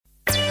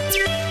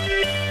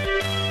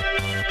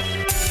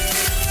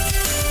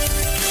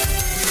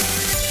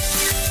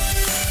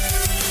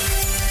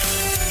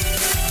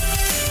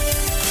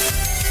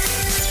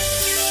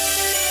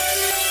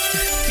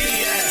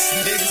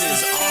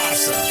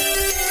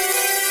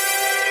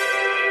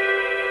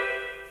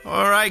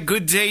right,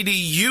 good day to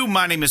you.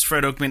 My name is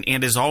Fred Oakman,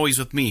 and as always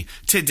with me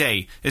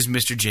today is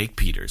Mr. Jake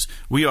Peters.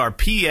 We are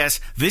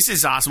PS This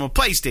Is Awesome, a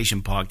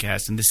PlayStation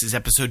podcast, and this is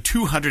episode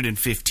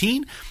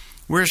 215.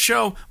 We're a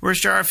show where we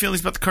share our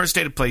feelings about the current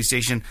state of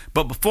PlayStation.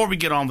 But before we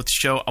get on with the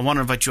show, I want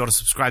to invite you all to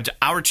subscribe to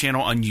our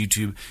channel on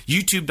YouTube,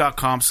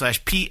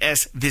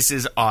 youtube.com/PS This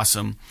Is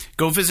Awesome.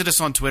 Go visit us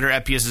on Twitter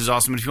at PS Is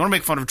Awesome. And if you want to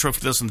make fun of a Trophy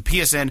This on the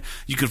PSN,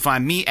 you can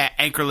find me at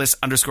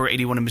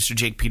Anchorless_81 and Mr.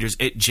 Jake Peters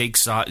at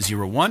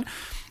JakeSaw01.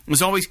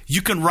 As always,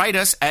 you can write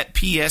us at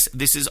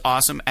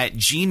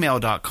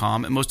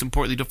psthisisawesome@gmail.com. And most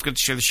importantly, don't forget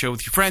to share the show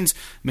with your friends.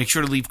 Make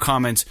sure to leave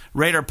comments.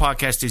 Rate our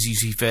podcast as you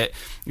see fit.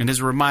 And as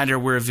a reminder,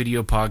 we're a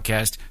video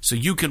podcast, so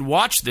you can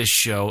watch this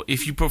show,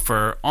 if you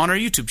prefer, on our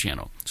YouTube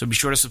channel. So be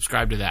sure to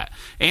subscribe to that.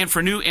 And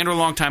for new and or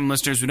long-time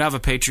listeners, we now have a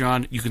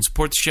Patreon. You can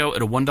support the show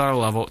at a $1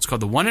 level. It's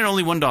called the One and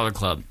Only $1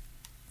 Club.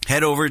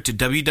 Head over to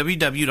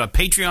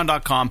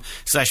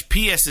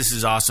www.patreon.com/PS This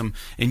Is Awesome,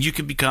 and you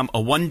can become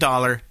a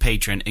 $1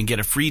 patron and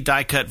get a free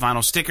die-cut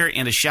vinyl sticker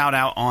and a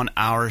shout-out on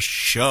our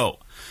show.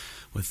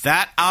 With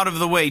that out of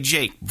the way,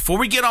 Jake, before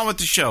we get on with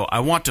the show, I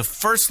want to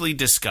firstly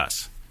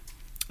discuss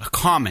a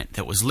comment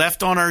that was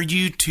left on our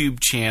YouTube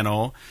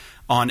channel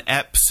on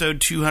episode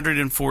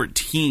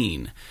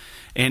 214.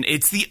 And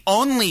it's the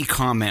only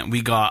comment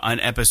we got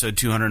on episode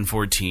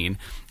 214,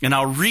 and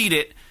I'll read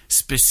it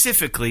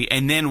specifically,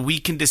 and then we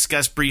can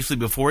discuss briefly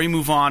before we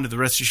move on to the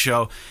rest of the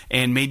show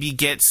and maybe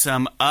get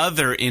some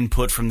other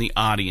input from the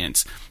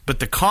audience. But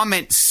the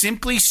comment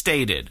simply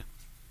stated,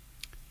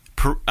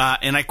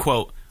 and I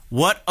quote,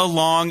 "What a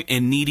long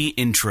and needy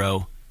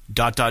intro, ...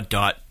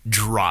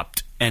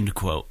 dropped," end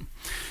quote.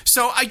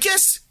 So I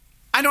guess,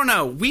 I don't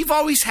know, we've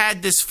always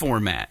had this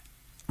format,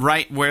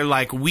 right, where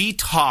like we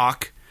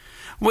talk.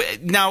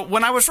 Now,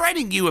 when I was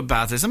writing you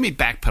about this, let me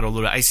backpedal a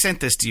little bit. I sent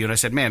this to you, and I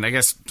said, man, I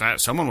guess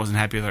someone wasn't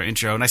happy with our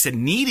intro. And I said,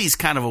 needy's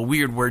kind of a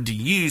weird word to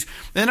use.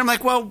 And then I'm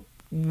like, well,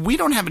 we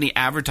don't have any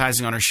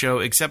advertising on our show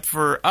except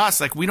for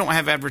us. Like, we don't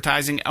have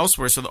advertising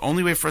elsewhere, so the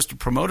only way for us to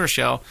promote our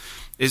show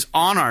is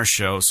on our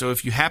show. So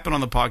if you happen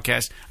on the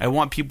podcast, I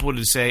want people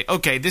to say,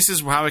 okay, this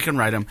is how I can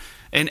write them.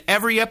 And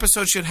every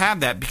episode should have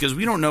that, because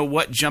we don't know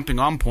what jumping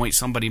on point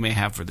somebody may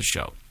have for the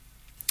show.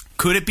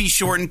 Could it be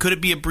shortened? Could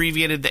it be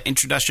abbreviated, the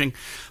introduction?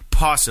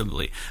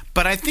 Possibly.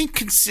 But I think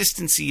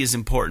consistency is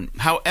important.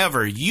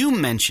 However, you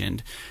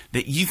mentioned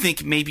that you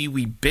think maybe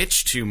we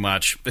bitch too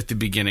much at the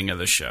beginning of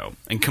the show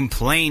and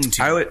complain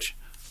too much.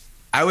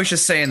 I was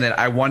just saying that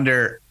I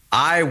wondered,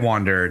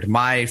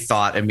 my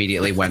thought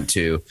immediately went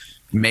to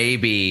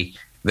maybe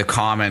the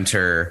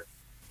commenter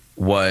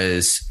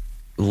was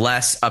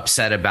less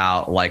upset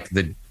about like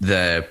the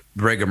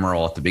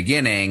rigmarole at the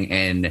beginning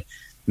and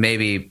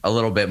maybe a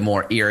little bit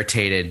more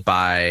irritated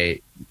by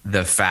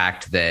the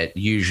fact that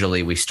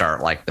usually we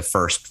start like the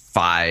first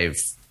 5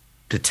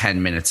 to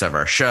 10 minutes of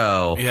our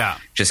show,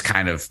 just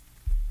kind of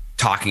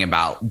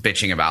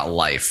bitching about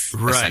life,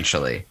 right,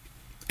 essentially.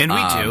 And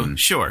we do,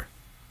 sure.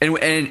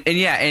 And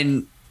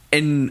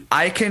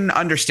I can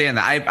understand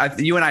that.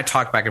 You and I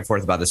talked back and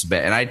forth about this a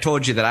bit, and I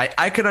told you that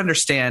I could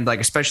understand,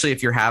 like, especially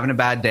if you're having a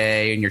bad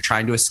day and you're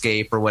trying to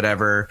escape or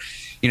whatever,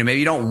 maybe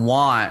you don't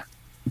want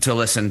to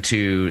listen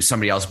to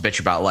somebody else bitch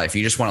about life.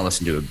 You just want to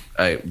listen to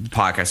a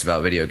podcast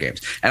about video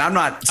games. And I'm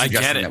not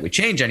suggesting that we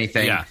change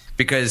anything,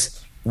 because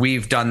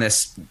we've done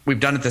it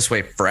this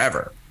way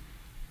forever.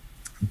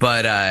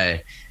 But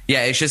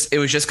it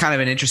was just kind of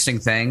an interesting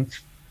thing.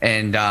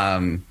 And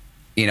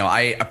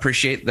I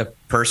appreciate the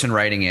person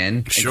writing in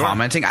and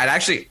commenting. I'd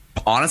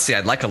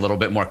like a little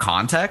bit more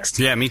context.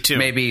 Yeah, me too.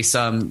 Maybe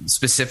some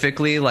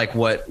specifically like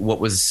what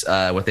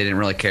they didn't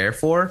really care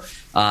for.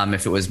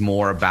 If it was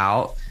more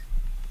about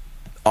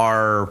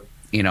our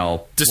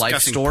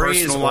life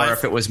stories, or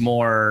if it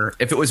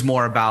was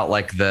more about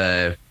like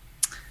the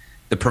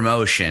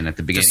promotion at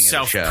the beginning of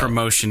the show.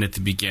 Self-promotion at the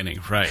beginning,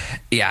 right?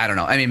 Yeah, I don't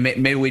know. I mean,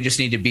 maybe we just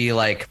need to be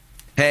like,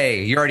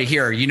 hey, you're already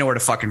here, you know where to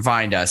fucking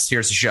find us,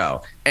 here's the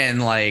show.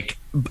 And I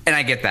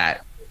get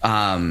that.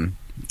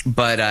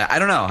 But I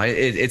don't know.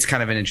 It's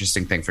kind of an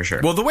interesting thing for sure.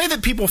 Well, the way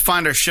that people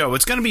find our show,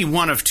 it's going to be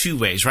one of two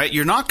ways, right?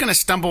 You're not going to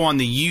stumble on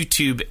the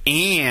YouTube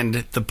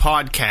and the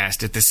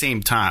podcast at the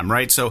same time,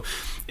 right? So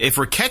if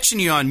we're catching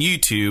you on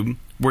YouTube,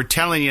 we're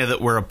telling you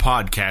that we're a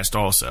podcast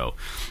also.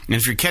 And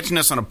if you're catching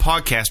us on a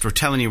podcast, we're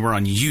telling you we're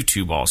on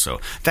YouTube also.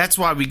 That's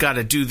why we got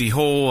to do the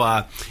whole,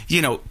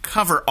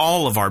 cover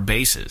all of our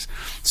bases.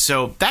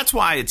 So that's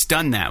why it's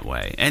done that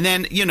way. And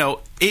then,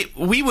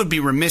 we would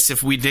be remiss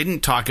if we didn't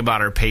talk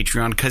about our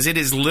Patreon, because it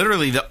is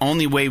literally the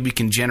only way we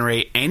can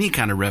generate any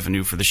kind of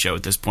revenue for the show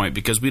at this point,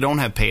 because we don't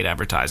have paid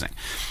advertising.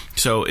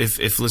 So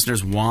if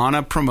listeners want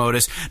to promote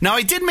us. Now,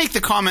 I did make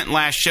the comment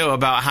last show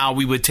about how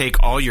we would take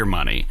all your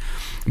money.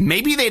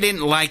 Maybe they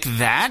didn't like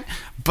that,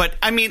 but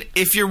I mean,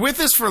 if you're with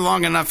us for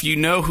long enough, you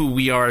know who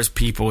we are as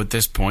people at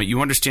this point.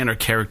 You understand our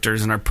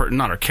characters and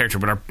not our character,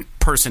 but our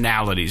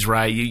personalities,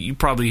 right? You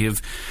probably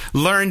have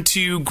learned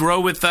to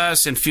grow with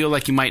us and feel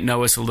like you might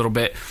know us a little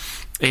bit.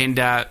 And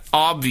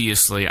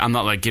obviously, I'm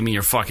not like, give me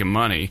your fucking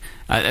money.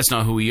 That's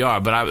not who we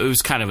are. But it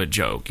was kind of a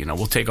joke.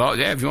 We'll take all.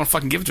 Yeah, if you want to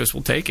fucking give it to us,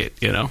 we'll take it.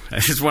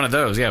 It's just one of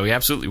those. Yeah, we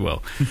absolutely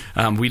will.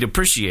 We'd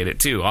appreciate it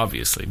too.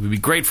 Obviously, we'd be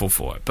grateful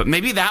for it. But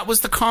maybe that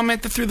was the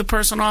comment that threw the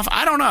person off.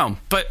 I don't know.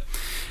 But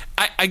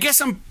I guess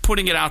I'm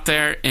putting it out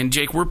there, and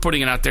Jake, we're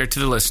putting it out there to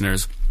the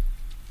listeners.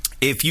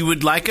 If you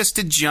would like us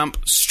to jump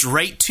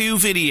straight to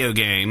video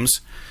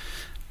games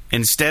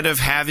instead of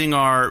having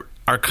our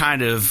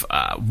kind of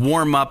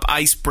warm-up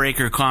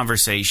icebreaker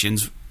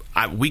conversations,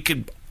 we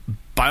could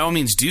by all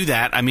means do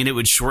that. I mean, it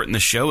would shorten the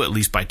show at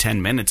least by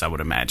 10 minutes, I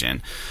would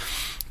imagine.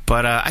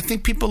 But I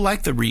think people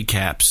like the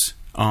recaps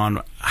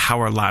on how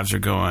our lives are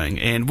going.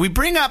 And we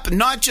bring up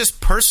not just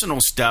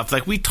personal stuff.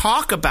 Like, we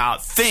talk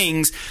about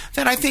things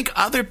that I think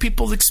other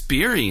people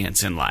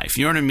experience in life.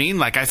 You know what I mean?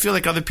 Like, I feel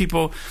like other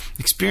people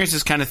experience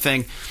this kind of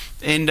thing.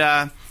 And,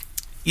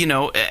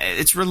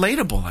 it's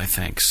relatable, I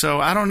think.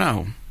 So, I don't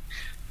know.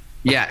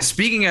 Yeah,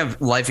 speaking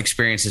of life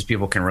experiences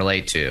people can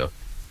relate to,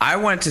 I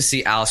went to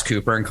see Alice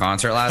Cooper in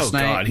concert last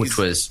night, which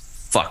was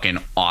fucking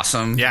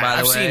awesome. Yeah, by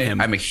the I've way. seen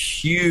him. I'm a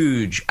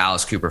huge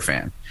Alice Cooper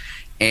fan.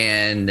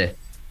 And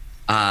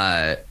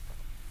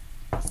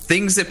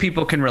things that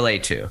people can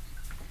relate to.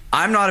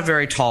 I'm not a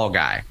very tall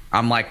guy.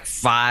 I'm like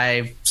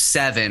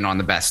 5'7" on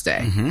the best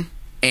day. Mm-hmm.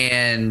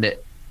 And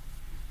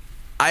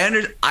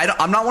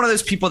I'm not one of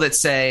those people that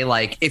say,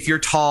 like, if you're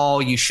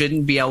tall, you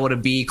shouldn't be able to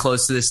be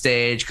close to the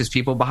stage because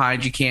people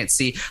behind you can't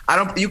see.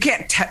 You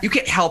can't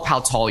help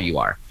how tall you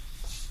are.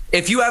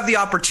 If you have the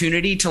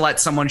opportunity to let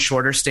someone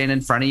shorter stand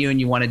in front of you and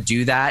you want to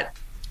do that,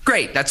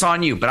 great, that's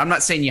on you. But I'm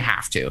not saying you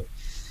have to.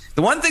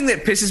 The one thing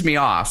that pisses me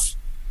off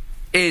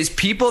is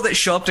people that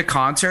show up to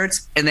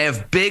concerts and they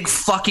have big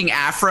fucking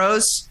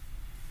afros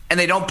and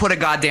they don't put a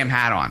goddamn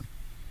hat on.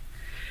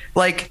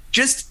 Like,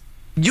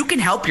 you can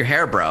help your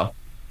hair, bro.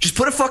 Just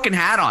put a fucking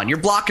hat on. You're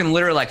blocking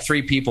literally like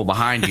 3 people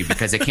behind you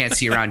because they can't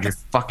see around your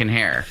fucking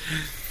hair.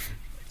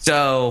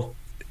 So,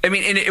 I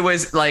mean, and it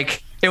was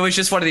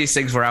just one of these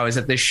things where I was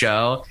at this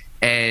show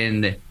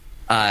and,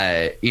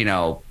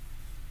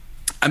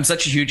 I'm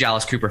such a huge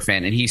Alice Cooper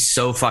fan, and he's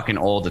so fucking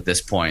old at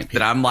this point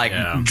that I'm like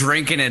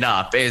drinking it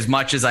up as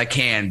much as I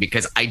can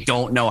because I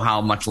don't know how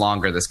much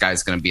longer this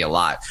guy's going to be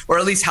alive, or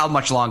at least how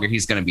much longer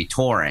he's going to be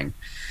touring.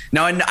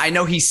 Now, I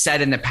know he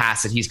said in the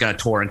past that he's going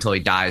to tour until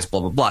he dies, blah,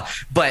 blah, blah.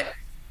 But,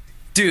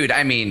 dude,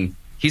 I mean,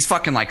 he's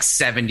fucking like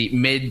 70,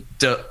 mid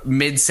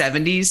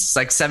 70s,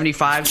 like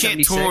 75, you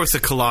can't 76. Tour with a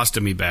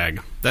colostomy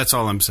bag. That's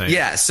all I'm saying.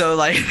 Yeah,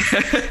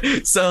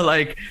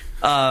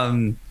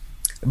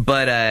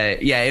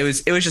 yeah, it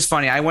was just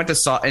funny. I went to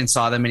saw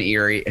them in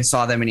Erie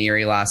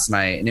last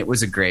night, and it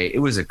was a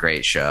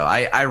great show.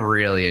 I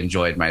really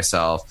enjoyed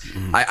myself.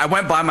 I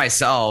went by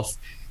myself,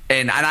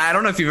 and I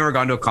don't know if you've ever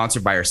gone to a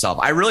concert by yourself.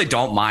 I really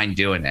don't mind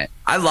doing it.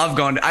 I love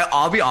going.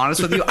 I'll be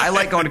honest with you. I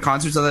like going to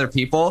concerts with other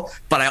people,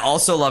 but I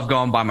also love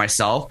going by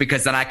myself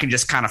because then I can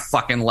just kind of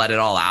fucking let it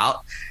all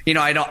out.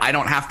 I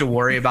don't have to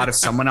worry about if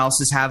someone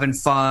else is having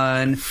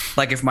fun.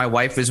 Like, if my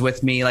wife is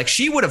with me, like,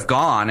 she would have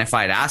gone if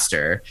I'd asked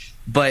her.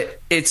 But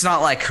it's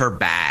not like her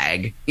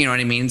bag, you know what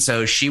I mean?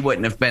 So she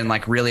wouldn't have been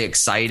like really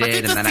excited, I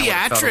think and then I would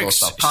have felt a little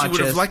self-conscious.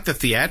 She would have liked the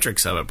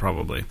theatrics of it,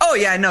 probably. Oh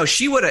yeah, no,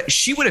 she would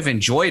have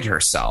enjoyed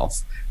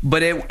herself,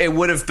 but it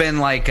would have been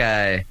like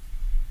I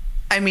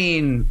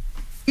mean,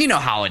 you know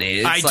how it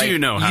is. I do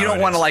know how you don't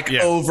want to like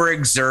yeah.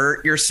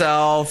 overexert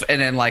yourself,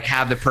 and then like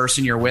have the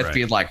person you're with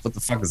be like, "What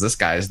the fuck is this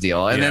guy's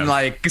deal?" And then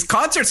like, because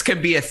concerts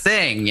can be a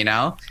thing,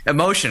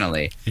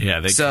 emotionally.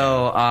 Yeah.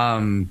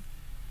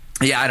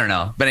 Yeah, I don't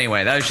know. But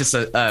anyway, that was just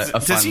a fun little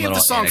Does he have the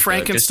song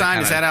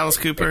Frankenstein? Is that Alice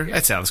Cooper? Yeah.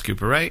 That's Alice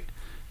Cooper, right?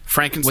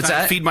 Frankenstein? What's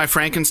that? Feed My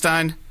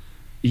Frankenstein?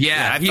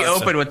 Yeah, he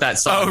opened with that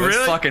song. Oh, really?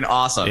 It's fucking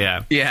awesome.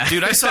 Yeah.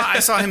 Dude, I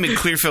saw him in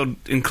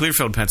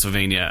Clearfield,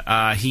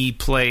 Pennsylvania. He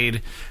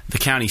played the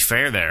county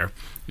fair there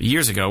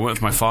years ago. I went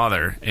with my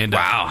father. And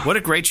wow. What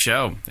a great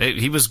show.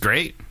 He was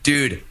great.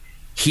 Dude,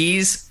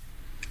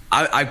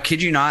 I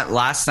kid you not,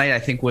 last night I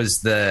think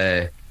was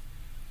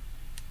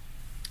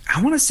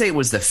I want to say it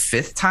was the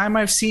 5th time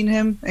I've seen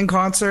him in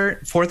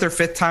concert, 4th or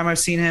 5th time I've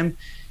seen him.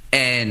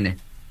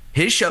 And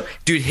his show,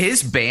 dude,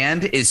 his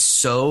band is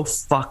so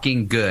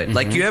fucking good. Mm-hmm.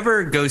 Like, you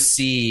ever go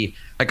see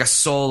like a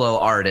solo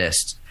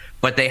artist,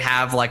 but they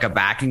have like a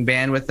backing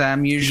band with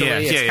them usually?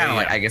 It's kind of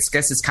like, I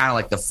guess it's kind of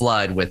like the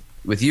Flood with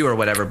you or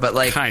whatever. But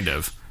like, kind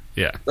of,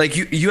 yeah. Like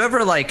you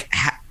ever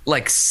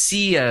like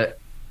see a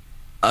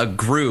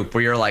group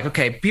where you're like,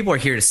 okay, people are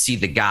here to see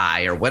the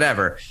guy or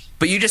whatever,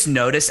 but you just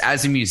notice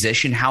as a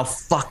musician how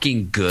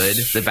fucking good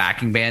the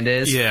backing band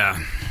is. Yeah.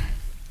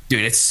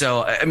 Dude, it's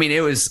so, I mean, it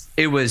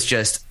was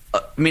just,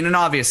 and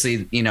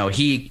obviously,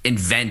 he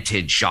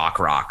invented shock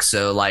rock.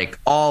 So like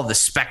all the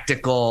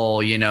spectacle,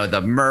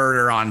 the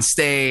murder on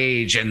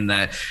stage and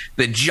the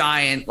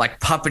giant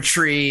like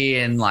puppetry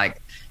and like,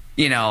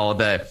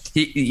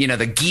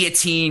 the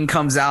guillotine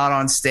comes out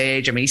on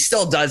stage. I mean, he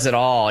still does it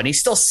all, and he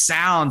still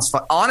sounds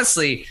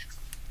honestly,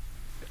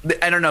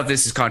 I don't know if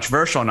this is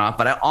controversial or not,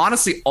 but I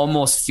honestly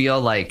almost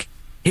feel like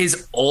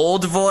his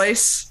old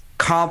voice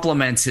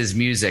complements his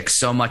music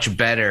so much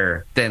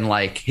better than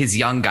like his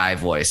young guy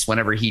voice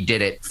whenever he did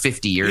it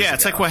 50 years ago. Yeah,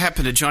 it's like what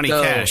happened to Johnny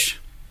Cash.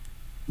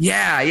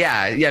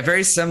 Yeah,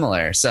 very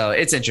similar. So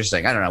it's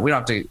interesting. I don't know. We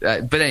don't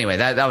have to. But anyway,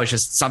 that was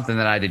just something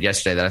that I did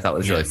yesterday that I thought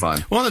was really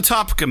fun. Well, on the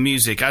topic of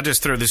music, I'll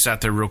just throw this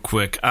out there real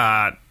quick.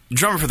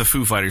 Drummer for the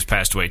Foo Fighters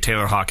passed away,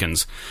 Taylor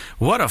Hawkins.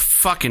 What a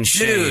fucking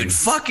shame.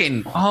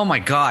 Dude, oh my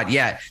God,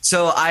 yeah.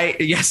 So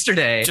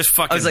yesterday,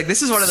 I was like,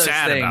 this is one of those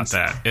sad things.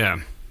 About that, yeah.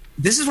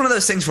 This is one of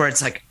those things where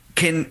it's like,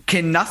 can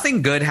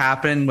nothing good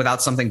happen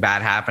without something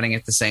bad happening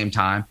at the same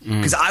time?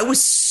 Because I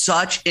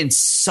was in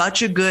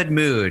such a good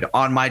mood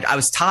I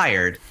was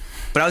tired,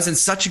 but I was in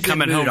such a good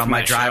mood on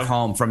my drive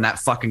home from that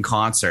fucking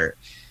concert.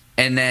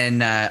 And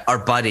then our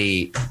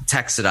buddy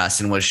texted us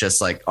and was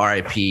just like,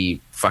 R.I.P.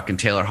 fucking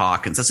Taylor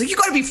Hawkins. I was like, you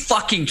got to be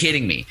fucking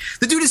kidding me.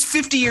 The dude is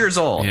 50 years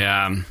old.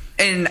 Yeah.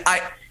 And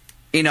I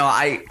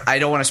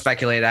don't want to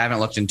speculate. I haven't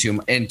looked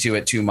into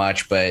it too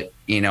much, but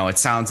it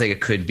sounds like it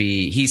could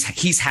be.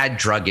 He's had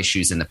drug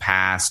issues in the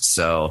past,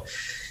 so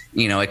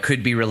it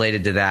could be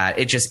related to that.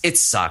 It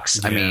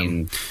sucks. Yeah. I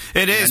mean,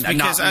 it is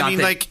because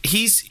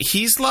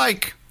he's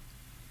like,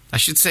 I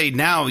should say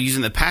now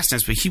using the past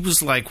tense, but he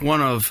was like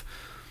one of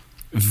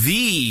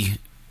the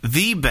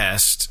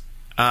best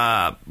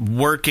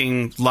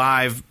working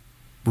live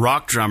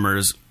rock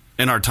drummers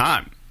in our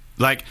time.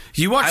 Like,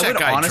 you watch that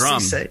guy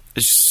drum,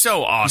 it's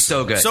so awesome. He's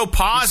so good. So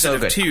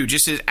positive, too.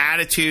 Just his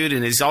attitude,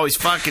 and he's always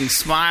fucking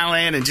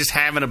smiling and just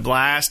having a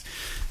blast.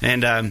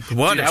 And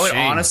what a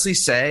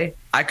shame.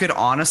 I could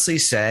honestly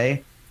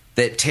say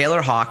that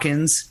Taylor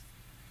Hawkins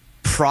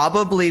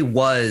probably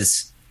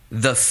was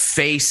the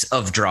face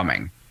of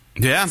drumming.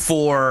 Yeah.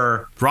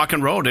 For rock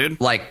and roll, dude.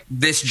 Like,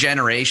 this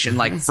generation,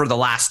 like, for the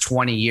last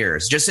 20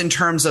 years. Just in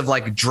terms of,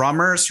 like,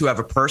 drummers who have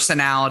a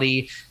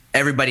personality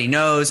everybody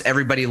knows,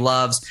 everybody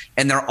loves,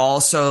 and they're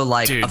also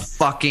like a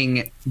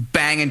fucking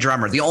banging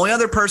drummer. The only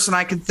other person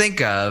I can think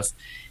of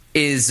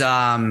is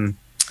the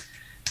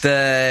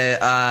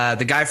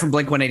guy from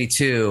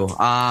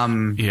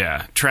Blink-182.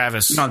 Yeah,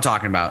 Travis. You know what I'm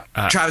talking about.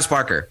 Travis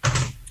Barker.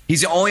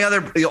 He's the only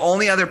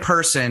other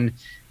person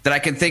that I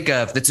can think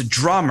of that's a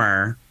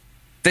drummer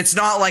that's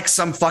not like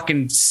some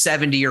fucking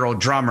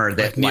 70-year-old drummer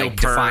that like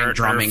defined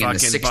drumming in the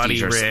 60s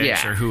Buddy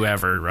Rich or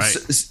whoever, right?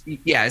 So,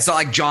 it's not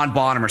like John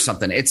Bonham or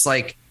something. It's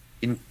like,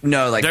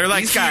 no, like, they're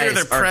like these guys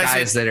they're are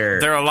guys that are,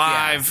 they're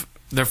alive. Yeah.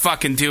 They're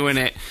fucking doing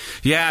it.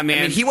 Yeah, man.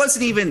 I mean, he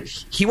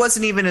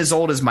wasn't even as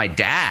old as my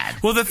dad.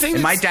 Well, the thing,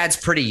 and my dad's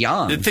pretty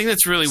young. The thing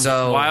that's really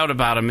wild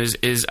about him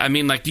is I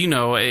mean, like,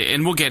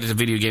 and we'll get into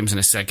video games in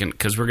a second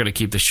because we're going to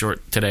keep this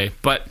short today,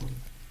 but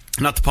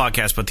not the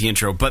podcast, but the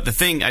intro. But the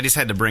thing, I just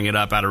had to bring it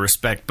up out of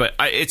respect. But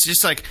it's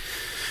just like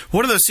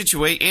one of those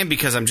situations, and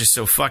because I'm just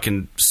so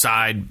fucking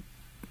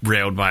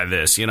railed by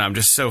this, I'm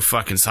just so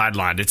fucking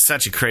sidelined. It's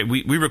such a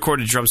crazy. We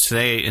recorded drums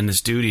today in the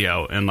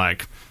studio, and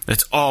like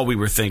that's all we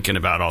were thinking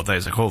about all day.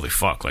 It's like, holy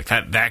fuck, like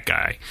that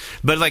guy.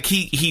 But like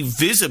he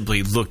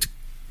visibly looked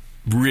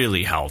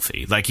really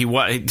healthy. Like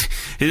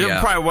there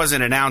probably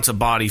wasn't an ounce of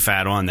body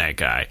fat on that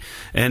guy.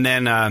 And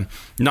then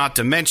not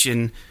to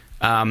mention,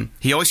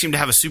 he always seemed to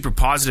have a super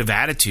positive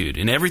attitude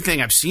in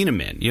everything I've seen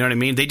him in. You know what I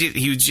mean?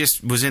 He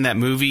was in that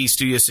movie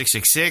Studio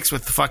 666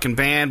 with the fucking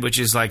band, which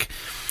is like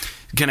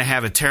gonna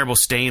have a terrible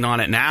stain on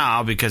it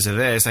now because of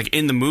this. Like,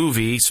 in the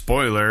movie,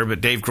 spoiler,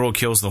 but Dave Grohl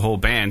kills the whole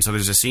band, so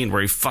there's a scene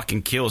where he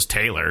fucking kills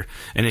Taylor,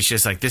 and it's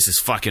just like, this is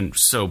fucking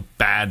so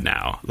bad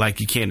now. Like,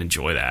 you can't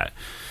enjoy that.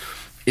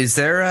 Is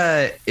there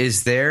a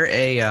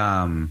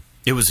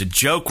it was a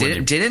joke.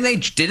 Didn't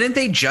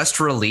they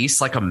just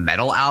release like a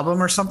metal album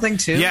or something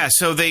too? Yeah,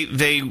 so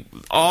they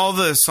all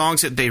the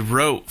songs that they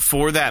wrote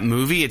for that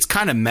movie, it's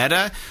kind of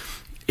meta.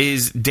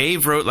 Is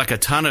Dave wrote like a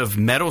ton of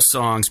metal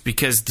songs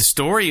because the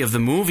story of the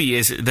movie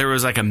is there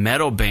was like a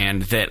metal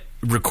band that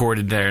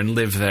recorded there and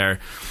lived there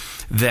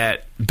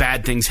that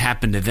bad things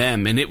happened to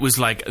them, and it was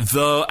like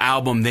the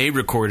album they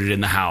recorded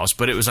in the house,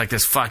 but it was like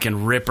this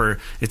fucking ripper.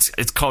 It's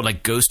called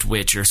like Ghost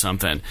Witch or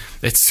something.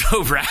 It's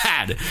so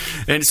rad.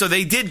 And so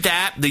they did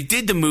that. They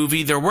did the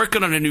movie. They're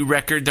working on a new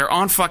record. They're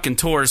on fucking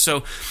tour.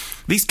 So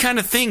these kind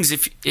of things,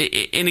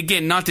 and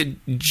again, not to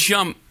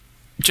jump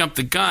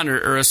the gun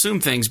or assume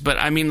things, but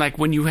I mean, like,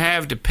 when you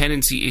have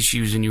dependency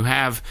issues and you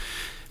have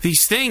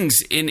these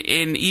things, and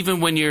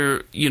even when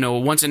you're,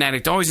 once an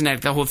addict, always an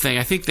addict, that whole thing,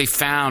 I think they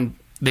found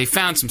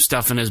some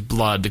stuff in his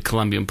blood. The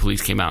Colombian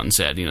police came out and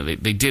said,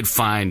 they did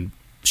find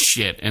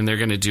shit, and they're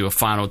going to do a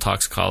final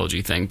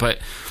toxicology thing. But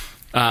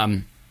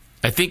I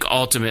think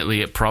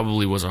ultimately it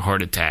probably was a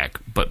heart attack,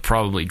 but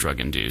probably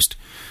drug-induced.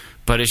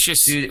 But it's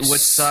just... Dude,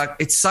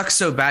 it sucks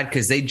so bad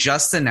because they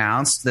just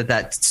announced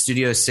that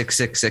Studio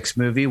 666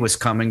 movie was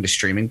coming to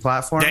streaming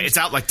platforms. Yeah, it's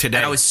out like today.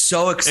 And I was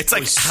so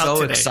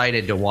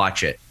excited to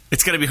watch it.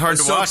 It's going to be hard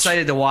to watch. so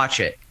excited to watch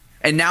it.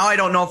 And now I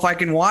don't know if I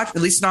can watch.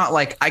 At least not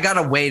like... I got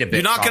to wait a bit.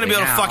 You're not going to be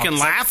able to fucking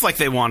laugh like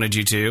they wanted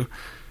you to.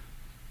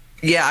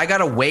 Yeah, I got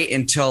to wait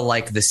until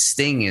like the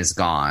sting is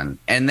gone.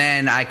 And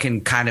then I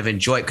can kind of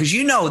enjoy it. Because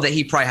that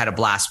he probably had a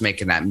blast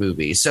making that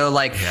movie. So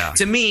like,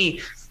 to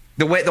me...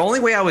 the only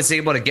way I was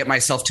able to get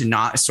myself to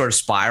not sort of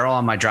spiral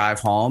on my drive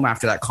home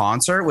after that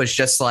concert was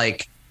just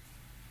like,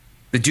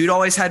 the dude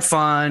always had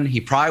fun.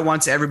 He probably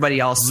wants everybody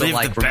else to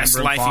like remember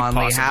him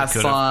fondly, have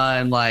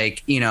fun,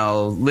 like, you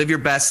know, live your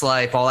best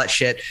life, all that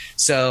shit.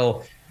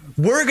 So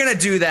we're going to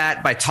do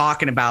that by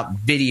talking about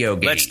video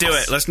games. Let's do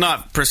it. Let's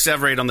not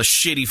perseverate on the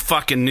shitty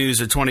fucking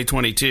news of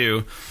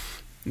 2022.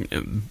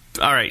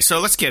 All right, so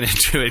let's get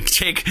into it,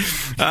 Jake.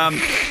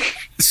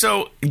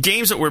 So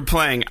games that we're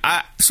playing.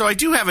 So I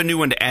do have a new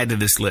one to add to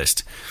this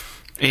list.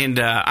 And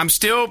I'm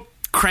still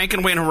cranking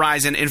away in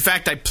Horizon. In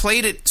fact, I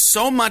played it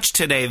so much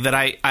today that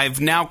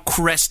I've now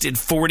crested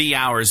 40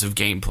 hours of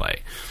gameplay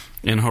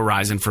in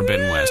Horizon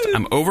Forbidden West.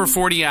 I'm over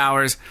 40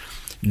 hours,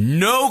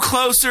 no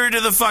closer to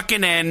the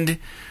fucking end,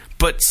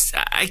 but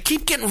I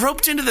keep getting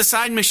roped into the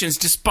side missions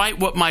despite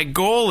what my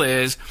goal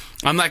is.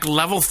 I'm like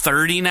level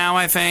 30 now,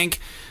 I think.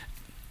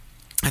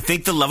 I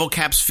think the level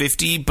cap's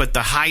 50, but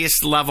the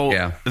highest level,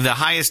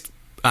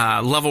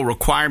 level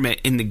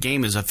requirement in the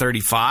game is a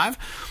 35.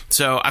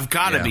 So I've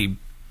got to be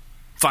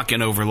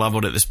fucking over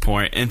leveled at this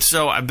point. And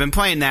so I've been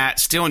playing that,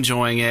 still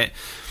enjoying it,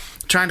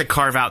 trying to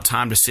carve out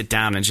time to sit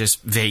down and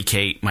just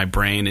vacate my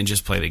brain and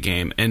just play the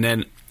game. And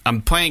then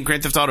I'm playing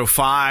Grand Theft Auto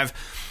 5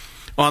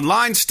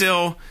 online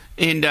still,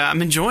 and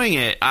I'm enjoying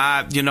it.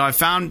 I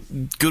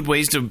found good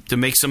ways to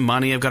make some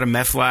money. I've got a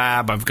meth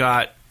lab. I've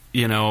got,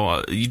 you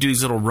do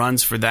these little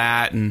runs for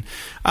that, and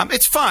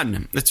it's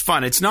fun. It's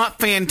fun. It's not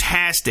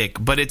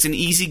fantastic, but it's an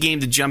easy game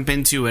to jump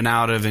into and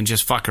out of and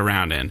just fuck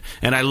around in.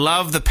 And I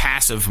love the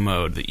passive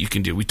mode that you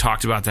can do. We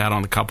talked about that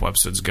on a couple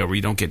episodes ago, where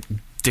you don't get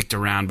dicked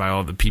around by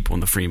all the people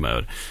in the free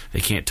mode. They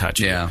can't touch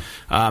you.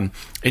 And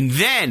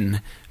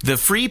then the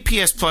free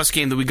PS Plus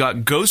game that we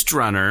got, Ghost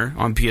Runner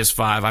on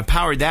PS5, I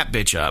powered that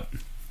bitch up.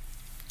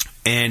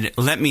 And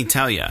let me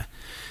tell you,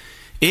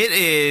 it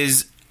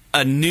is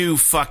a new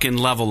fucking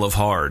level of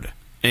hard.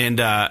 And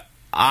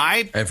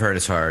I've heard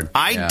it's hard.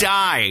 I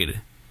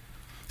died.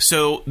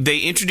 So they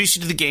introduce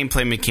you to the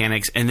gameplay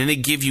mechanics, and then they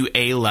give you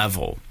a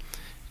level.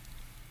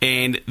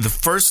 And the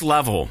first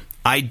level,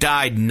 I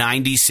died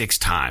 96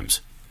 times.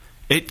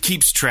 It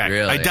keeps track.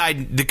 Really? I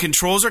died. The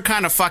controls are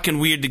kind of fucking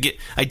weird to get.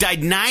 I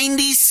died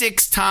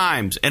 96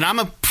 times, and I'm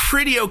a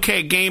pretty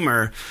okay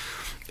gamer.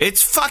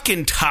 It's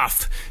fucking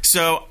tough.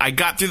 So I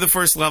got through the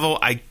first level.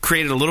 I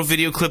created a little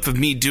video clip of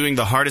me doing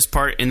the hardest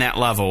part in that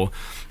level.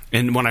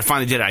 And when I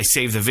finally did it, I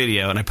saved the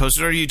video and I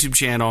posted it on our YouTube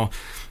channel.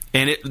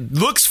 And it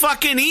looks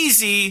fucking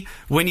easy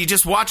when you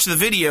just watch the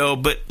video,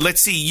 but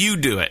let's see you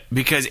do it,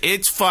 because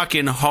it's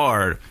fucking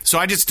hard. So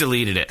I just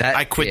deleted it.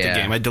 I quit the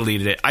game. I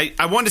deleted it.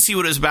 I wanted to see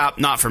what it was about.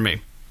 Not for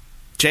me.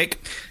 Jake?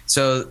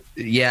 So,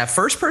 yeah,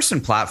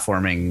 first-person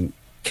platforming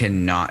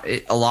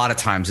a lot of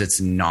times it's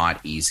not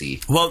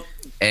easy. Well,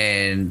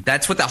 and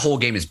that's what that whole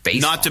game is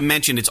based on. Not to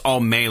mention it's all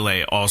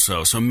melee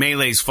also. So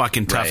melee's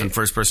fucking tough in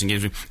first-person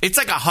games. It's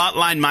like a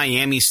Hotline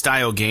Miami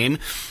style game.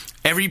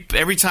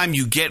 Every time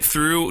you get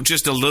through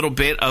just a little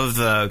bit of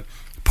the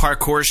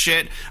parkour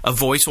shit, a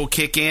voice will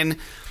kick in,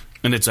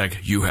 and it's like,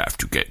 you have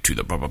to get to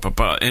the blah, blah, blah,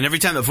 blah. And every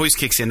time the voice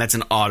kicks in, that's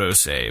an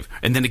autosave.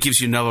 And then it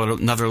gives you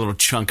another little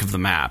chunk of the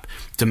map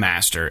to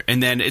master.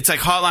 And then it's like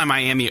Hotline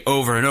Miami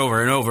over and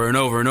over and over and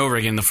over and over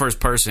again, the first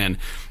person.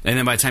 And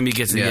then by the time you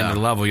get to the end of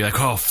the level, you're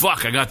like, oh,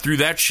 fuck, I got through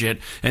that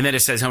shit. And then it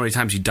says how many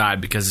times you died,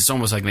 because it's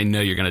almost like they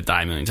know you're going to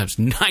die a million times.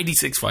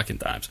 96 fucking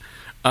times.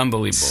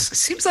 Unbelievable.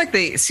 Seems like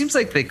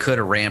they could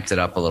have ramped it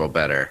up a little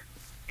better.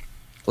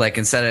 Like,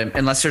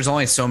 unless there's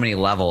only so many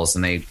levels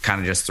and they kind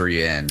of just threw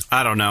you in.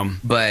 I don't know.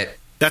 But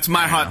that's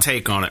my hot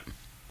take on it.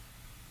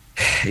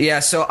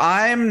 Yeah, so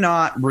I'm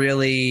not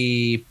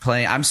really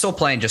playing. I'm still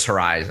playing just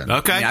Horizon.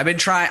 Okay. I mean,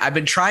 I've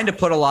been trying to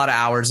put a lot of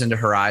hours into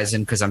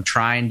Horizon because I'm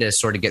trying to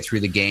sort of get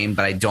through the game,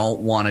 but I don't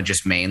want to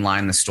just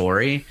mainline the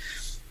story.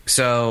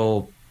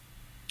 So,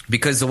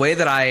 because the way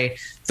that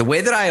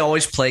I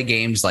always play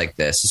games like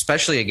this,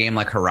 especially a game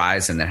like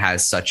Horizon that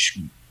has such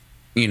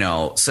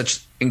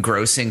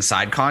engrossing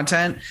side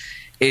content,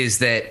 is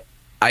that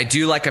I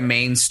do like a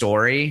main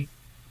story,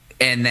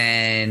 and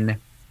then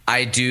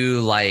I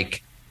do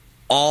like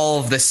all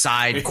of the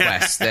side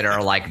quests that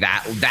are like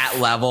that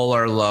level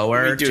or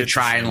lower to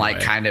try and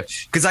like kind of,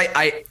 because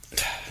I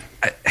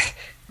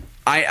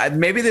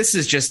maybe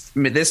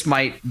this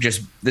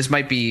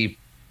might be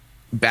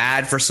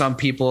bad for some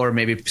people, or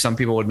maybe some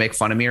people would make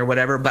fun of me or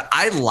whatever, but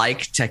I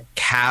like to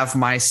have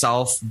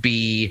myself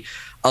be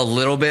a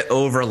little bit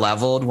over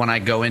leveled when I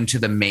go into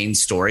the main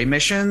story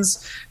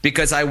missions,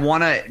 because I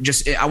want to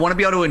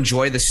be able to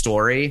enjoy the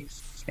story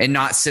and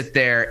not sit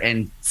there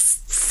and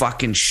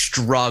fucking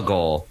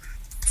struggle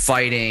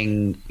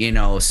fighting,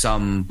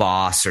 some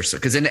boss or so.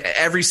 Because in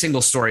every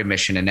single story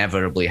mission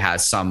inevitably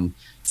has some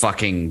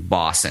fucking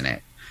boss in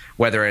it,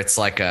 whether it's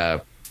like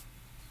a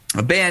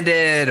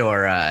bandit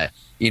or a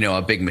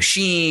big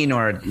machine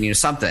or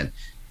something.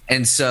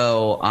 And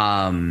so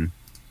I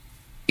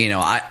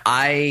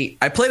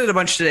played it a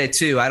bunch today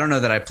too. I don't know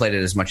that I played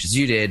it as much as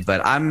you did,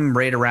 but I'm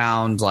right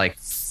around like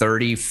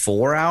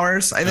 34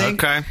 hours, I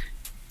think. Okay.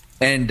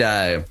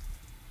 And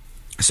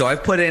so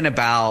I've put in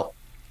about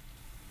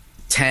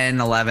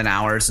 10, 11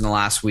 hours in the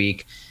last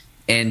week,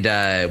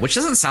 and which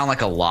doesn't sound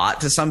like a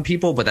lot to some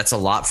people, but that's a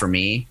lot for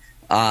me.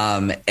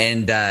 I'm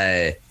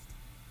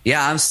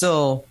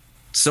still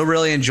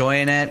really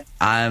enjoying it.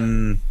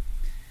 I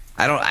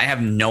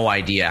have no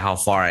idea how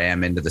far I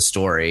am into the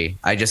story.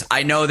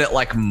 I know that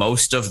like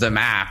most of the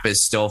map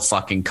is still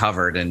fucking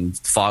covered in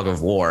fog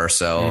of war.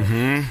 So,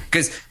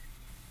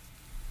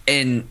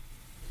 and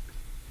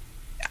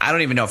I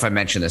don't even know if I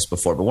mentioned this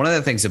before, but one of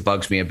the things that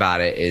bugs me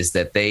about it is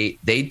that they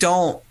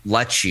don't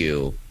let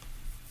you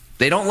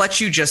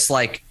just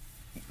like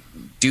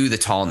do the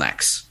tall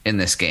necks in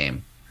this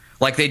game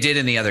like they did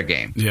in the other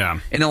game. Yeah.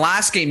 In the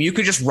last game, you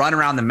could just run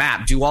around the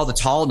map, do all the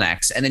tall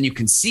necks, and then you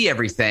can see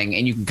everything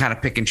and you can kind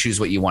of pick and choose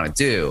what you want to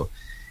do.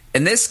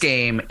 In this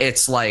game,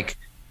 it's like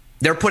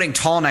they're putting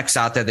tall necks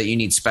out there that you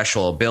need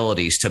special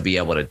abilities to be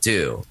able to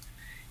do.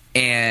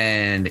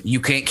 And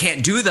you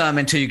can't do them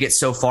until you get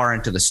so far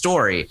into the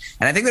story.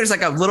 And I think there's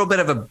like a little bit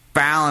of a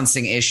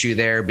balancing issue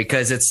there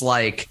because it's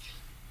like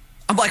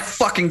I'm like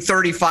fucking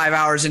 35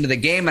 hours into the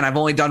game and I've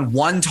only done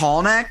one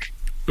tall neck.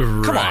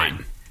 Right. Come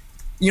on.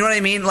 You know what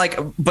I mean? Like,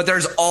 but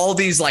there's all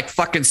these like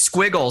fucking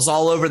squiggles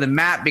all over the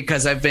map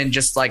because I've been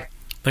just like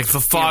the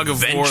fog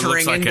of war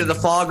looks like into the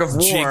fog of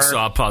war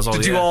jigsaw puzzle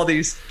to do all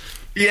these.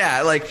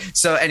 Yeah, like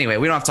so. Anyway,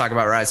 we don't have to talk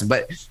about Horizon,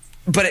 but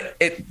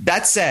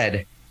that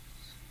said,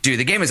 dude,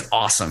 the game is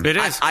awesome. It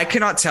is. I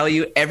cannot tell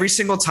you every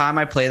single time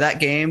I play that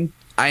game,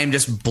 I am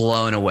just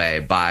blown away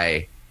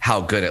by how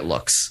good it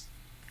looks.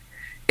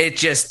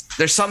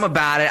 There's something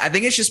about it. I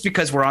think it's just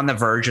because we're on the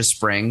verge of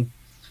spring,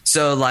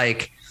 so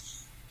like.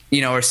 You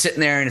know, we're sitting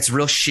there and it's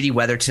real shitty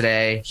weather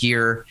today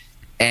here,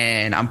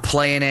 and I'm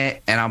playing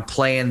it, and I'm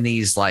playing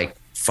these like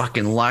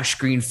fucking lush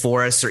green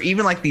forests or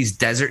even like these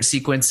desert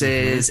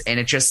sequences, and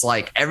it's just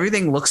like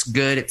everything looks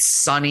good. It's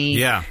sunny.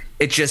 Yeah.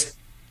 It just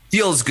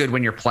feels good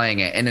when you're playing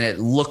it, and it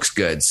looks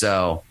good.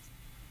 So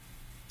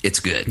it's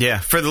good. Yeah.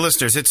 For the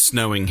listeners, it's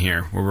snowing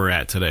here where we're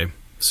at today.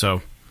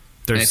 So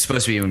and it's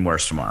supposed to be even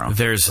worse tomorrow.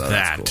 There's so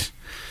that. That's cool.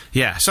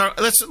 Yeah, so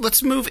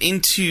let's move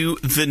into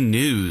the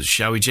news,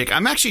 shall we, Jake?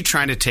 I'm actually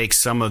trying to take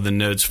some of the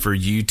notes for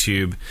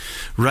YouTube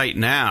right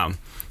now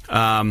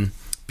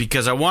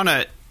because I want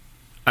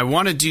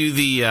to do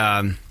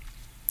the.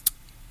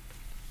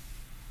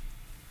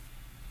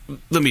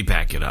 Let me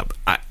back it up.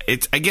 I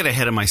get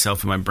ahead of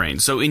myself in my brain.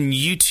 So in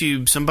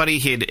YouTube, somebody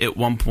had at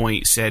one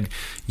point said,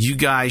 you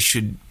guys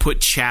should put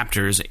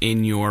chapters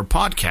in your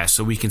podcast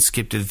so we can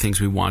skip to the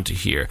things we want to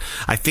hear.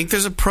 I think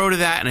there's a pro to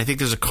that, and I think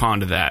there's a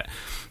con to that.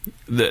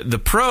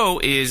 The pro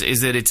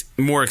is that it's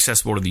more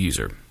accessible to the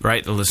user,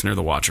 right? The listener,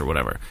 the watcher,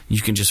 whatever.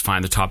 You can just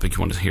find the topic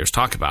you want to hear us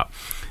talk about.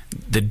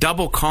 The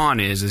double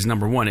con is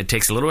number one, it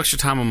takes a little extra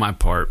time on my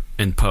part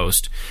in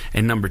post,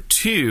 and number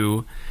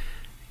two,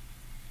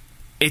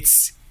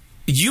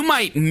 you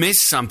might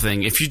miss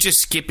something. If you're just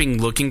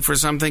skipping looking for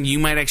something, you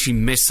might actually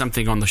miss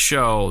something on the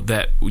show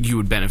that you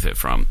would benefit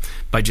from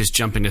by just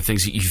jumping to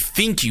things that you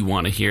think you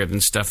want to hear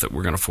than stuff that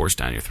we're going to force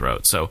down your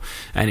throat. So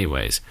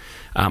anyways,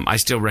 I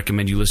still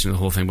recommend you listen to the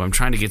whole thing, but I'm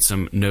trying to get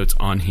some notes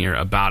on here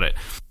about it.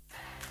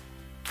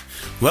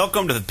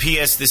 Welcome to the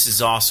PS This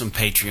Is Awesome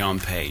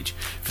Patreon page.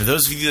 For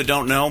those of you that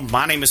don't know,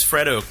 my name is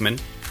Fred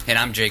Oakman. And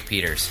I'm Jake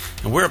Peters.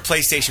 And we're a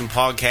PlayStation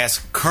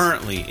podcast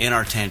currently in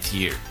our 10th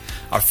year.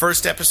 Our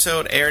first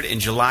episode aired in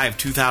July of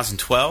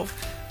 2012,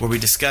 where we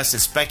discussed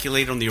and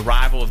speculated on the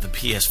arrival of the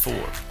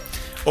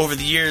PS4. Over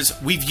the years,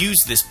 we've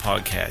used this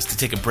podcast to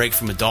take a break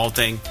from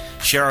adulting,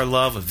 share our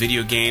love of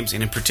video games,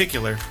 and in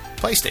particular,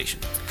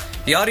 PlayStation.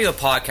 The audio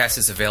podcast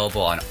is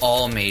available on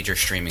all major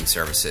streaming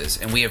services,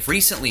 and we have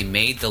recently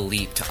made the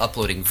leap to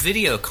uploading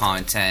video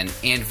content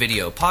and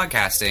video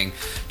podcasting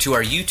to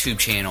our YouTube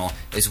channel,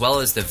 as well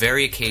as the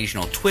very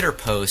occasional Twitter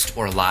post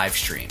or live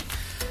stream.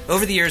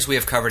 Over the years, we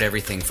have covered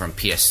everything from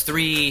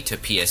PS3 to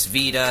PS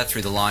Vita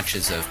through the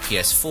launches of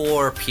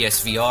PS4,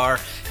 PSVR,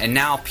 and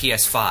now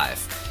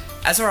PS5.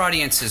 As our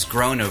audience has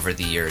grown over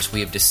the years, we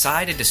have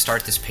decided to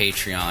start this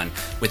Patreon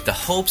with the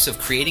hopes of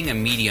creating a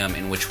medium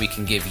in which we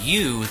can give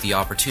you the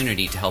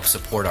opportunity to help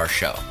support our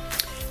show.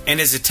 And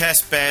as a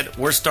test bed,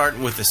 we're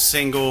starting with a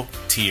single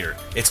tier.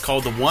 It's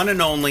called the one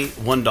and only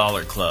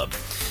 $1 Club.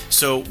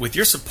 So with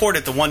your support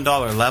at the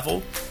 $1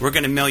 level, we're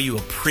going to mail you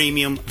a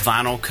premium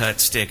vinyl cut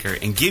sticker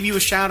and give you a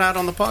shout out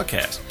on the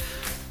podcast.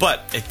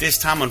 But at this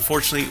time,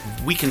 unfortunately,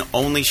 we can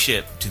only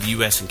ship to the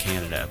US and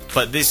Canada.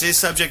 But this is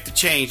subject to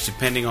change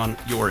depending on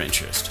your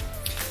interest.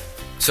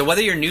 So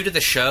whether you're new to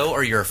the show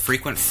or you're a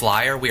frequent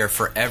flyer, we are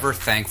forever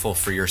thankful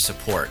for your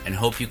support and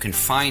hope you can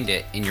find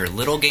it in your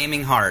little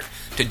gaming heart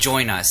to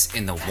join us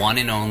in the one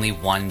and only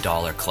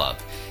 $1 Club.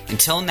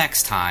 Until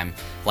next time,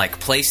 like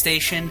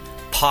PlayStation,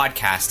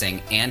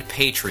 podcasting, and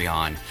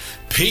Patreon,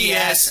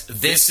 P.S.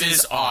 This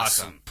is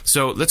awesome.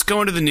 So let's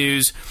go into the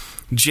news.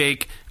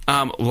 Jake,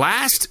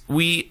 last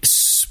we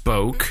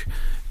spoke,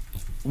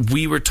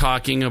 we were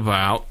talking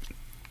about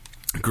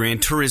Gran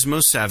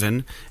Turismo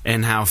 7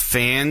 and how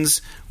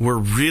fans were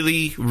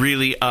really,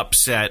 really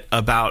upset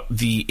about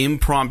the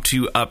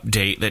impromptu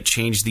update that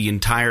changed the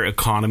entire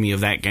economy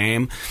of that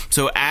game.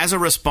 So as a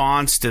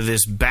response to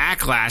this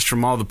backlash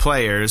from all the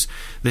players,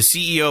 the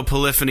CEO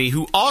Polyphony,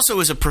 who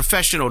also is a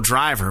professional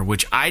driver,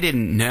 which I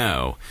didn't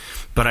know,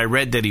 but I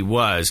read that he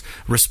was,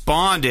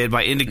 responded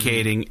by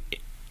indicating,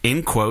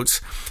 in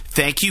quotes,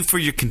 "Thank you for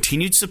your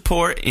continued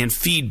support and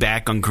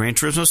feedback on Gran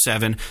Turismo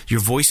 7. Your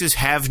voices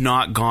have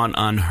not gone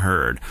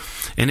unheard."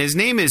 And his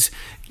name is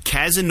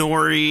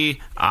Kazunori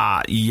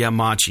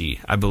Yamachi,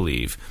 I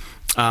believe.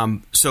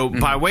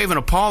 By way of an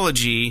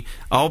apology,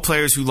 all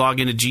players who log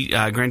into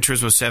Gran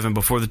Turismo 7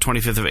 before the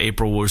 25th of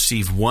April will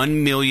receive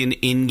 1 million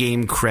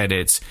in-game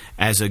credits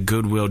as a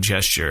goodwill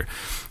gesture.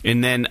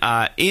 And then,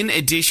 in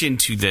addition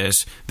to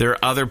this, there are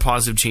other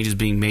positive changes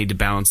being made to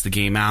balance the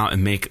game out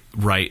and make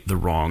right the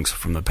wrongs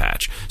from the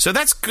patch. So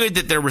that's good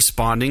that they're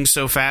responding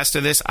so fast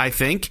to this, I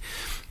think.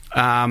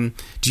 Do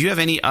you have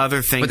any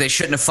other thing? But they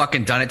shouldn't have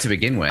fucking done it to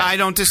begin with. I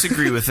don't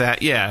disagree with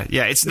that. Yeah.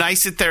 It's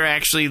nice that they're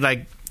actually,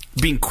 like,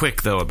 being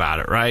quick, though, about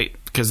it, right?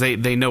 Because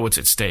they know what's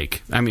at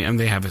stake. I mean,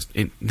 they have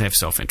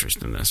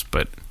self-interest in this,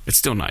 but it's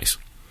still nice.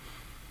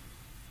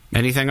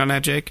 Anything on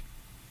that, Jake?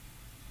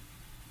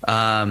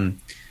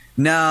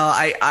 No,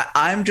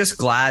 I'm just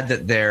glad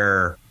that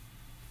they're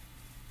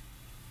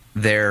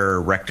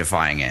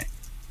rectifying it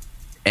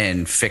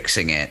and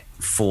fixing it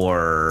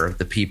for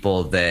the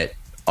people that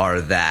are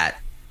that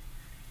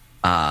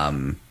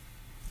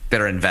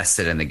are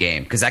invested in the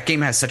game, because that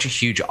game has such a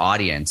huge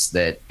audience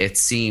that it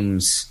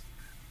seems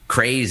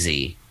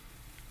crazy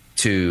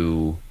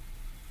to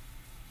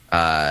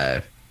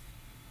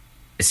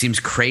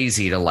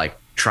like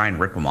try and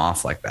rip them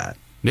off like that.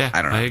 Yeah,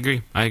 I don't know. I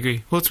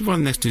agree. Well, let's move on to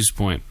the next news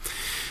point.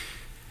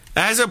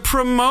 As a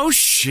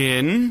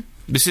promotion,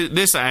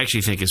 this I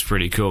actually think is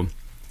pretty cool.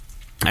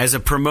 As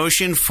a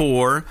promotion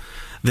for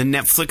the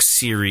Netflix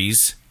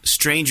series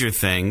Stranger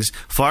Things,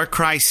 Far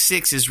Cry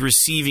 6 is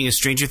receiving a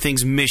Stranger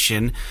Things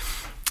mission.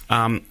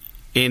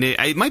 And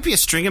it might be a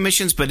string of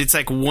missions, but it's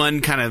like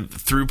one kind of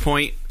through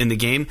point in the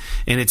game.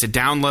 And it's a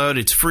download.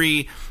 It's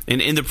free.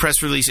 And in the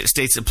press release, it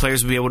states that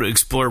players will be able to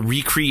explore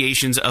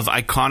recreations of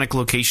iconic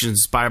locations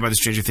inspired by the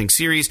Stranger Things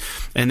series.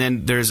 And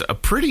then there's a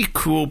pretty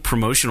cool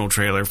promotional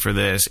trailer for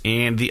this.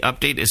 And the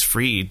update is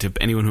free to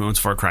anyone who owns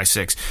Far Cry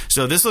 6.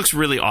 So this looks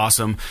really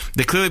awesome.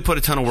 They clearly put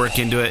a ton of work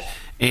into it.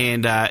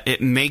 And it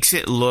makes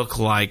it look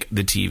like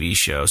the TV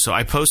show. So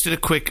I posted a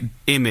quick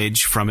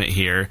image from it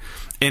here.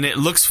 And it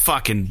looks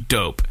fucking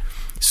dope.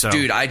 So,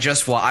 dude, I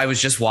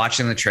was just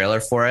watching the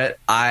trailer for it.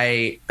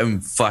 I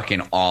am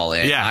fucking all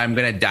in. Yeah. I'm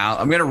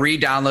gonna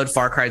re-download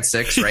Far Cry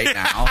 6 right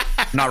now.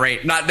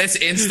 Not this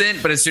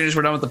instant, but as soon as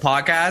we're done with the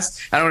podcast,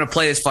 I'm gonna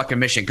play this fucking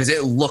mission because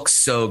it looks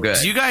so good.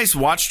 Do you guys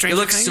watch Stranger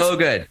Things? It looks so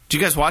good. Do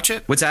you guys watch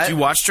it? What's that? Do you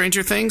watch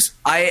Stranger Things?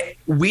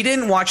 We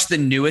didn't watch the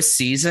newest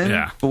season,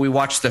 Yeah. but we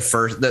watched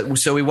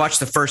so we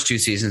watched the first two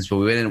seasons, but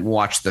we didn't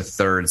watch the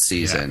third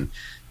season.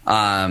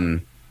 Yeah.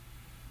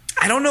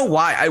 I don't know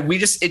why.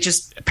 It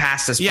just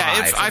passed us by.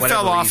 Yeah, I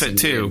fell off it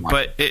too.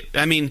 But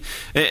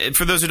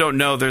for those who don't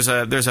know, there's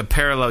a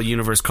parallel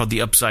universe called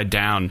the Upside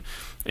Down,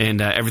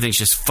 and everything's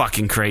just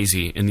fucking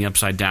crazy in the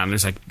Upside Down.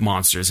 There's like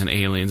monsters and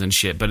aliens and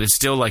shit, but it's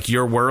still like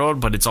your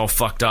world, but it's all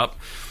fucked up.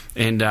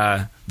 And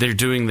they're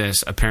doing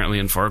this apparently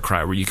in Far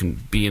Cry, where you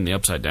can be in the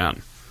Upside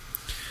Down,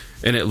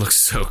 and it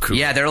looks so cool.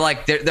 Yeah, they're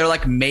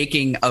like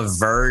making a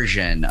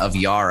version of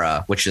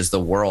Yara, which is the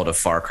world of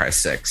Far Cry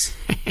 6,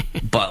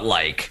 but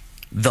like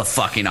the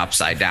fucking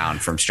Upside Down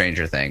from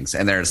Stranger Things.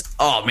 And there's,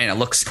 oh man,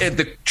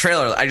 the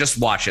trailer, I just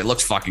watched it. It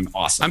looks fucking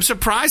awesome. I'm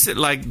surprised that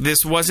like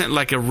this wasn't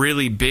like a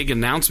really big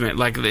announcement.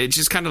 Like it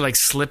just kind of like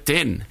slipped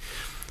in,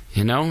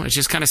 you know? It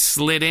just kind of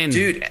slid in.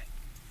 Dude,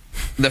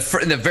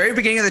 the very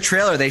beginning of the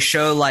trailer, they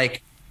show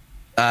like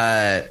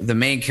the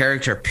main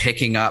character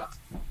picking up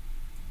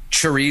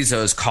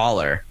Chorizo's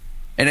collar.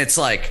 And it's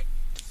like,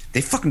 they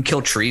fucking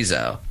killed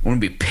Chorizo. I'm gonna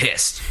be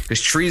pissed because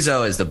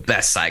Chorizo is the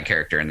best side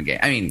character in the game.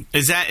 I mean,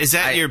 is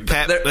that your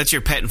pet? That's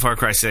your pet in Far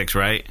Cry 6,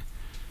 right?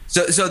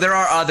 So there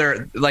are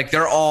other, like,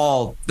 they're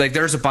all like,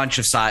 there's a bunch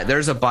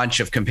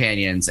of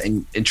companions,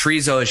 and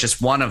Chorizo is just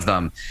one of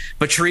them.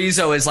 But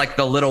Chorizo is like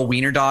the little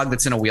wiener dog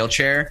that's in a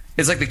wheelchair.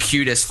 It's like the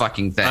cutest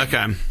fucking thing.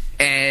 Okay,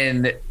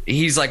 and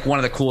he's like one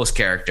of the coolest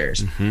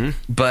characters. Mm-hmm.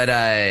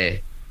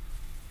 But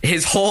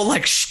his whole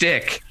like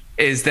shtick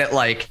is that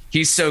like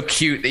he's so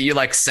cute that you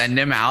like send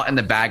him out and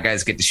the bad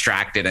guys get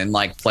distracted and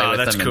like play with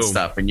them and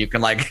stuff, and you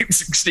can like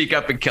sneak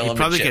up and kill him. He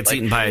probably gets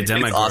eaten by a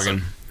Demogorgon.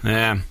 Awesome.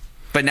 Yeah.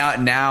 But now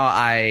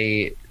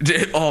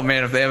oh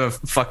man, if they have a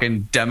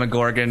fucking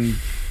Demogorgon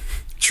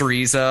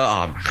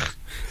Chorizo,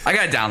 I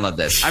gotta download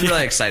this. I'm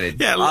really excited.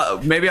 Yeah,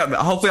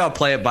 hopefully I'll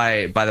play it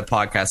by the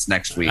podcast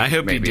next week. I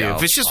hope you do.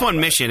 If it's just one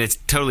mission, it's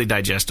totally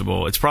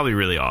digestible. It's probably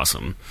really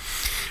awesome.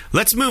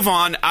 Let's move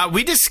on.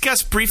 We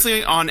discussed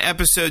briefly on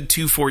episode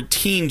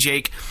 214,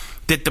 Jake,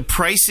 that the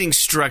pricing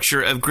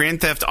structure of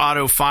Grand Theft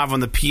Auto 5 on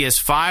the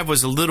PS5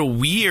 was a little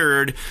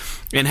weird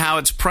in how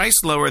it's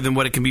priced lower than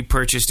what it can be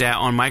purchased at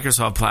on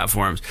Microsoft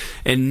platforms.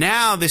 And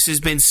now this has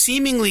been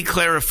seemingly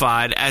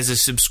clarified as a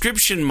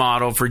subscription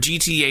model for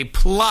GTA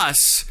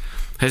Plus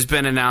has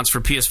been announced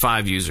for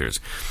PS5 users.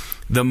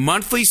 The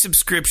monthly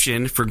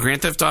subscription for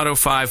Grand Theft Auto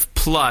 5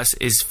 Plus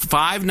is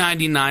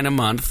 $5.99 a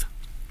month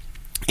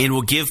and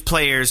will give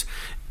players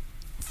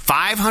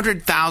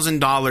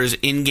 $500,000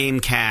 in-game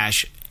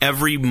cash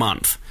every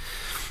month.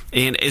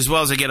 And as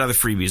well as they get other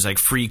freebies like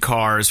free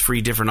cars,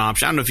 free different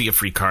options. I don't know if you get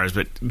free cars,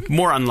 but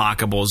more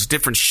unlockables,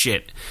 different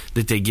shit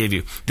that they give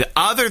you. The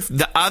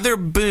other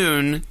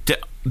boon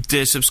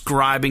to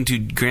subscribing to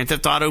Grand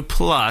Theft Auto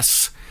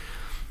Plus,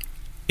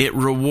 it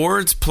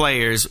rewards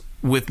players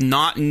with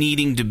not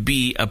needing to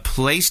be a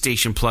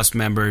PlayStation Plus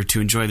member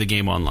to enjoy the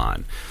game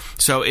online.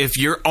 So if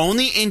your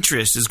only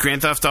interest is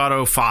Grand Theft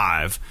Auto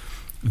 5,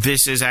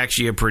 this is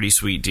actually a pretty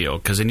sweet deal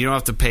because then you don't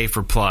have to pay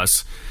for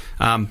Plus.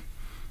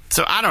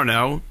 So I don't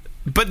know.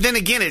 But then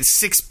again, it's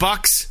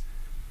 $6.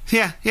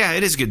 Yeah,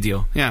 it is a good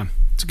deal. Yeah,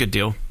 it's a good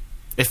deal.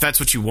 If that's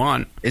what you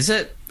want. Is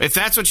it? If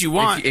that's what you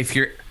want. If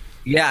you're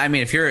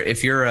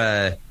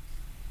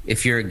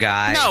a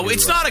guy. No,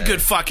 it's not a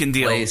good fucking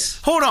deal.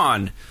 Plays. Hold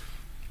on.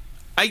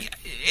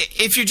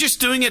 If you're just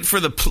doing it for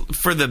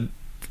the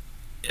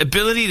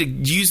ability to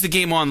use the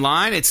game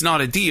online, it's not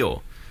a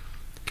deal.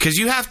 Because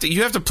you have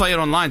to play it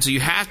online, so you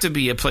have to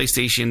be a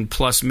PlayStation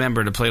Plus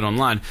member to play it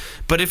online.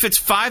 But if it's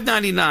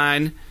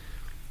 $5.99,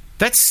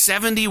 that's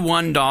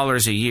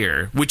 $71 a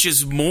year, which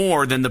is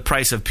more than the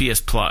price of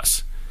PS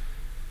Plus.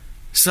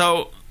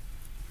 So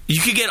you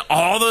could get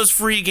all those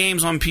free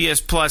games on PS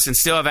Plus and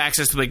still have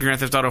access to play Grand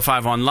Theft Auto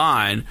 5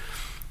 online,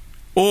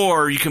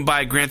 or you can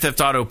buy Grand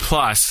Theft Auto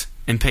Plus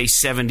and pay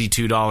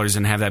 $72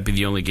 and have that be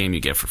the only game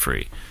you get for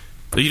free.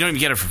 You don't even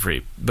get it for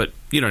free, but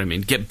you know what I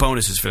mean. Get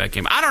bonuses for that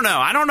game. I don't know.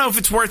 I don't know if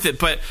it's worth it,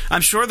 but I'm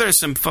sure there's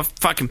some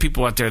fucking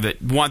people out there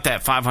that want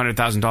that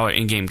 $500,000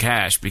 in-game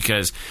cash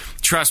because,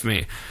 trust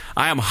me,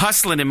 I am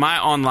hustling in my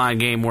online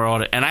game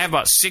world, and I have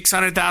about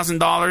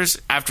 $600,000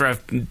 after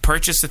I've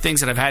purchased the things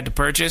that I've had to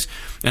purchase,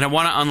 and I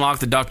want to unlock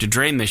the Dr.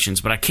 Dre missions,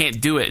 but I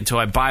can't do it until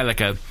I buy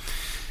like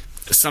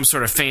some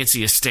sort of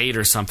fancy estate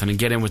or something and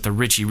get in with the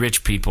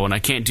rich people, and I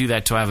can't do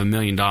that till I have $1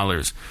 million.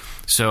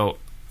 So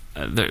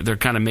they're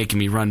kind of making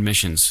me run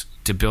missions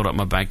to build up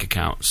my bank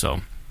account.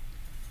 So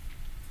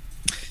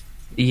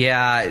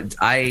yeah,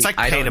 I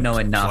don't know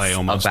enough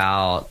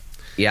about.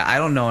 Yeah, I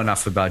don't know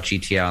enough about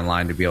GTA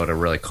Online to be able to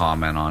really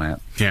comment on it.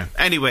 Yeah.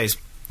 Anyways,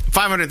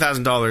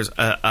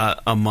 $500,000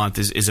 a month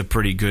is a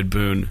pretty good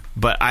boon,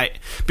 but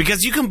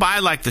because you can buy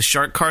like the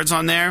shark cards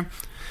on there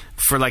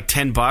for like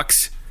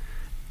 $10,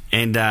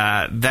 and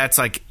that's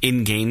like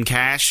in-game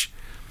cash,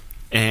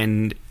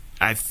 and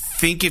I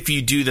think if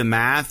you do the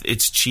math,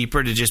 it's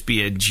cheaper to just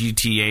be a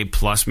GTA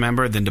Plus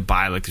member than to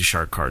buy like the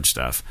shark card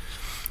stuff.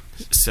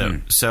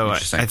 So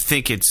I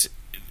think it's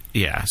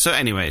yeah. So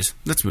anyways,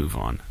 let's move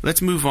on.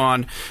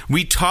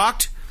 We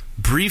talked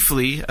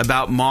briefly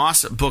about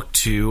Moss Book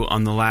 2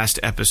 on the last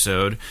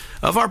episode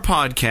of our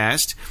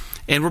podcast,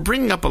 and we're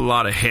bringing up a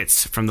lot of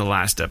hits from the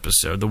last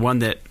episode, the one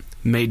that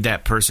made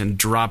that person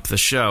drop the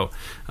show.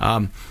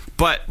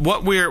 But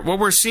what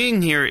we're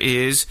seeing here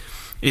is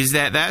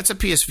that's a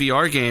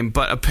PSVR game,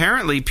 but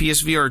apparently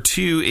PSVR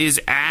 2 is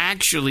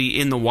actually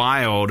in the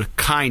wild,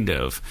 kind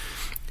of.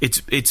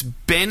 It's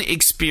been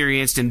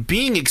experienced and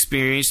being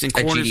experienced in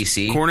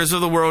corners of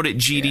the world at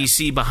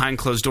GDC behind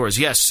closed doors.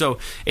 Yes, so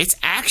it's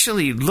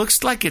actually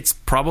looks like it's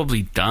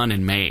probably done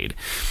and made.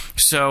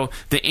 So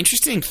the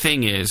interesting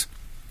thing is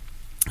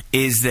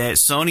that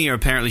Sony are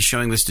apparently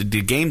showing this to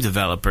the game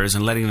developers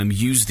and letting them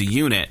use the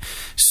unit.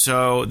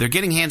 So they're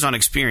getting hands-on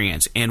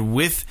experience. And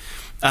with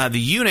the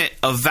unit,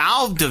 a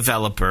Valve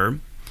developer,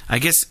 I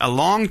guess a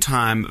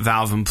longtime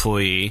Valve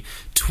employee,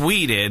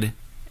 tweeted,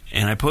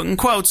 and I put in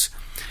quotes,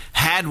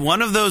 had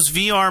one of those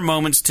VR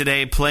moments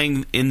today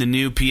playing in the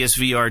new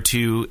PSVR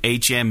 2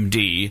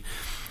 HMD.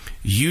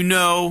 You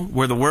know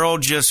where the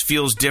world just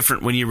feels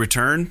different when you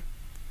return?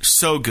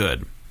 So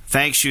good.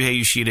 Thanks, Shuhei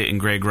Yoshida and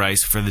Greg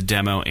Rice, for the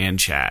demo and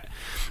chat.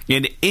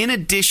 And in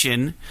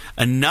addition,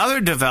 another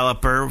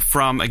developer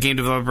from a game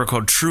developer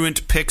called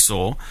Truant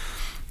Pixel,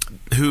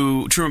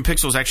 Truant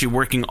Pixel is actually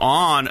working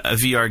on a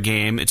VR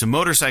game. It's a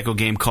motorcycle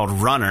game called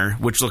Runner,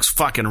 which looks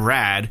fucking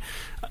rad,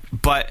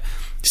 but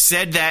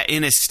said that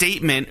in a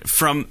statement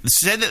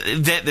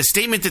that the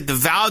statement that the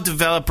Valve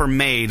developer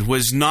made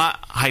was not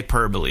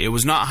hyperbole. It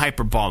was not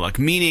hyperbolic,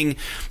 meaning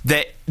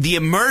that the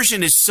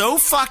immersion is so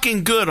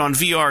fucking good on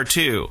VR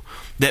 2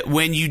 that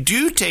when you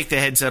do take the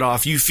headset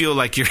off, you feel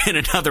like you're in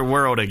another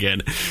world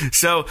again.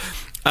 So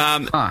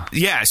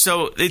yeah,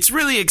 so it's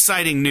really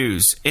exciting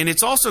news. And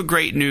it's also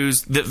great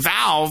news that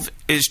Valve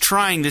is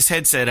trying this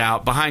headset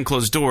out behind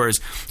closed doors.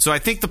 So I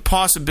think the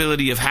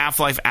possibility of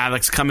Half-Life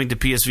Alyx coming to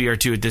PSVR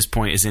 2 at this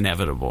point is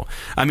inevitable.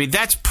 I mean,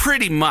 that's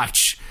pretty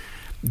much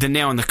the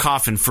nail in the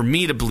coffin for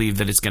me to believe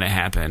that it's going to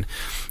happen.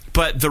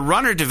 But the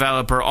Runner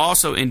developer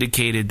also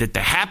indicated that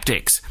the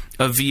haptics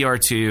of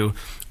VR2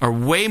 are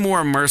way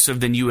more immersive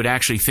than you would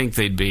actually think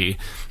they'd be.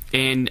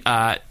 And,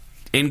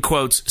 in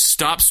quotes,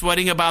 stop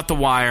sweating about the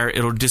wire.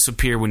 It'll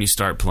disappear when you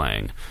start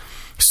playing.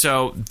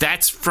 So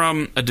that's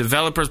from a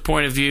developer's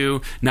point of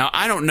view. Now,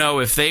 I don't know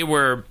if they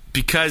were,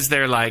 because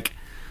they're like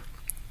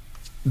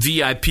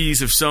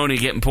VIPs of Sony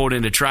getting pulled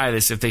in to try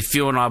this, if they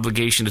feel an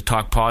obligation to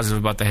talk positive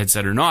about the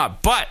headset or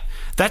not. But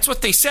that's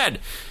what they said.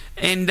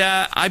 And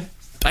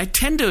I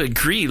tend to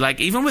agree. Like,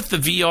 even with the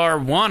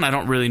VR1, I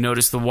don't really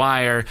notice the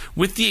wire,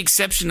 with the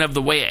exception of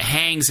the way it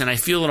hangs, and I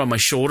feel it on my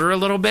shoulder a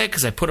little bit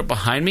because I put it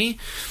behind me.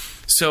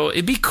 So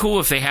it'd be cool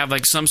if they have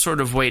like some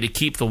sort of way to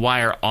keep the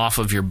wire off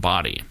of your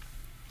body.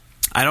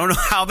 I don't know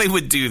how they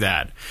would do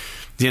that,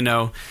 you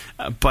know,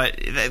 but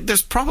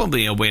there's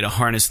probably a way to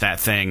harness that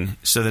thing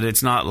so that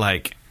it's not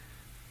like,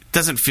 it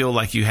doesn't feel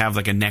like you have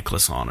like a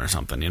necklace on or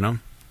something, you know?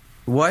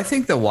 Well, I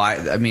think the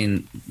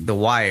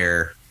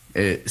wire,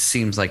 it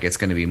seems like it's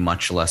going to be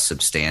much less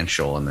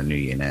substantial in the new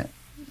unit.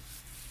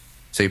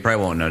 So you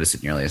probably won't notice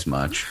it nearly as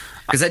much.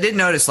 Because I did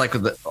notice, like,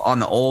 on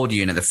the old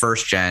unit, the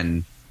first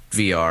gen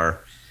VR,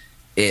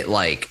 it,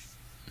 like,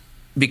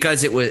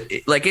 because it was,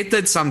 like, it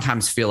did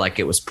sometimes feel like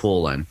it was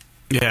pulling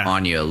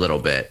on you a little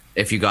bit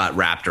if you got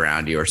wrapped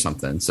around you or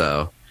something.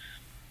 So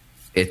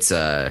it's,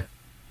 I'll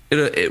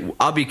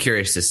be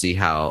curious to see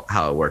how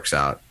it works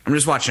out. I'm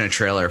just watching a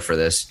trailer for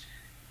this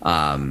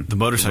the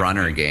motorcycle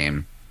Runner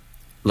game.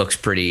 Looks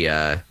pretty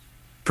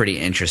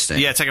interesting.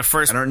 Yeah, it's like a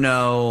first. I don't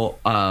know.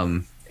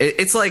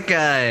 It's like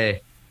the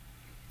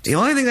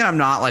only thing that I'm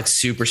not like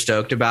super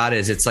stoked about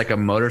is it's like a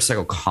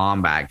motorcycle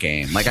combat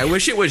game. Like, I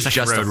wish it was like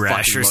just a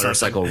fucking motorcycle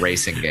something.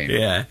 Racing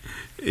game.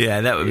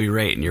 Yeah, that would be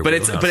right in your. But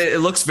it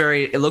looks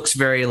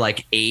very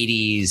like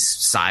 80s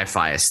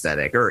sci-fi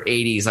aesthetic or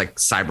 80s like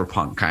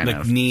cyberpunk kind like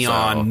of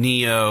neon,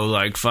 neo,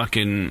 like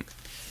fucking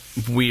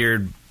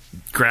weird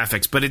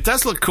graphics. But it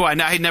does look cool. I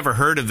had never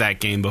heard of that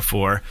game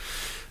before.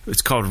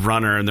 It's called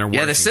Runner, and they're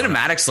working the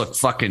cinematics look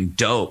fucking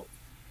dope.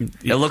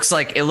 It looks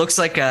like a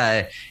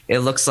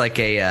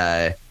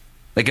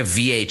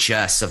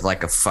VHS of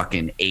like a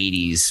fucking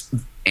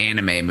 80s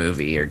anime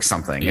movie or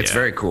something. It's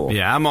very cool.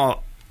 Yeah, I'm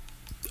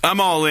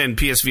all in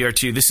PSVR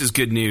 2. This is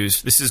good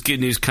news. This is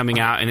good news coming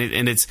out,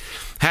 and it's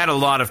had a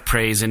lot of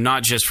praise, and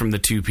not just from the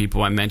two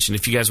people I mentioned.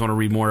 If you guys want to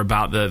read more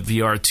about the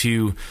VR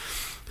 2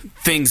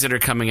 things that are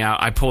coming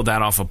out, I pulled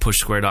that off of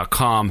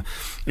pushsquare.com.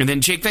 And then,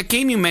 Jake, that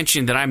game you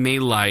mentioned that I may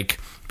like,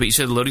 but you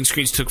said the loading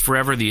screens took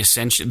forever, the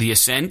Ascent,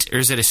 or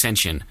is it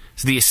Ascension?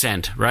 It's the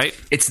Ascent, right?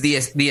 It's the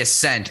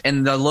Ascent.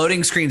 And the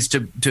loading screens,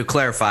 to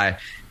clarify,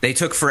 they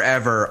took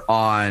forever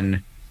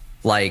on,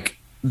 like,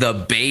 the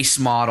base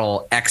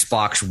model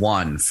Xbox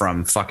One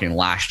from fucking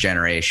last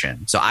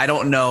generation. So I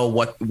don't know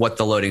what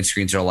the loading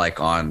screens are like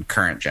on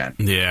current gen.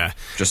 Yeah.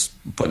 Just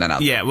putting that out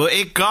there. Yeah, well,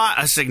 it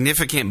got a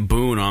significant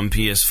boon on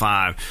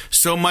PS5.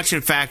 So much, in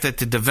fact, that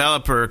the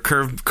developer,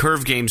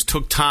 Curve Games,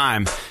 took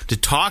time to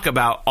talk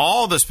about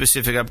all the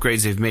specific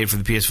upgrades they've made for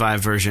the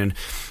PS5 version.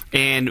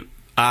 And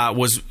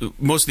most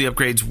of the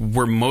upgrades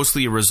were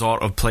mostly a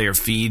result of player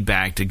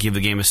feedback to give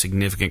the game a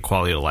significant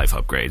quality of life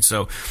upgrade.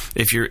 So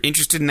if you're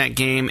interested in that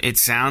game, it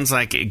sounds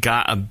like it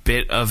got a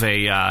bit of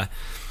a I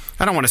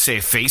don't want to say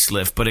a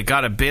facelift, but it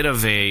got a bit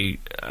of a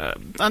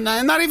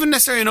not even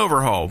necessarily an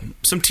overhaul,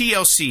 some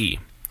TLC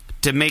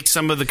to make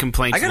some of the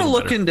complaints. I want to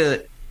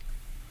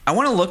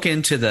look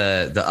into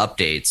the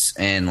updates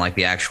and like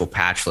the actual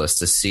patch list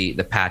to see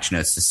the patch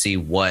notes to see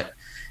what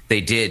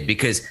they did,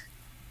 because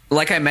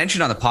like I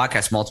mentioned on the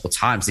podcast multiple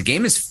times, the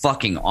game is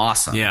fucking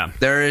awesome. Yeah.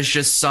 There is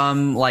just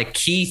some like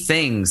key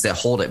things that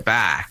hold it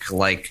back.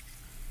 Like,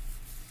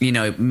 you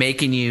know,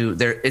 making you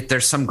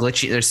there's some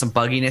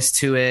bugginess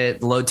to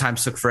it. Load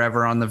times took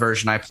forever on the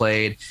version I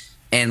played.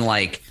 And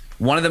like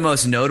one of the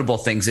most notable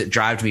things that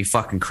drives me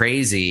fucking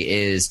crazy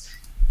is,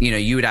 you know,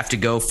 you would have to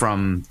go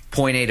from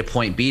point A to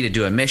point B to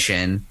do a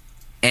mission,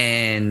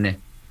 and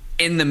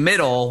in the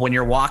middle, when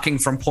you're walking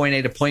from point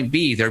A to point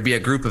B, there'd be a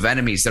group of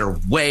enemies that are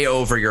way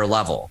over your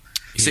level.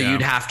 So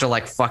you'd have to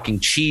like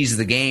fucking cheese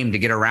the game to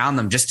get around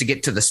them just to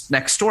get to the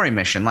next story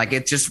mission. Like,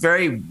 it's just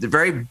very,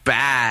 very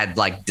bad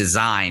like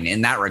design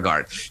in that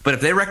regard. But if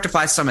they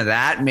rectify some of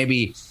that,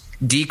 maybe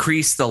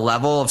decrease the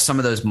level of some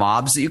of those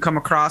mobs that you come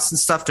across and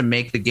stuff to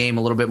make the game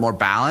a little bit more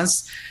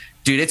balanced,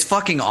 dude, it's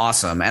fucking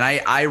awesome. And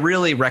I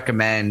really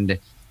recommend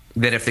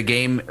that if the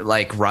game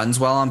like runs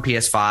well on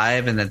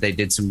PS5 and that they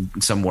did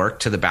some work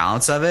to the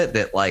balance of it,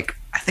 that like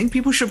I think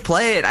people should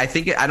play it. I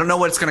don't know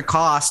what it's going to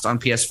cost on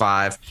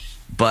PS5,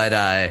 but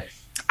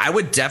I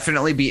would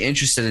definitely be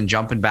interested in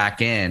jumping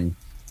back in.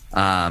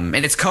 And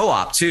it's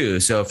co-op too,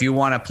 so if you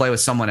want to play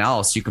with someone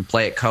else, you can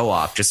play it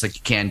co-op just like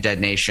you can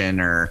Dead Nation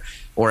or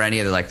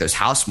any other like those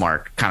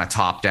Housemarque kind of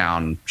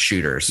top-down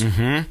shooters.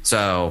 Mm-hmm.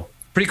 So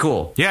pretty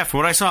cool. Yeah, from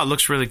what I saw, it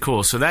looks really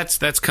cool. So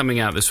that's coming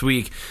out this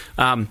week.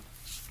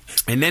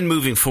 And then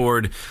moving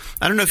forward,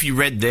 I don't know if you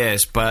read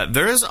this, but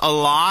there's a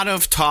lot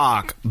of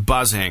talk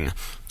buzzing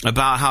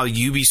about how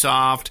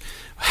Ubisoft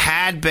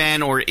had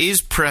been or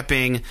is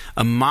prepping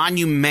a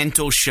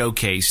monumental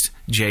showcase,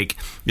 Jake.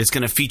 It's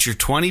going to feature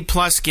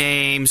 20-plus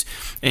games,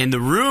 and the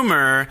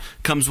rumor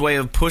comes way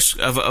of a Push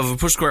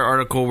Square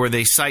article where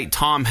they cite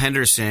Tom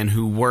Henderson,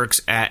 who works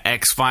at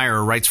Xfire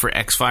or writes for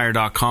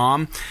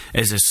Xfire.com,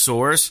 as a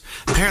source.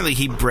 Apparently,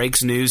 he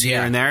breaks news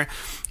here and there.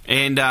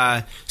 And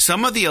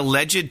some of the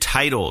alleged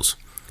titles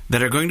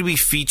that are going to be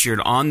featured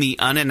on the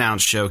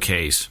unannounced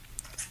showcase,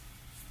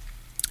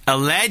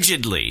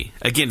 allegedly,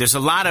 again, there's a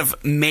lot of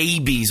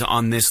maybes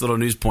on this little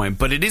news point,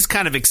 but it is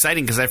kind of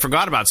exciting because I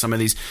forgot about some of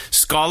these.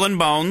 Skull and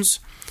Bones.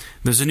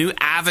 There's a new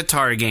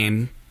Avatar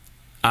game.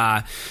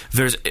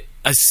 There's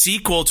a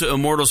sequel to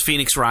Immortals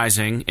Phoenix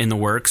Rising in the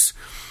works.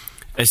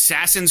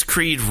 Assassin's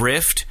Creed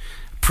Rift.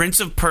 Prince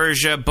of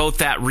Persia, both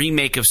that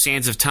remake of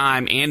Sands of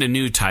Time and a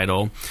new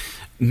title.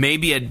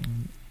 Maybe a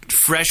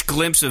fresh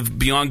glimpse of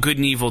Beyond Good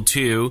and Evil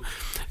 2.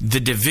 The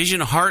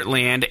Division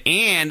Heartland,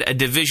 and a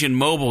Division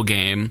mobile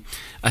game.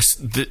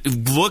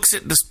 Looks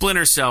at the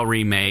Splinter Cell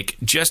remake,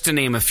 just to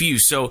name a few.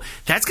 So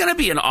that's going to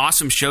be an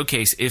awesome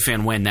showcase if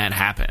and when that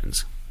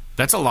happens.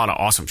 That's a lot of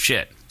awesome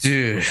shit.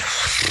 Dude,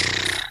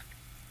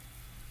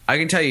 I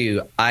can tell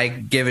you, I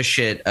give a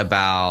shit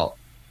about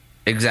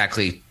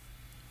exactly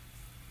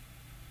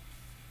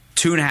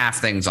 2.5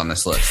 things on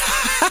this list.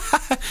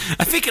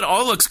 I think it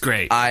all looks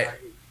great.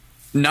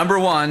 Number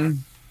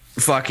one,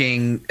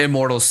 fucking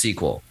Immortals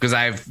sequel, because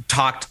I've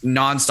talked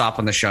nonstop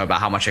on the show about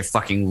how much I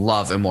fucking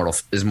love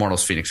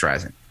Immortals Phoenix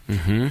Rising.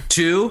 Mm-hmm.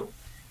 2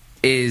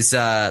 is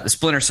the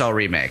Splinter Cell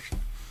remake.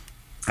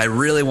 I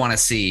really want to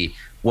see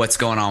what's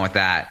going on with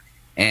that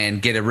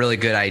and get a really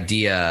good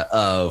idea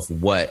of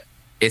what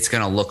it's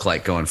going to look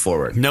like going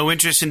forward. No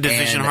interest in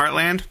Division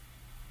Heartland?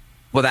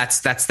 Well, that's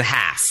the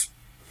half.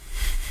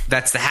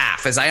 That's the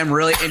half, as I am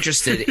really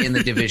interested in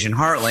the Division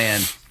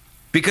Heartland,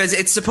 because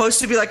it's supposed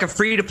to be like a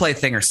free-to-play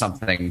thing or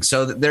something.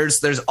 So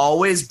there's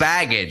always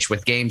baggage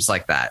with games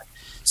like that.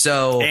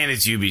 So and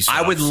it's Ubisoft.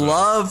 I would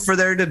love for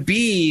there to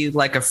be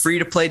like a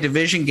free-to-play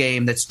Division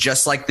game that's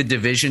just like the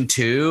Division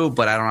 2,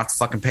 but I don't have to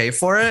fucking pay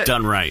for it.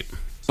 Done right.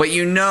 But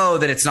you know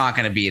that it's not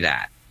going to be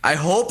that. I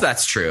hope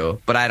that's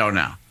true, but I don't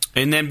know.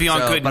 And then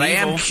Beyond Good and Evil. But I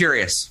am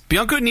curious.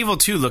 Beyond Good and Evil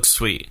 2 looks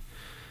sweet.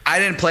 I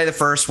didn't play the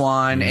first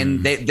one,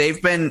 and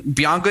they've been...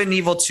 Beyond Good and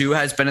Evil 2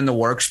 has been in the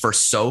works for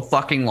so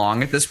fucking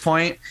long at this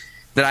point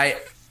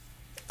that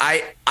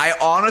I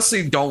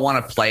honestly don't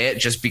want to play it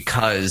just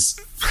because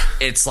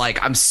it's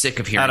like I'm sick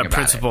of hearing out of about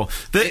principle.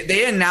 it.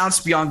 They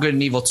announced Beyond Good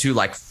and Evil 2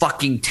 like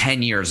fucking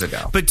 10 years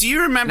ago. But do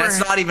you remember... That's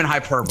not even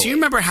hyperbole. Do you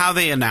remember how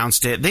they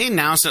announced it? They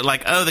announced it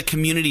like, oh, the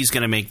community's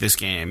going to make this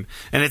game.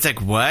 And it's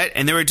like, what?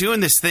 And they were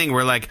doing this thing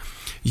where like...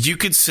 You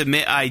could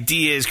submit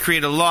ideas,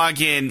 create a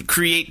login,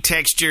 create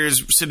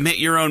textures, submit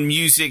your own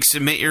music,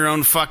 submit your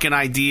own fucking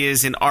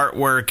ideas and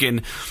artwork,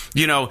 and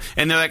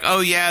and they're like, oh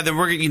yeah, then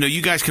we're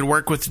you guys can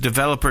work with the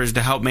developers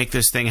to help make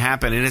this thing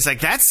happen. And it's like,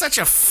 that's such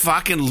a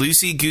fucking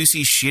loosey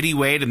goosey shitty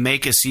way to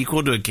make a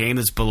sequel to a game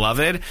that's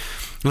beloved.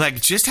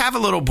 Like, just have a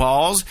little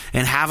balls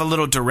and have a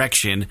little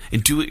direction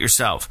and do it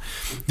yourself.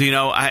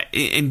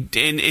 And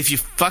if you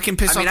fucking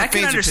piss off the fans, I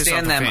can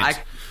understand them.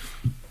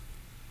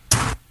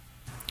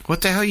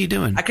 What the hell are you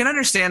doing? I can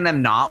understand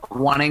them not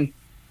wanting...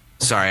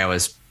 Sorry,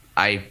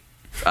 I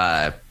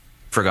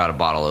forgot a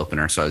bottle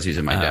opener, so I was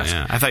using my desk.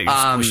 Yeah. I thought you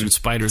were squishing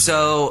spiders.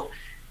 So...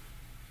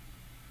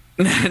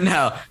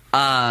 No.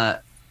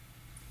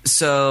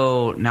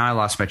 So now I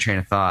lost my train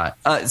of thought.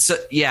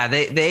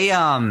 They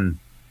I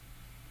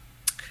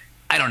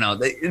don't know.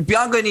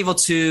 Beyond Good and Evil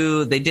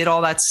 2, they did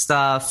all that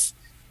stuff,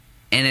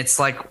 and it's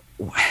like...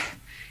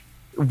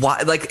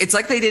 Why? Like, it's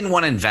like they didn't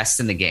want to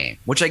invest in the game,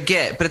 which I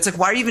get, but it's like,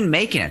 why are you even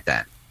making it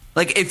then?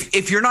 Like,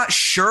 if you're not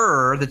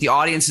sure that the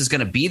audience is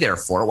going to be there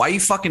for it, why are you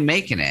fucking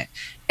making it?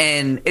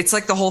 And it's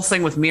like the whole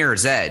thing with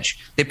Mirror's Edge.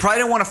 They probably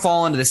don't want to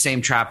fall into the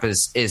same trap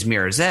as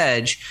Mirror's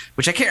Edge,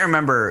 which I can't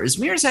remember. Is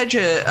Mirror's Edge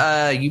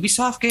a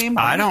Ubisoft game?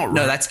 I don't.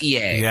 No, that's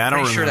EA. Yeah, I don't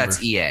remember. Sure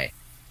that's EA.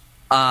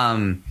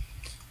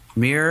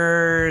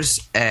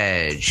 Mirror's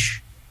Edge.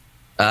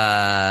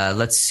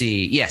 Let's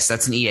see. Yes,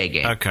 that's an EA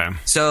game. Okay.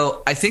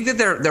 So I think that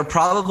they're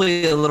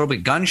probably a little bit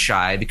gun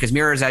shy, because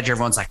Mirror's Edge,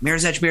 everyone's like,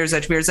 Mirror's Edge,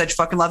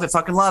 fucking love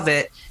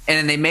it. And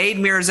then they made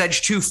Mirror's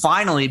Edge 2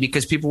 finally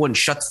because people wouldn't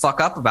shut the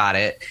fuck up about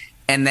it.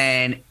 And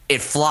then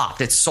it flopped.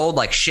 It sold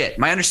like shit.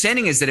 My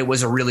understanding is that it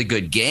was a really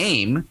good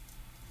game,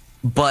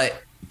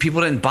 but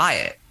people didn't buy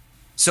it.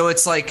 So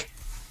it's like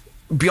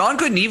Beyond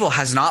Good and Evil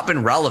has not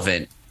been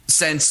relevant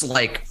since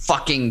like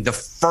fucking the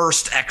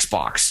first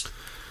Xbox.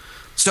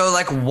 So,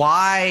 like,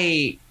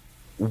 why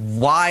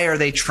are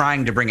they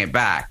trying to bring it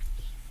back?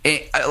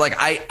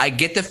 I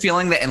get the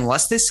feeling that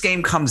unless this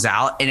game comes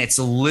out and it's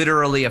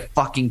literally a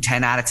fucking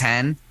 10 out of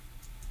 10,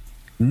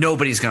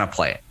 nobody's going to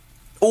play it.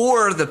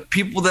 Or the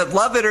people that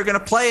love it are going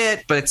to play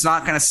it, but it's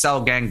not going to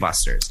sell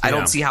gangbusters. I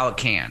don't see how it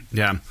can.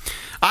 Yeah.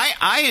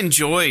 I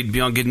enjoyed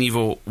Beyond Good and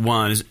Evil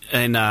 1,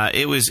 and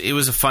it was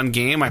a fun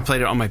game. I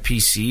played it on my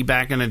PC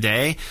back in the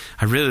day.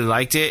 I really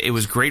liked it. It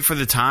was great for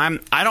the time.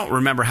 I don't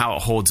remember how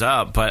it holds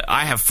up, but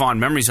I have fond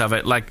memories of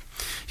it. Like,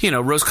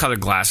 rose-colored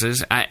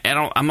glasses.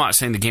 I'm not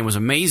saying the game was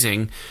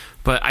amazing,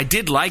 but I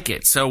did like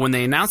it. So when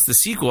they announced the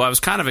sequel, I was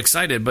kind of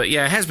excited. But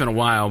yeah, it has been a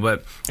while.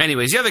 But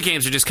anyways, the other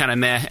games are just kind of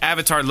meh.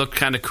 Avatar looked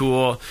kind of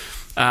cool.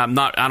 I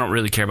don't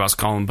really care about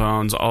Skull and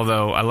Bones,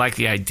 although I like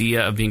the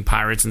idea of being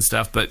pirates and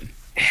stuff. But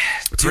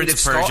dude, if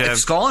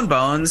Skull and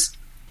Bones,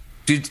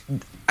 dude,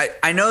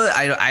 I know that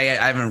I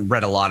haven't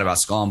read a lot about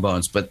Skull and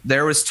Bones, but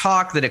there was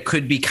talk that it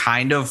could be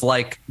kind of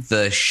like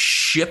the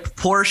ship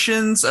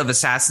portions of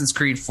Assassin's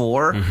Creed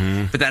 4,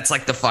 but that's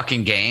like the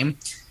fucking game.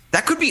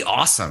 That could be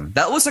awesome.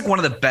 That was like one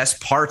of the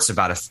best parts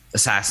about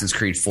Assassin's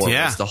Creed 4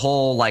 was the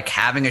whole like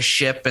having a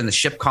ship and the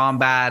ship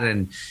combat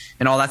and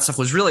all that stuff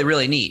was really,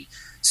 really neat.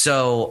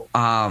 So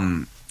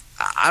I'm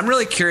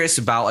really curious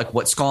about like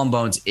what Skull and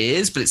Bones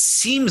is, but it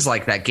seems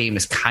like that game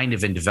is kind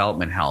of in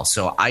development hell.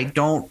 So I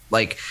don't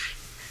like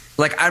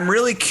I'm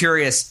really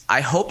curious.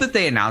 I hope that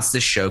they announce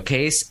this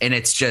showcase and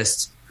it's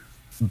just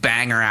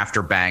banger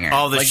after banger.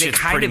 Oh, this shit's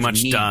pretty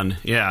much done.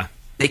 Yeah.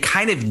 They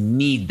kind of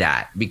need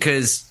that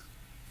because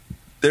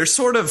they've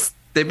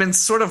been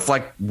sort of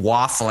like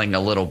waffling a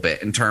little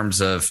bit in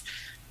terms of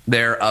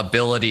their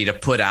ability to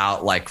put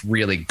out like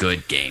really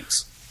good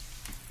games.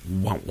 I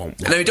mean,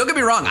 don't get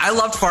me wrong. I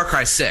loved Far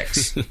Cry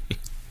 6.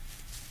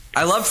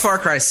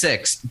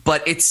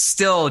 But it's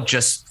still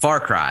just Far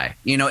Cry.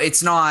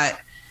 It's not,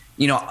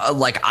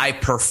 like I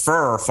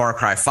prefer Far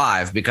Cry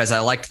 5 because I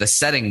liked the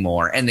setting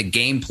more and the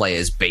gameplay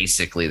is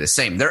basically the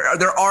same.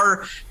 There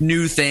are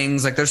new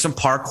things. Like there's some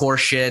parkour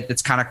shit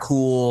that's kind of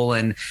cool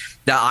and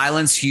the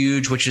island's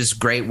huge, which is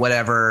great,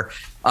 whatever.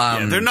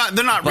 They're not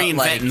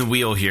reinventing the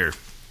wheel here.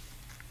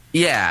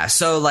 Yeah,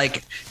 so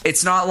like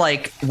it's not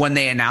like when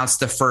they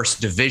announced the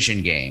first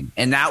Division game,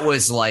 and that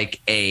was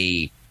like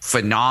a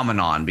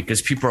phenomenon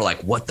because people are like,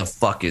 "What the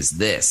fuck is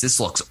this? This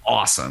looks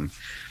awesome."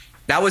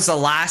 That was the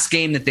last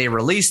game that they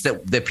released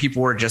that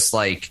people were just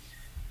like,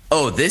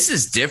 "Oh, this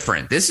is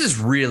different. This is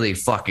really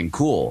fucking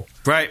cool."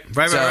 Right.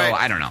 So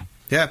I don't know.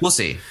 Yeah, we'll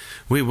see.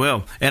 We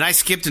will. And I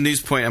skipped a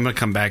news point. I'm going to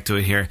come back to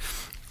it here.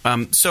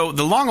 So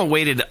the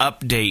long-awaited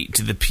update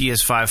to the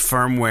PS5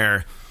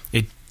 firmware.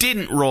 It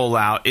didn't roll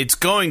out. It's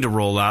going to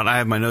roll out. I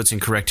have my notes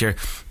incorrect here.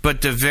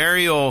 But the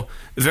variable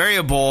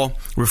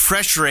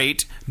refresh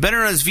rate, better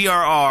known as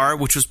VRR,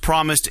 which was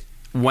promised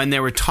when they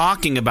were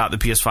talking about the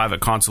PS5 at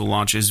console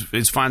launch,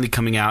 is finally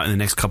coming out in the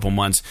next couple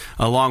months,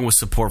 along with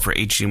support for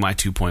HDMI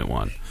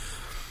 2.1.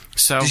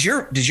 So, does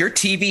your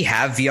TV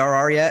have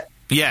VRR yet?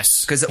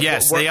 Yes.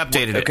 Yes, they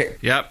updated it. Okay.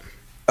 Yep.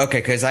 Okay,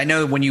 because I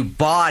know when you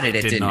bought it,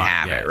 it didn't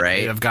have it,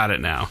 right? I've got it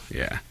now.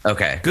 Yeah.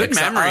 Okay. Good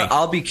memory.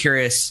 I'll be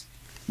curious.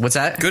 What's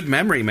that? Good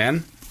memory,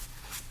 man.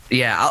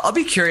 Yeah, I'll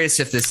be curious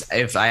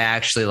if I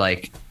actually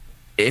like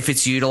if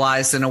it's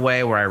utilized in a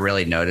way where I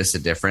really notice a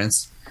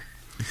difference.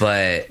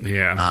 But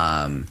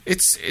yeah,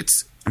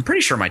 it's. I'm pretty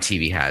sure my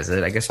TV has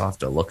it. I guess I'll have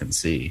to look and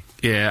see.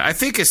 Yeah, I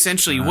think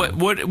essentially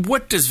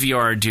what does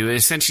VR do?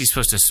 It's essentially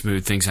supposed to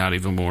smooth things out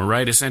even more,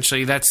 right?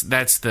 Essentially, that's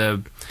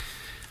the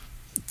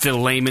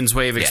layman's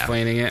way of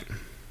explaining it.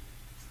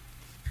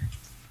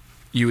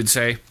 You would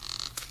say.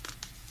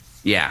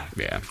 Yeah.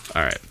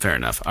 All right. Fair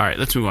enough. All right.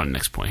 Let's move on to the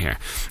next point here.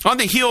 On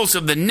the heels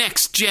of the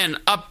next-gen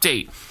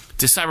update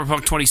to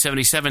Cyberpunk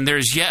 2077,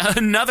 there's yet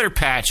another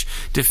patch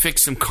to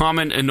fix some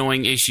common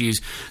annoying issues.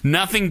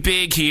 Nothing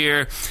big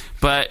here,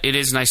 but it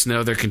is nice to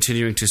know they're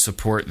continuing to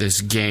support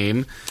this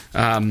game.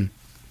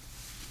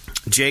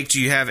 Jake, do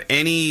you have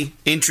any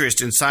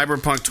interest in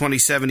Cyberpunk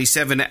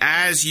 2077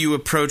 as you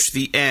approach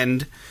the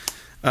end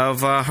of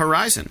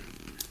Horizon?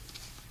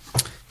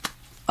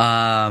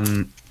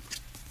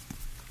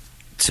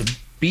 To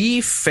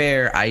be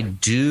fair, I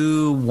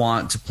do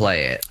want to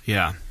play it.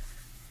 Yeah.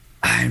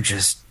 I'm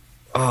just,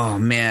 oh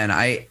man,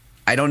 I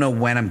don't know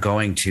when I'm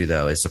going to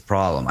though. Is the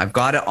problem. I've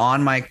got it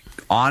on my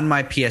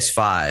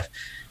PS5,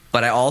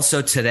 but I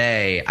also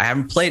today I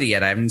haven't played it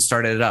yet. I haven't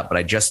started it up, but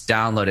I just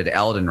downloaded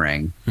Elden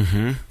Ring,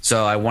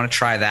 so I want to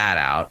try that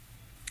out.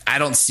 I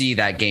don't see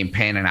that game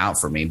panning out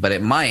for me, but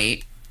it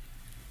might.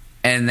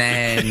 And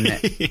then.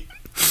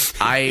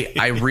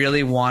 I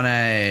really want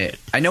to.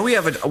 I know we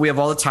have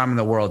all the time in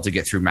the world to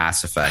get through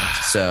Mass Effect,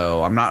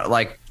 so I'm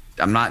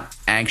not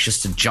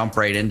anxious to jump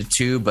right into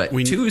 2, but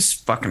 2 is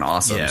fucking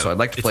awesome. So I'd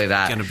like to play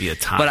that. It's going to be a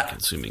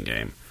time-consuming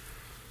game.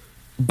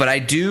 But I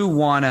do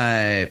want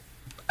to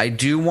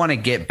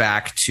get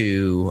back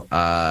to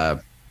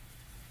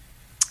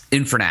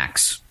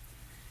Infernax,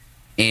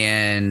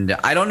 and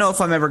I don't know if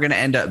I'm ever going to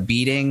end up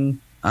beating.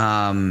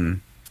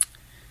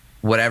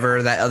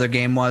 Whatever that other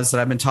game was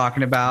that I've been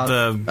talking about.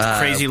 The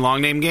crazy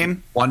long name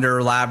game?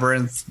 Wonder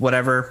Labyrinth,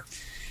 whatever.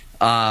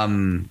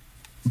 But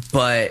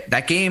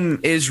that game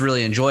is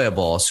really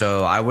enjoyable,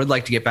 so I would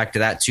like to get back to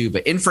that too.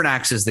 But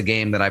Infernax is the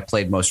game that I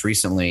played most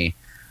recently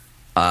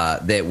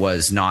that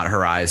was not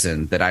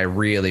Horizon that I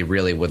really,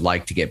 really would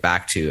like to get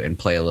back to and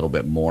play a little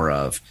bit more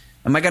of.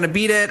 Am I going to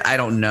beat it? I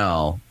don't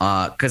know,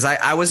 because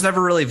I was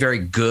never really very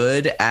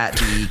good at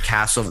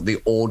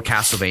the old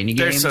Castlevania games.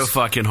 They're so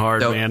fucking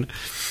hard, man.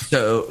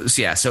 So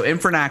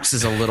Infernax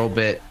is a little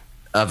bit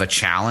of a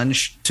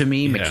challenge to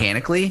me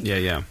mechanically.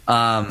 Yeah.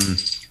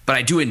 But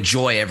I do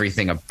enjoy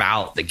everything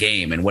about the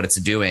game and what it's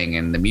doing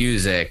and the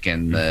music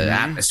and the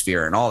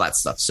atmosphere and all that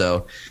stuff.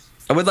 So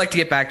I would like to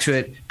get back to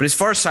it. But as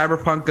far as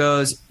Cyberpunk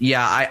goes,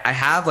 I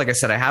have, like I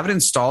said, I have it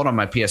installed on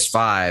my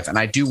PS5 and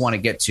I do want to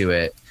get to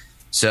it.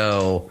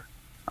 So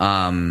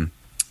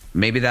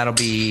maybe that'll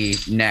be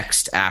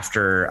next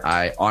for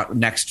my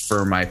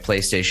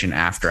PlayStation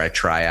after I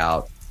try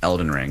out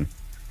Elden Ring,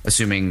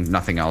 assuming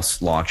nothing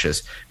else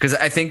launches. Because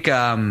I think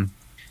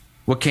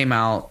what came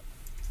out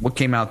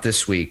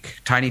this week,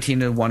 Tiny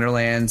Tina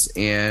Wonderlands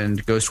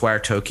and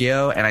Ghostwire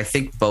Tokyo, and I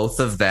think both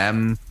of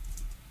them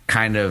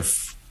kind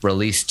of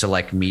released to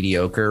like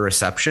mediocre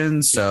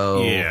reception.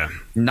 So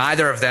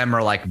neither of them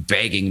are like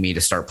begging me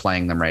to start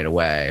playing them right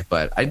away,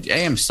 but I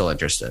am still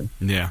interested.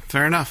 Yeah,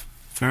 fair enough.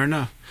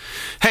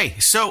 Hey,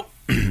 so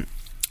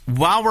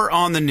while we're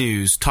on the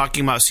news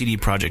talking about CD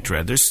Projekt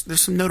Red,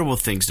 there's some notable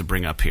things to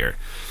bring up here.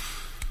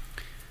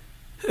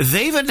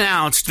 They've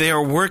announced they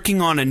are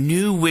working on a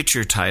new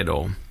Witcher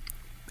title,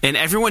 and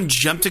everyone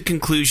jumped to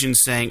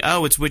conclusions saying,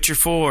 oh, it's Witcher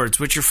 4, it's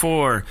Witcher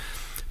 4.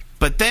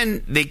 But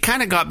then they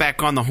kind of got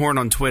back on the horn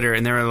on Twitter,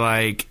 and they were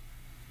like,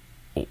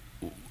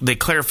 they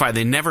clarified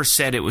they never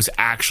said it was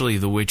actually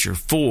The Witcher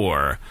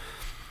 4.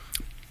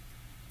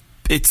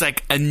 It's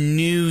like a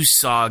new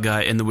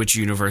saga in the Witcher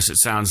universe, it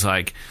sounds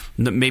like.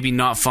 Maybe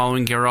not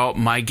following Geralt.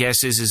 My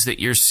guess is that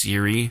you're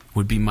Ciri,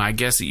 would be my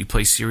guess, that you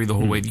play Ciri the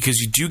whole way,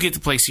 because you do get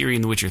to play Ciri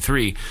in The Witcher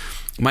 3.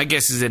 My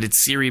guess is that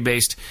it's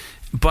Ciri-based.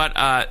 But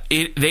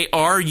they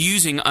are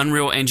using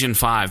Unreal Engine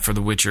 5 for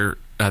The Witcher,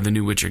 the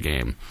new Witcher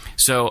game.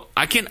 So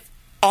I can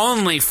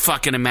only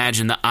fucking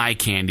imagine the eye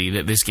candy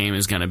that this game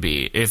is going to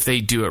be if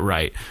they do it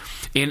right.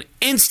 And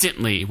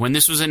instantly, when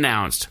this was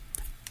announced,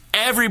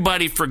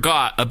 everybody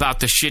forgot about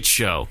the shit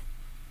show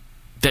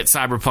that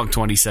Cyberpunk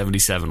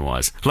 2077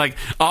 was. Like,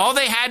 all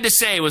they had to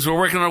say was, we're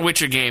working on a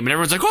Witcher game, and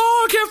everyone's like,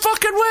 oh, I can't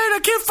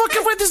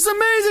fucking wait, this is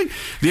amazing.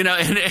 You know,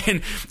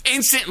 and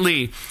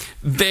instantly,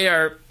 they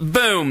are,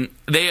 boom,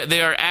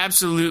 they are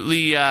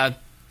absolutely...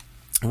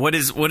 What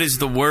is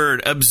the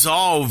word?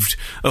 Absolved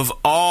of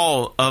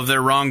all of their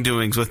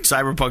wrongdoings with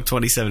Cyberpunk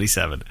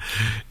 2077.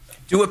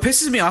 Dude, what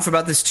pisses me off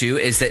about this too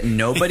is that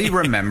nobody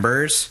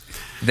remembers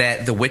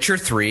that The Witcher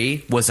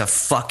 3 was a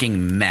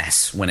fucking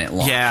mess when it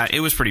launched. Yeah,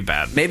 it was pretty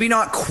bad. Maybe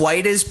not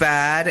quite as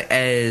bad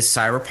as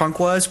Cyberpunk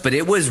was, but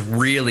it was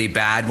really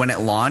bad when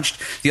it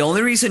launched. The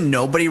only reason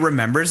nobody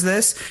remembers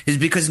this is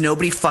because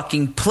nobody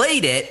fucking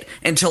played it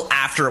until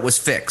after it was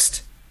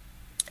fixed.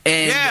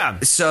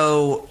 And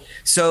so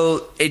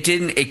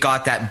it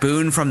got that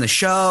boon from the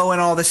show and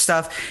all this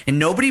stuff, and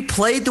nobody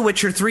played The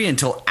Witcher 3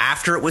 until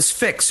after it was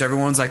fixed. So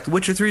everyone's like, The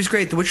Witcher 3 is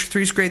great, The Witcher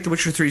 3 is great, The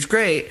Witcher 3 is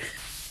great.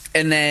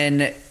 And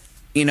then,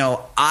 you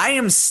know, I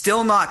am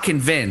still not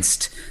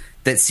convinced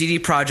that CD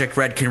Projekt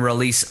Red can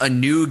release a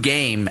new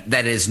game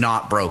that is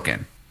not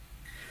broken.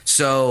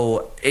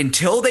 So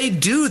until they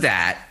do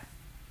that,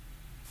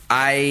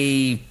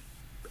 I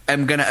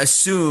am going to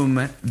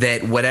assume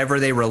that whatever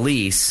they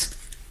release,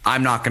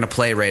 I'm not going to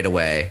play right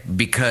away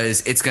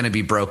because it's going to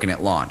be broken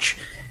at launch.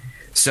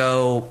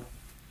 So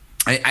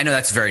I know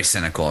that's very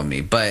cynical of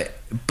me, but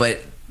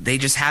they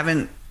just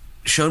haven't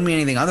shown me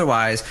anything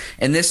otherwise.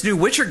 And this new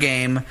Witcher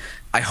game,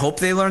 I hope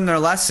they learn their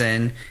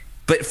lesson.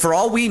 But for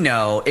all we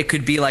know, it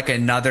could be like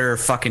another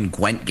fucking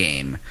Gwent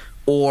game.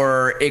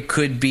 Or it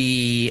could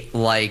be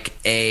like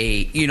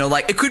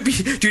it could be,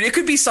 dude, it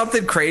could be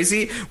something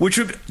crazy, which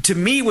would, to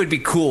me, would be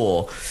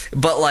cool.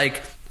 But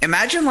like,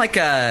 imagine like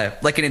an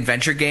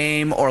adventure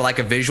game or like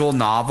a visual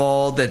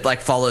novel that like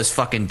follows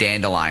fucking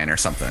Dandelion or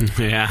something.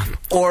 Yeah.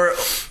 Or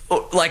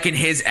like in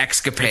his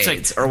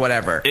escapades or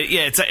whatever.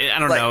 I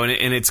don't know.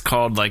 And it's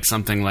called like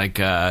something like,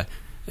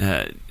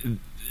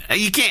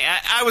 you can't.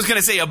 I was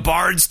gonna say A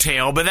Bard's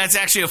Tale, but that's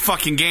actually a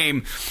fucking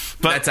game.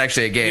 But that's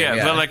actually a game.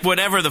 Yeah, but like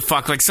whatever the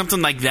fuck, like something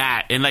like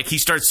that, and like he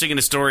starts singing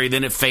a story,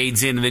 then it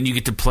fades in, and then you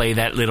get to play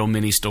that little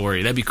mini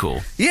story. That'd be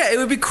cool. Yeah, it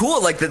would be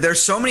cool. Like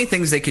there's so many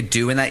things they could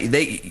do in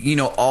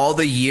that. All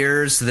the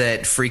years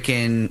that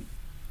freaking.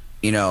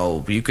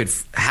 You could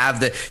have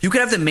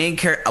the main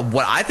character.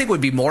 What I think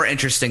would be more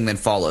interesting than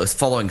following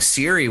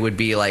Ciri would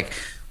be like,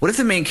 what if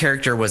the main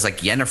character was like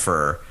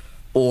Yennefer?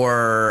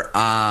 Or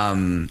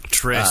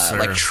Triss,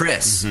 like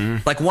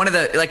Triss, like one of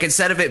the, like,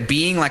 instead of it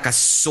being like a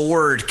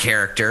sword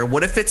character,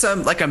 what if it's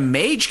like a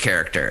mage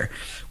character,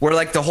 where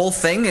like the whole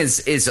thing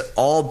is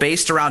all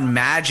based around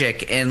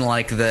magic and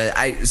like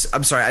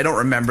I'm sorry, I don't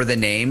remember the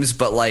names,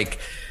 but like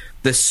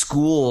the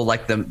school,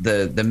 like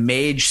the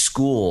mage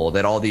school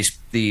that all these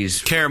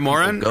Kaer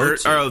Morhen,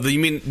 or you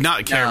mean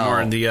not Kaer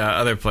Morhen, the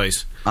other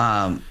place?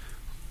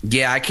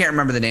 Yeah, I can't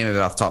remember the name of it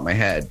off the top of my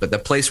head, but the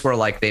place where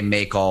like they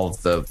make all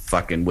of the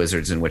fucking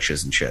wizards and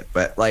witches and shit.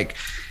 But like,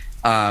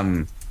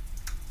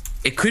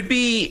 it could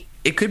be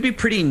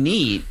pretty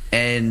neat,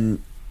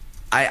 and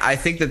I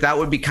think that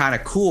would be kind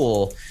of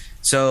cool.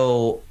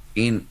 So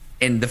and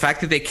the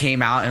fact that they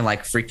came out and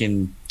like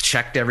freaking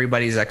checked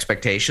everybody's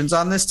expectations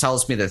on this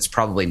tells me that it's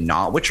probably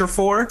not Witcher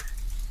 4.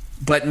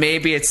 But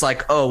maybe it's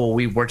like, oh,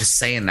 well, we're just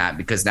saying that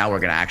because now we're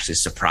going to actually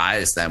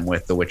surprise them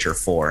with The Witcher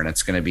 4, and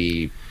it's going to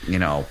be, you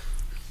know,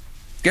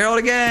 Geralt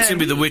again. It's going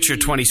to be The Witcher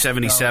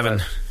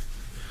 2077.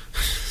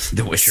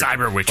 The Witcher.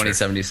 Cyber Witcher.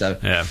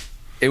 2077. Yeah.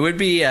 It would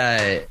be,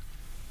 I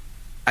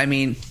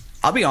mean,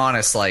 I'll be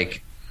honest,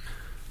 like,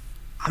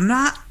 I'm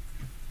not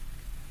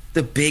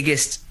the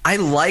biggest. I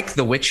like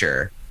The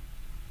Witcher,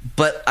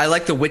 but I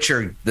like The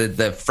Witcher,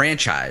 the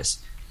franchise,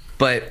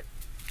 but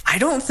I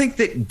don't think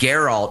that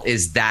Geralt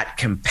is that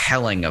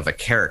compelling of a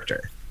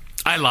character.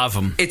 I love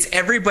him. It's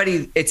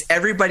everybody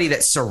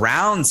that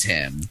surrounds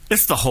him.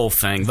 It's the whole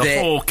thing, the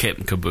whole kit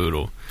and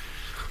caboodle.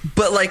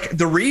 But like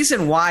the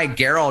reason why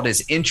Geralt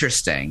is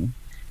interesting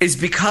is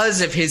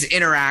because of his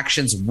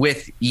interactions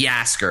with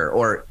Jaskier,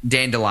 or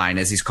Dandelion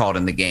as he's called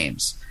in the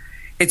games.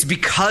 It's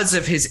because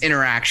of his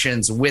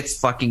interactions with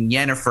fucking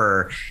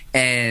Yennefer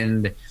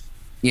and,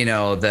 you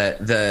know,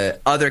 the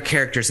other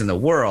characters in the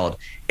world.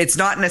 It's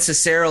not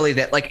necessarily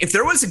that, like, if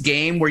there was a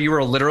game where you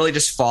were literally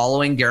just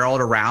following Geralt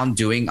around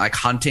doing like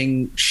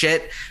hunting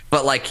shit,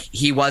 but like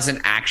he wasn't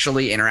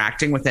actually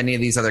interacting with any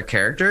of these other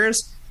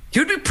characters, he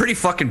would be a pretty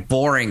fucking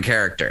boring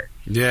character.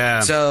 Yeah.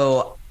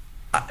 So,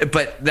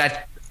 but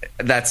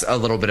that's a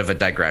little bit of a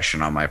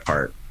digression on my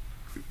part.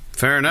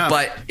 Fair enough.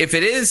 But if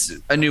it is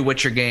a new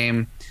Witcher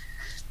game,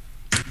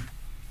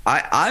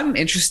 I'm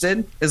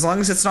interested, as long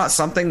as it's not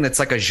something that's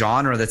like a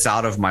genre that's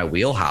out of my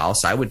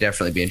wheelhouse. I would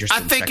definitely be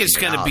interested. I think it's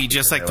going to be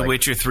just like The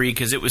Witcher 3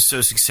 because it was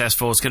so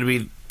successful. It's going to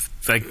be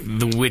like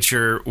The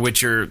Witcher,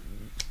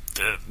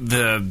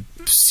 the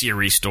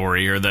series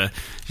story, or the,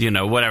 you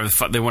know, whatever the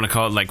fuck they want to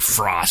call it, like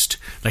Frost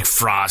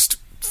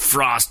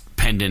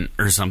pendant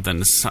or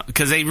something,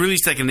 because they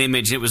released like an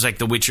image. It was like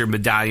the Witcher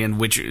medallion,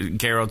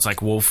 Geralt's like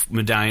wolf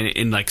medallion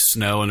in like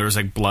snow, and there was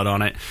like blood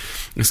on it.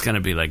 It's gonna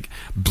be like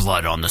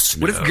blood on the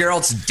snow. What if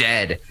Geralt's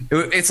dead?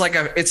 It's like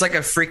a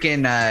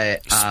freaking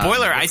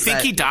spoiler. I think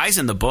he dies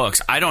in the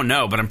books. I don't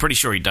know, but I'm pretty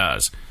sure he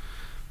does.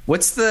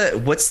 What's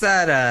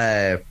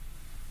that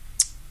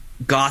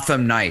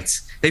Gotham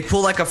Knights? They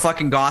pull like a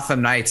fucking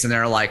Gotham Knights, and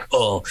they're like,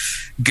 oh,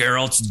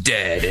 Geralt's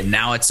dead, and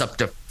now it's up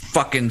to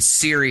fucking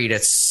Ciri to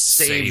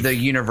save the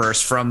universe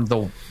from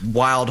the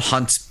Wild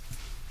Hunt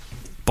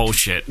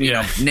bullshit, you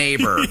know,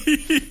 neighbor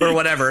or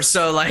whatever.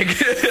 So like,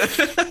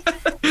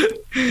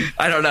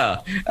 I don't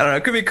know.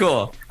 It could be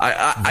cool.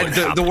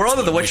 The world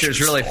of The Witcher is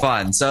really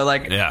fun. So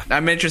like, yeah.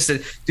 I'm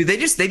interested. Dude, they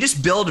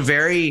just build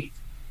very,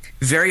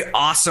 very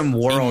awesome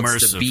worlds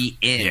immersive to be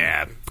in.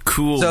 Yeah.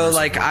 Cool. So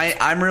like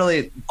I'm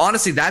really,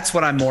 honestly, that's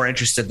what I'm more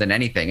interested than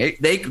anything.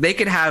 They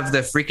could have the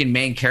freaking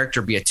main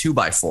character be a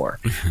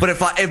 2x4,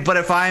 but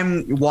if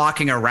I'm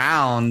walking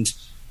around,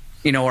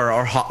 you know,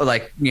 or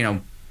like, you know,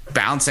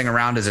 bouncing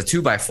around as a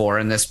 2x4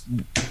 in this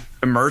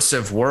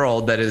immersive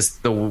world that is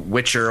The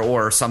Witcher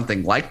or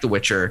something like The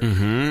Witcher,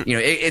 you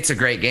know, it's a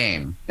great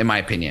game in my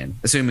opinion,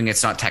 assuming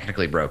it's not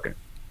technically broken.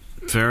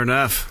 Fair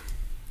enough.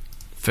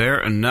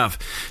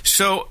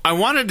 So I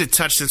wanted to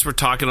touch, since we're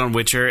talking on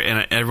Witcher,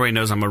 and everybody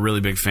knows I'm a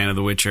really big fan of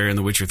The Witcher and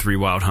The Witcher 3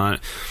 Wild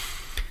Hunt.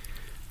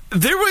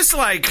 There was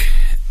like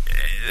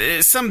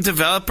some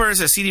developers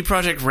at CD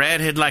Projekt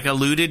Red had like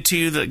alluded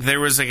to that there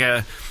was like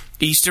a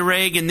Easter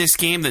egg in this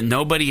game that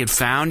nobody had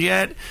found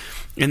yet,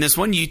 and this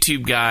one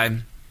YouTube guy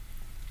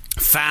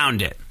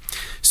found it.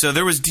 So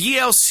there was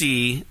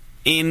DLC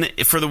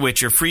for The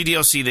Witcher, free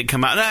DLC that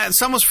come out.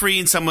 Some was free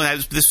and some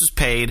was, this was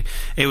paid.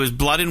 It was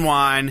Blood and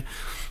Wine.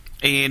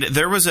 And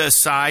there was a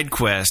side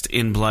quest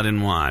in Blood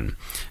and Wine.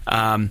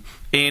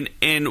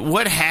 And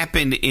what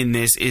happened in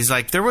this is,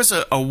 like, there was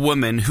a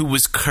woman who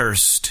was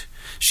cursed.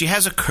 She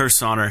has a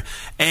curse on her.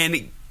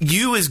 And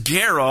you, as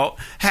Geralt,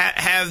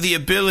 have the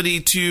ability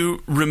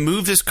to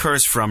remove this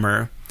curse from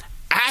her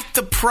at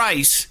the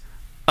price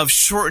of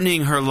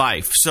shortening her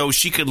life. So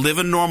she could live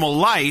a normal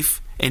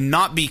life and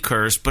not be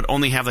cursed, but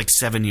only have like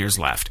 7 years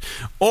left.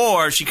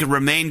 Or she could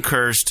remain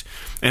cursed,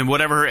 and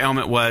whatever her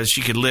ailment was,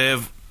 she could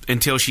live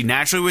until she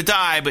naturally would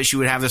die, but she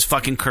would have this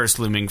fucking curse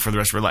looming for the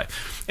rest of her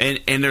life.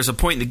 And there's a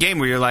point in the game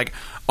where you're like,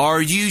 are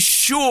you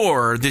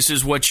sure this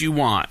is what you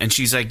want? And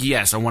she's like,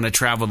 yes, I want to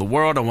travel the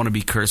world. I want to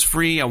be curse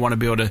free. I want to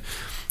be able to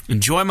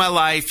enjoy my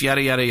life,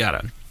 yada, yada,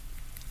 yada.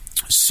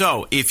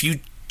 So if you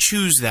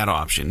choose that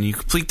option, you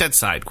complete that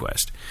side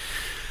quest,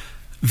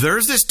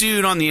 there's this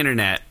dude on the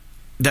internet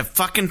that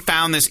fucking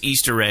found this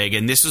Easter egg,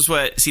 and this is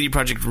what CD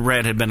Projekt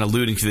Red had been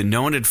alluding to that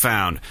no one had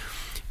found.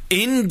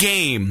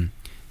 In-game,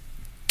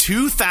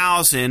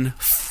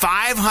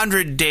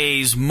 2,500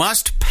 days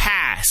must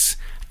pass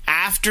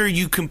after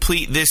you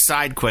complete this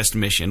side quest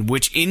mission,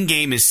 which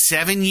in-game is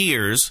 7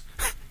 years.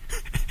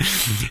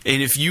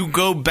 And if you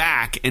go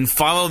back and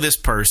follow this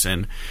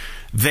person,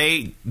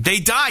 they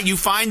die. You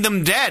find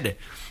them dead.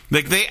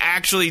 Like, they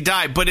actually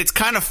die, but it's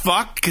kind of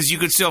fucked because you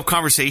could still have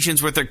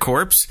conversations with their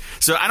corpse.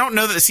 So I don't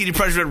know that the CD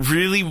Projekt Red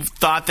really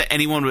thought that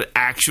anyone would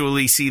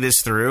actually see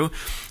this through,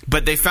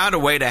 but they found a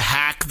way to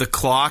hack the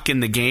clock in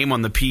the game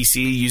on the PC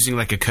using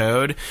like a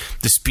code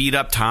to speed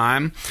up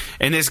time.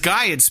 And this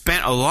guy had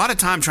spent a lot of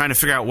time trying to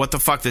figure out what the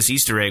fuck this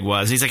Easter egg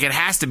was. He's like, it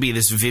has to be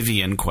this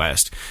Vivian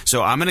quest.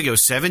 So I'm going to go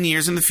 7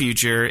 years in the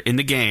future in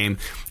the game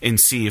and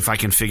see if I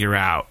can figure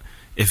out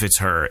if it's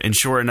her. And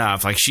sure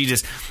enough, like, she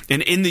just,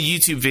 and in the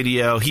YouTube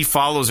video, he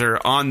follows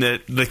her on the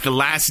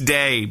last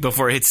day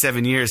before it hits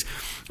 7 years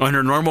on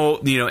her normal,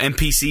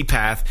 NPC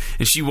path,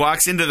 and she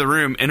walks into the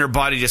room and her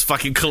body just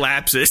fucking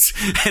collapses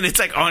and it's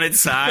like on its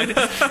side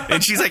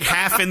and she's like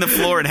half in the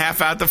floor and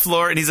half out the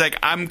floor, and he's like,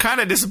 I'm kind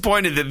of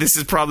disappointed that this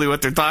is probably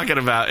what they're talking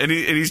about, and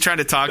he's trying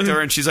to talk to her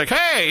and she's like,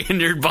 hey,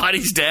 and your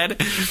body's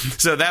dead.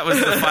 So that was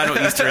the final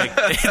Easter egg.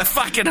 It's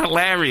fucking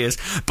hilarious,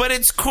 but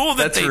it's cool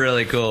that that's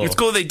really cool. It's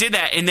cool they did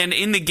that. And then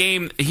in the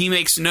game, he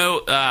makes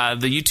note,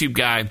 the YouTube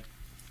guy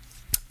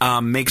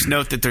makes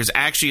note that there's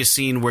actually a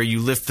scene where you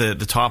lift the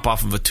top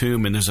off of a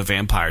tomb and there's a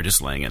vampire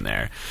just laying in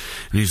there.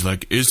 And he's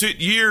like, is it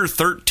year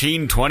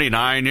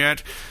 1329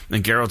 yet?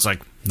 And Geralt's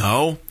like,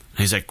 no. And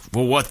he's like,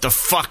 well, what the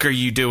fuck are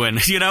you doing?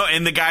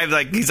 And the guy,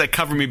 like, he's like,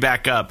 cover me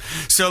back up.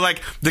 So,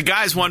 like, the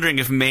guy's wondering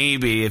if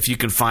you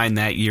can find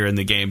that year in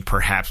the game,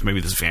 perhaps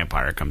maybe this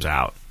vampire comes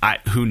out.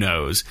 Who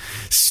knows?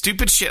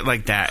 Stupid shit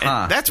like that.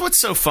 And that's what's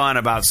so fun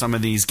about some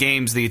of these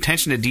games, the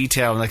attention to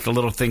detail and like the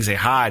little things they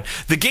hide.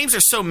 The games are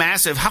so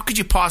massive, how could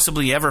you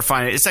possibly ever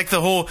find it? It's like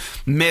the whole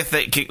myth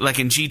that, like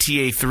in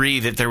GTA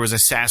 3, that there was a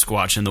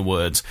Sasquatch in the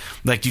woods.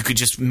 Like, you could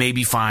just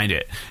maybe find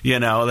it.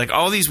 Like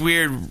all these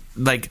weird,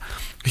 like,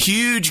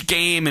 huge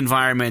game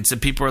environments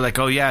that people are like,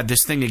 oh yeah,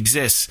 this thing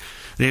exists.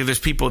 There's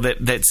people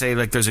that say,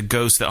 like, there's a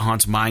ghost that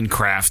haunts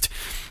Minecraft.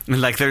 And,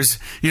 like, there's,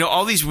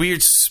 all these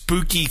weird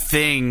spooky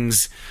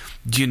things.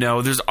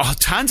 There's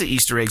tons of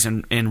Easter eggs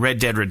in Red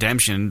Dead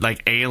Redemption,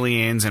 like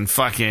aliens and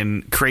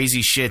fucking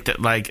crazy shit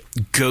that, like,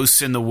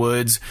 ghosts in the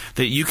woods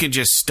that you can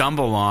just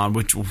stumble on,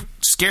 which will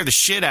scare the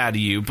shit out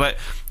of you. But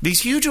these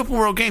huge open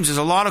world games, there's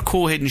a lot of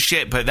cool hidden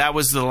shit, but that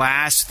was the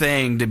last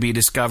thing to be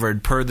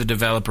discovered per the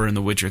developer in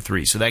The Witcher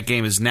 3. So that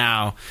game is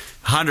now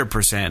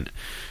 100%,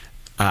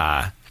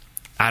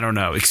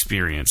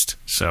 experienced.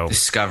 So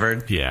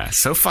discovered. Yeah,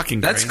 so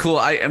fucking great. That's cool.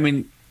 I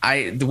mean,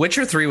 The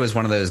Witcher 3 was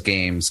one of those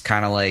games,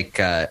 kind of like,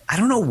 I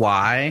don't know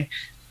why,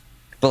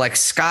 but like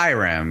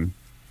Skyrim,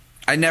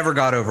 I never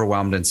got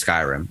overwhelmed in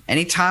Skyrim.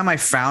 Anytime I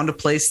found a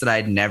place that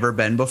I'd never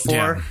been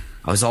before,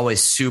 I was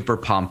always super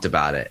pumped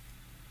about it.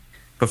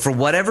 But for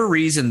whatever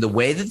reason, the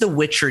way that The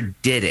Witcher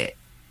did it,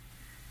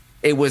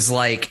 it was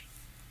like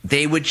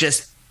they would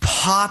just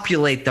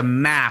populate the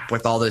map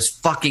with all those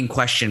fucking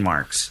question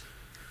marks.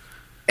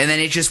 And then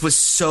it just was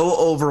so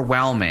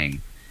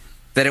overwhelming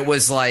that it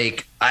was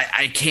like,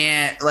 I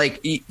can't, like,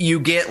 you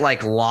get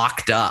like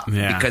locked up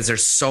because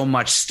there's so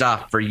much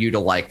stuff for you to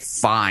like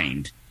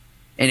find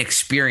and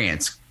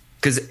experience.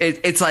 Because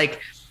it's like,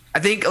 I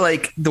think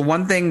like the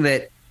one thing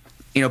that,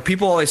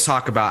 people always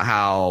talk about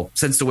how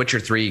since The Witcher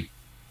 3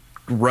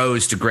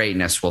 rose to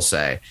greatness, we'll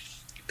say,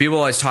 people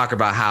always talk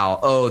about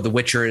how, The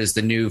Witcher is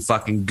the new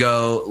fucking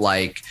GOAT,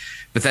 like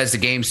Bethesda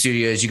Game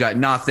Studios, you got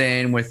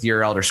nothing with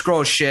your Elder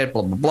Scrolls shit,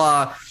 blah, blah,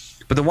 blah.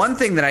 But the one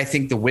thing that I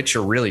think The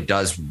Witcher really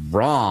does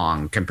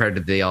wrong compared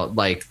to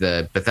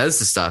the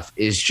Bethesda stuff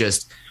is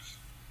just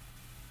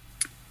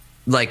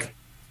like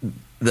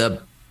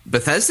the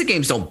Bethesda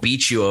games don't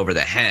beat you over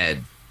the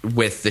head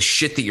with the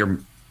shit that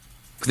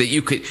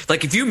you could,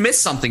 like, if you miss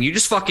something, you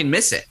just fucking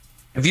miss it.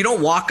 If you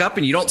don't walk up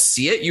and you don't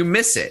see it, you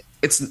miss it.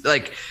 It's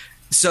like,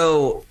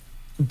 so,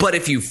 but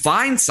if you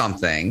find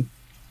something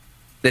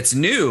that's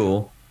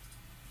new,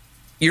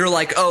 you're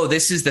like, oh,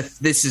 this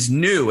is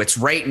new. It's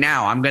right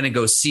now. I'm going to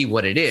go see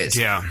what it is.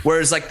 Yeah.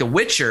 Whereas like The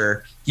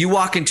Witcher, you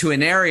walk into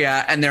an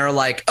area and they're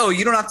like, oh,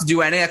 you don't have to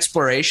do any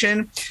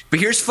exploration,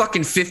 but here's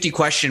fucking 50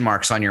 question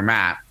marks on your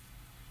map.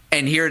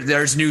 And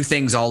there's new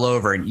things all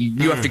over, and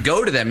you have to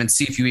go to them and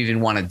see if you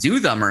even want to do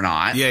them or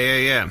not.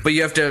 Yeah. But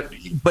you have to,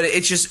 but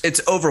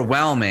it's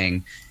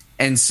overwhelming.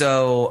 And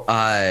so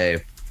I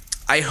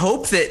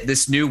hope that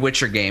this new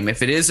Witcher game,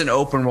 if it is an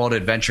open world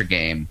adventure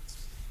game,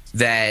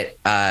 that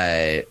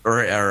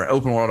or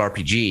open world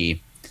RPG,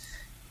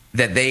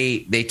 that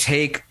they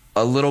take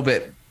a little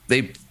bit,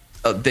 they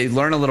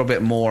learn a little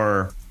bit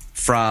more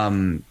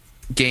from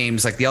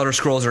games like the Elder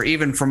Scrolls, or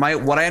even from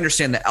what I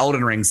understand, the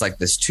Elden Ring's like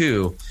this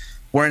too,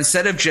 where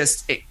instead of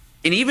just,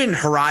 and even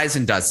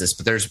Horizon does this,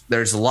 but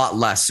there's a lot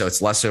less, so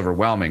it's less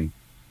overwhelming.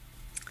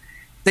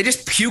 They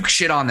just puke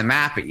shit on the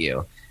map at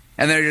you.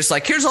 And they're just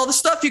like, here's all the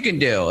stuff you can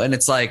do. And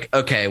it's like,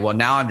 okay, well,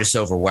 now I'm just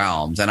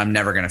overwhelmed and I'm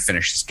never going to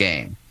finish this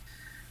game.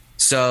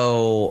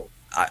 So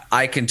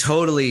I can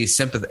totally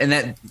sympathize. And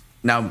that,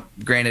 now,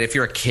 granted, if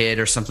you're a kid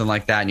or something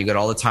like that and you got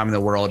all the time in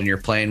the world and you're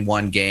playing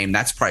one game,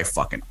 that's probably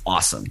fucking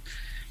awesome.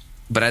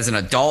 But as an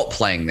adult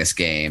playing this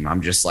game,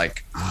 I'm just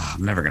like,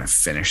 I'm never going to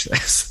finish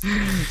this.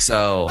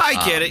 So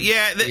I get it.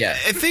 Yeah.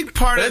 I think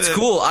part of it's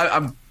cool.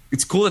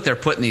 it's cool that they're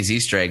putting these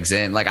Easter eggs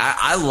in. Like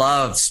I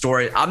love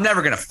story. I'm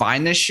never gonna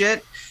find this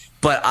shit,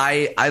 but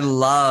I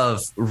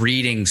love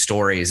reading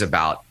stories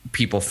about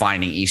people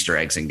finding Easter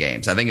eggs in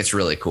games. I think it's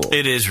really cool.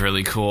 It is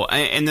really cool.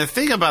 And the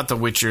thing about The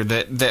Witcher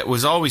that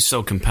was always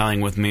so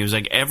compelling with me was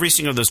like every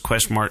single of those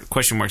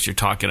question marks you're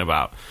talking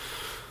about,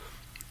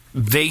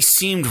 they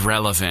seemed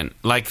relevant.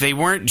 Like they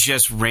weren't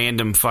just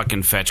random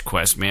fucking fetch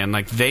quests, man.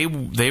 Like they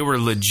were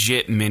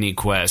legit mini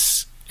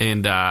quests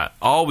and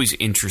always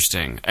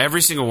interesting.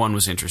 Every single one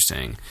was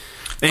interesting.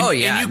 And,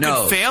 and you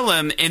could fail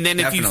them, and then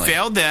if you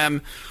failed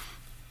them,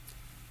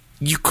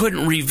 you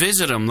couldn't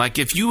revisit them. Like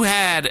if you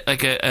had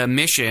like a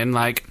mission,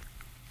 like,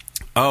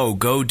 oh,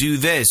 go do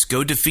this,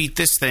 go defeat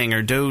this thing,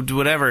 or do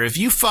whatever. If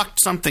you fucked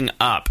something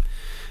up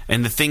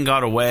and the thing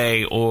got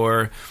away,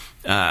 or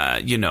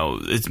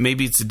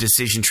maybe it's a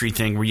decision tree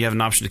thing where you have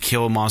an option to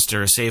kill a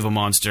monster or save a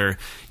monster,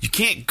 you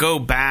can't go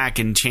back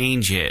and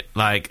change it.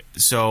 Like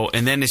so,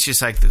 and then it's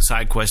just like the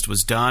side quest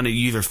was done. You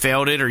either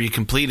failed it or you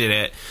completed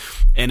it,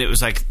 and it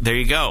was like there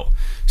you go.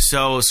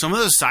 So some of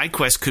those side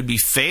quests could be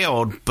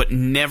failed, but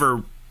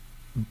never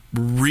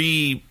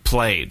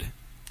replayed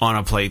on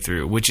a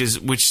playthrough,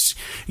 which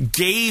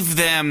gave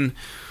them,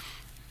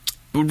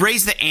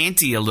 raised the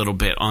ante a little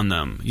bit on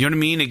them. You know what I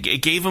mean?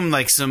 It gave them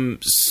like some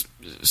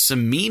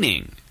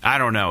meaning. I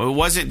don't know. It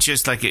wasn't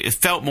just like it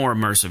felt more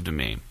immersive to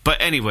me. But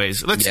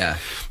anyways,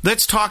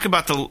 let's talk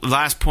about the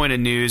last point of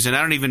news. And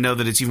I don't even know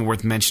that it's even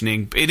worth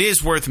mentioning. It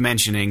is worth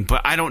mentioning,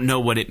 but I don't know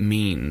what it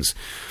means.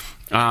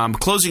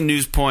 Closing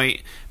news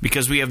point,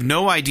 because we have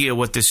no idea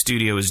what this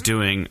studio is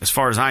doing, as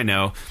far as I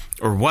know,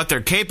 or what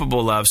they're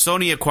capable of.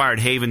 Sony acquired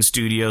Haven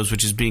Studios,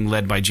 which is being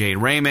led by Jade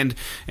Raymond,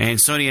 and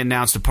Sony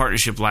announced a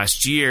partnership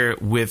last year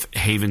with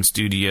Haven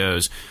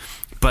Studios,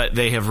 but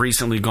they have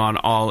recently gone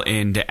all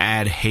in to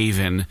add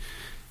Haven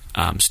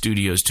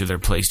Studios to their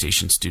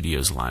PlayStation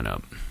Studios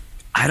lineup.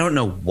 I don't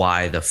know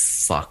why the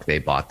fuck they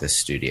bought this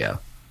studio.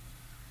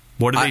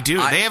 What do they do?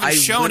 They haven't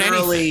shown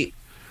anything.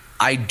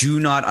 I do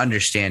not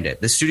understand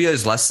it. The studio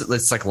is less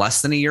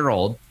than a year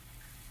old,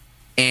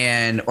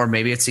 or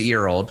maybe it's a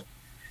year old.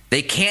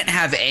 They can't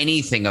have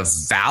anything of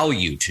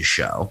value to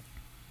show.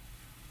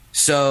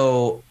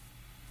 So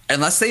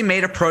unless they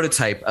made a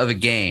prototype of a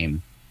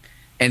game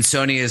and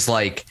Sony is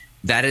like,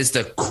 that is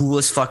the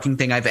coolest fucking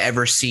thing I've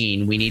ever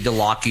seen, we need to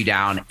lock you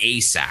down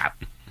ASAP.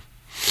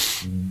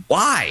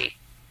 Why?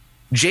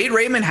 Jade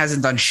Raymond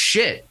hasn't done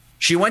shit.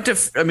 She went to,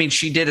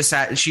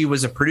 she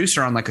was a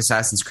producer on like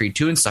Assassin's Creed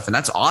 2 and stuff, and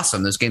that's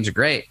awesome. Those games are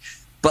great.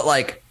 But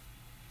like,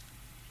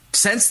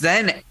 since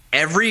then,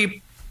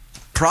 every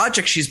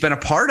project she's been a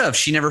part of,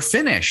 she never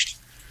finished.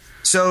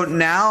 So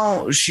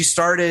now she's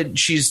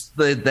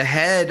the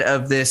head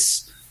of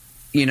this,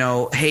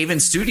 Haven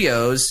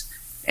Studios,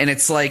 and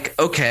it's like,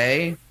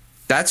 okay,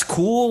 that's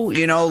cool.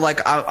 Like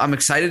I'm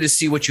excited to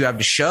see what you have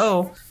to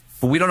show,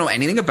 but we don't know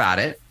anything about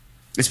it.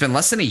 It's been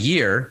less than a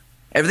year.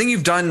 Everything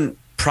you've done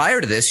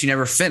prior to this, you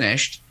never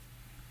finished.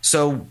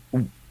 So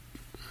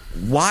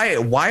why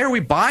are we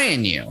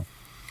buying you?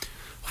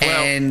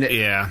 Well, and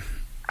yeah,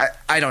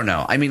 I don't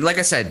know. I mean, like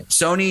I said,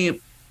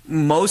 Sony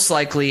most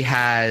likely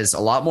has a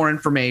lot more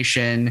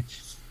information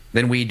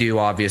than we do,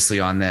 obviously,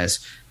 on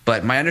this.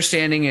 But my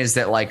understanding is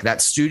that like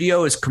that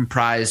studio is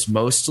comprised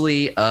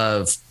mostly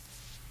of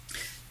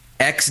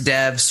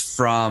ex-devs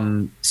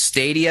from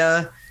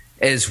Stadia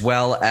as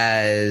well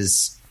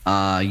as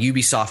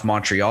Ubisoft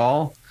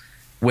Montreal,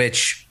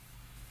 which,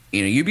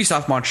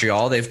 Ubisoft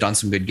Montreal, they've done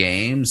some good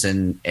games,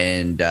 and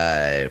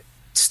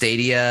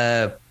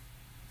Stadia,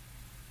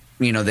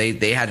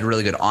 they had a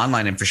really good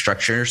online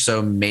infrastructure.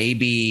 So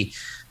maybe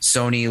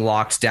Sony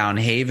locked down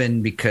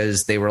Haven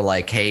because they were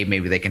like, hey,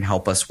 maybe they can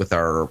help us with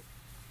our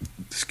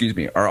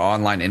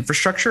online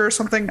infrastructure or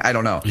something. I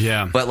don't know.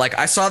 Yeah. But like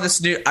I saw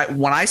this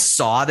when I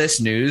saw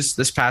this news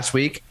this past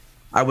week,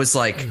 I was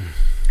like,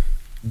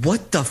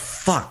 what the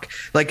fuck?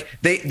 Like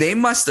they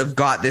must have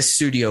got this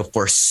studio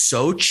for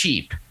so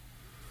cheap.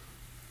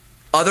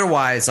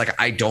 Otherwise,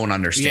 like, I don't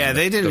understand. Yeah,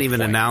 they didn't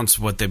even announce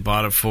what they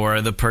bought it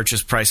for, the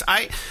purchase price.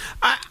 I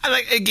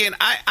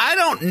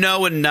don't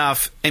know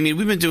enough. I mean,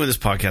 we've been doing this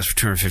podcast for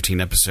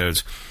 215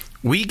 episodes.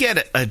 We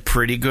get a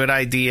pretty good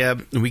idea.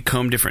 We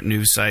comb different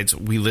news sites.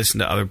 We listen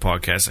to other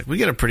podcasts. Like, we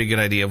get a pretty good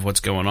idea of what's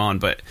going on.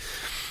 But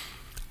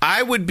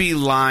I would be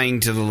lying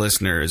to the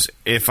listeners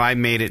if I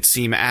made it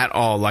seem at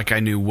all like I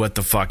knew what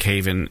the fuck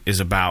Haven is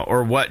about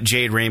or what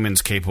Jade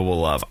Raymond's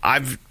capable of.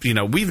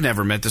 We've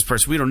never met this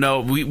person. We don't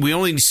know. We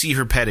only see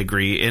her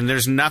pedigree, and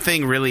there's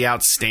nothing really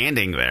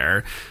outstanding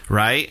there,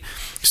 right?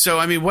 So,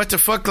 I mean, what the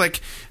fuck?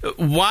 Like,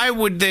 why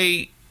would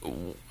they?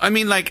 I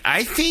mean, like,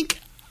 I think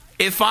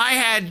if I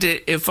had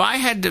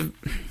to,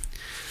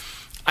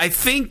 I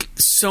think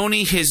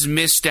Sony has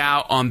missed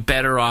out on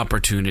better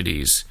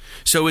opportunities.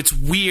 So it's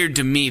weird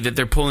to me that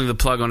they're pulling the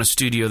plug on a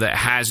studio that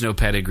has no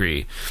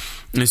pedigree,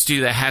 and a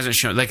studio that hasn't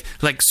shown like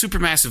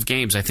Supermassive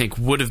Games. I think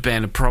would have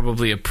been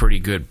probably a pretty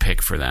good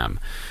pick for them.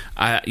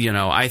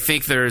 I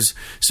think there's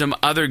some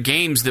other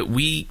games that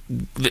Sony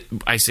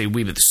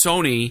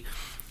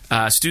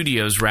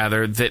studios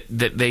rather that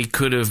they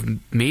could have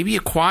maybe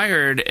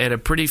acquired at a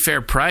pretty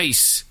fair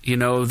price,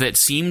 that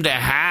seem to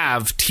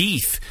have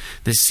teeth,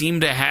 that seem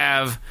to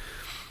have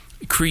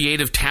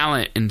creative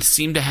talent and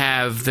seem to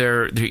have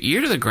their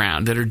ear to the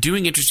ground, that are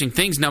doing interesting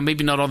things. Now,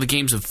 maybe not all the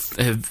games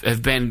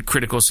have been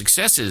critical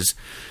successes,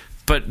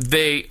 but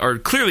they are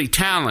clearly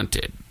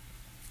talented.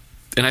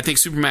 And I think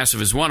Supermassive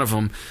is one of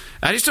them.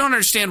 I just don't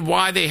understand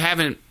why they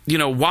haven't,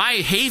 why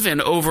Haven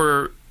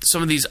over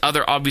some of these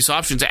other obvious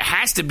options. It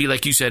has to be,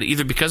 like you said,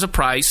 either because of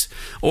price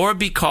or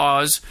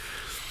because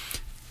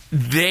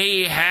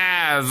they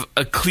have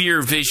a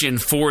clear vision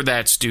for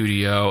that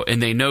studio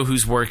and they know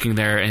who's working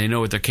there and they know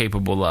what they're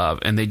capable of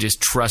and they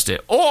just trust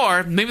it.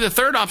 Or maybe the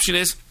third option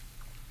is,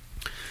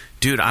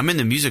 dude, I'm in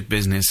the music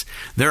business.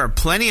 There are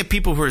plenty of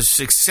people who are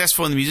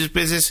successful in the music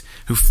business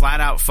who flat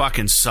out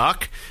fucking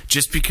suck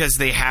just because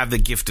they have the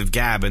gift of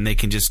gab and they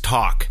can just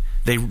talk.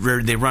 They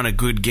run a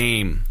good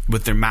game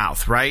with their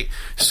mouth, right?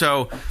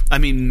 So, I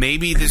mean,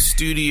 maybe the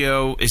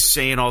studio is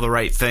saying all the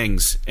right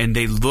things and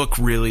they look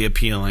really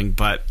appealing,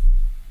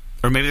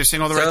 or maybe they're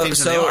saying all the right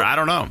things and they are. I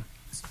don't know.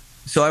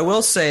 So I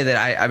will say that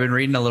I've been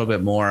reading a little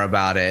bit more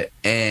about it,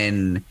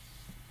 and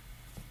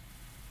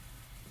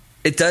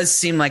it does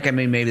seem like,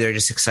 maybe they're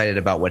just excited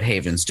about what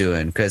Haven's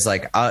doing. Because,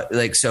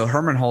 so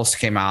Herman Hulst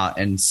came out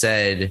and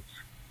said,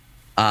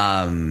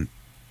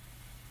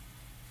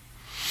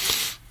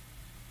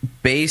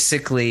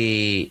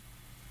 basically,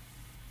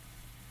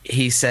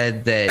 he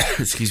said that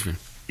excuse me,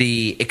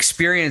 the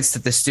experience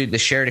that the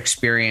shared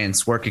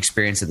experience, work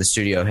experience that the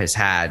studio has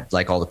had,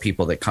 like all the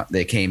people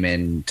that came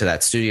into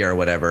that studio or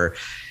whatever,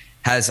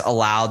 has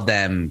allowed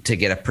them to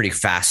get a pretty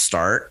fast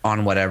start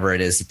on whatever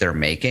it is that they're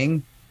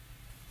making.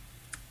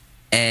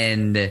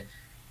 But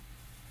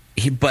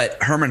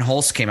Herman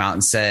Hulst came out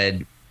and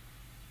said,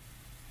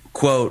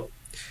 quote,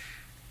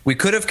 "We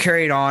could have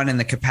carried on in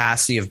the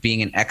capacity of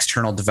being an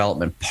external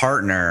development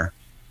partner,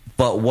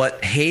 but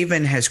what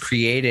Haven has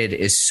created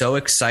is so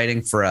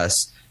exciting for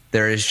us.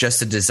 There is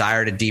just a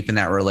desire to deepen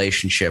that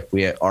relationship.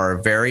 We are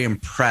very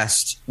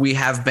impressed. We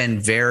have been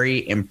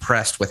very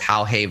impressed with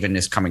how Haven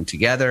is coming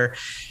together.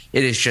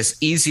 It is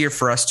just easier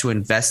for us to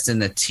invest in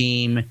the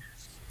team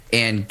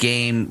and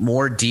game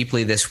more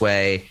deeply this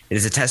way. It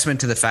is a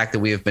testament to the fact that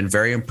we have been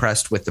very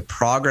impressed with the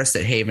progress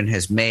that Haven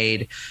has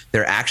made.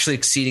 They're actually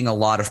exceeding a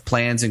lot of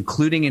plans,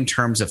 including in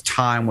terms of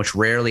time, which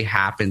rarely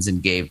happens in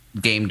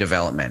game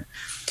development.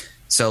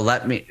 So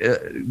let me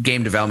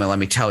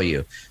tell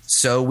you.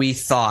 So we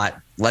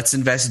thought, let's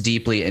invest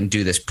deeply and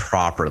do this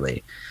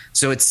properly."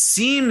 So it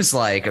seems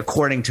like,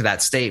 according to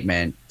that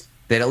statement,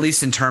 that at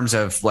least in terms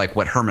of like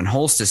what Herman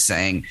Hulst is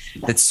saying,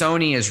 that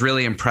Sony is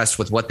really impressed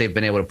with what they've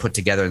been able to put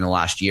together in the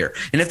last year.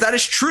 And if that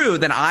is true,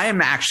 then I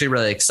am actually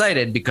really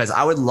excited, because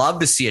I would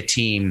love to see a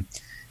team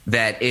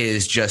that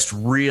is just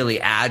really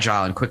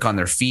agile and quick on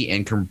their feet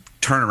and can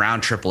turn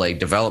around AAA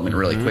development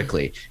really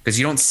quickly, because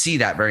you don't see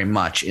that very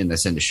much in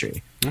this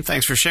industry. Well,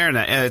 thanks for sharing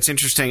that. It's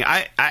interesting.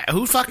 I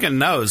who fucking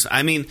knows?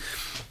 I mean,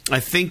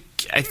 I think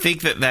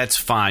that's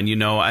fine.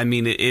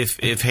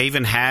 If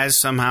Haven has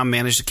somehow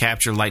managed to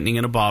capture lightning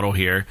in a bottle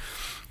here,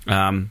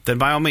 then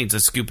by all means,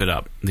 let's scoop it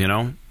up.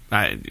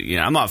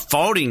 I'm not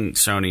faulting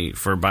Sony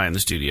for buying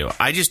the studio.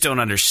 I just don't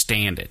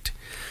understand it.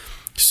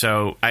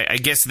 So I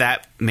guess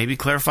that maybe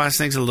clarifies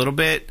things a little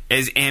bit,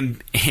 as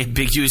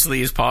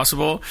ambiguously as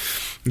possible,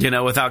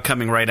 without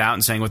coming right out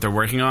and saying what they're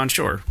working on.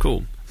 Sure,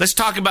 cool. Let's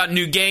talk about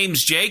new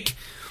games, Jake.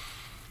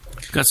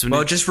 Got some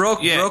just real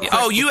quick.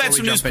 Oh, you had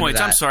some news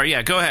points. I'm sorry.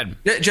 Yeah, go ahead.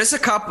 Just a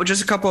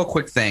couple of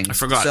quick things. I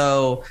forgot.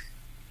 So,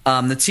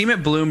 the team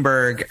at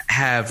Bloomberg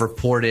have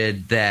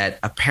reported that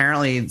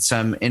apparently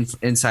some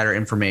insider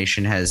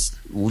information has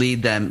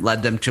led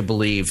them to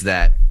believe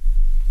that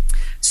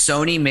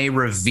Sony may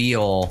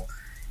reveal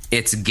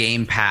its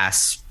Game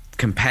Pass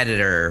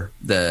competitor,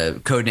 the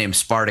codename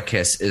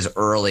Spartacus, as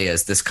early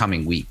as this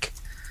coming week.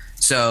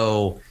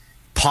 So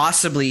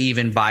possibly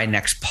even by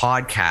next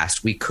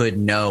podcast, we could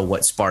know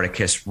what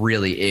Spartacus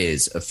really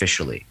is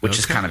officially, which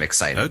is kind of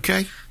exciting.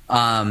 Okay.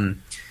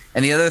 And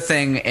the other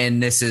thing,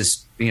 and this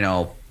is,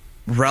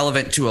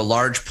 relevant to a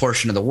large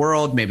portion of the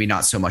world, maybe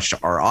not so much to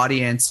our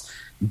audience,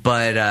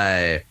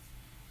 but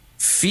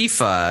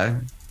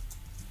FIFA,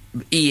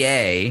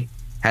 EA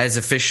has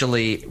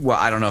officially,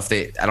 I don't know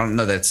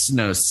that's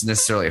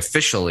necessarily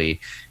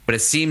officially, but it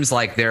seems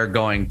like they're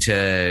going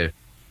to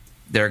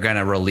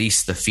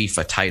release the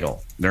FIFA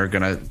title.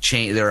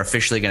 They're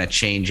officially going to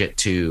change it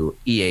to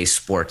EA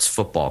Sports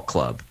Football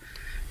Club,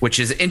 which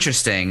is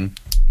interesting,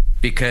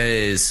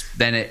 because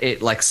then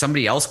it like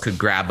somebody else could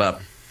grab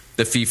up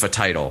the FIFA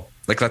title.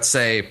 Like, let's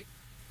say,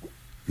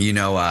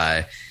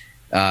 Konami's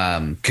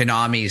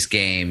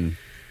game,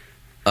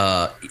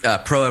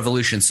 Pro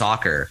Evolution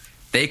Soccer,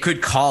 they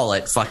could call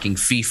it fucking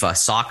FIFA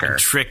Soccer. And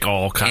trick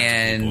all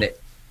kinds of people.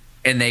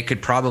 And they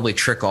could probably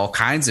trick all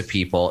kinds of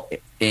people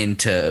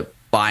into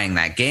buying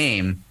that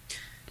game.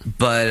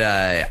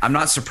 But I'm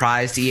not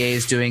surprised EA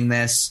is doing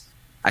this.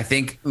 I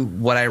think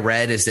what I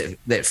read is that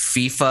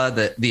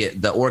FIFA,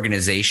 the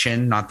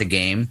organization, not the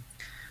game,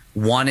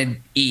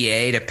 wanted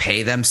EA to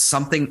pay them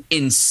something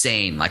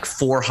insane, like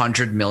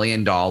 $400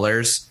 million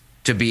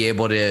to be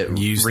able to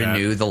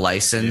renew the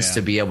license,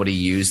 to be able to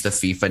use the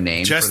FIFA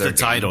name. Just for their the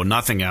title,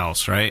 nothing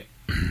else, right?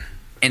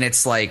 And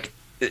it's like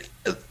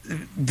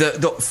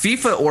the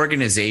FIFA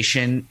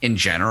organization in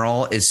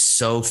general is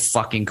so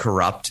fucking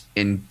corrupt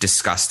and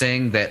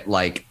disgusting that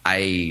like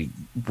I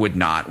would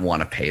not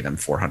want to pay them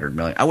 $400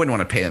 million. I wouldn't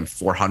want to pay them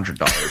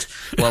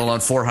 $400, let alone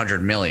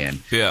 $400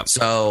 million. Yeah.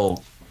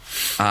 So,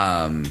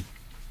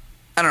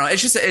 I don't know.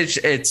 It's just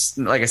it's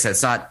like I said,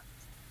 it's not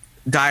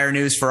dire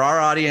news for our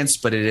audience,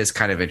 but it is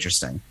kind of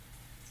interesting.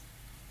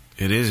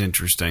 It is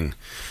interesting.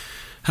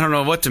 I don't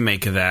know what to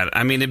make of that.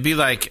 I mean, it'd be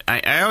like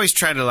I always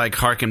try to like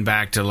harken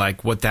back to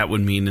like what that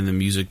would mean in the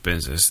music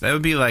business. That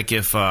would be like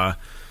if I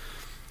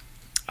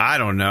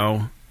don't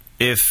know,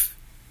 if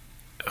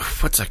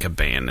what's like a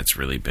band that's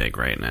really big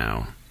right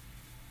now?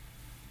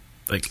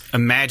 Like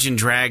Imagine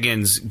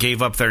Dragons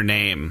gave up their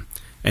name,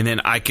 and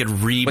then I could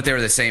but they were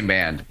the same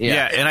band.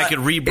 Yeah, and I could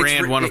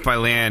rebrand One of My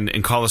Land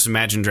and call us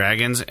Imagine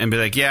Dragons and be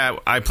like, yeah,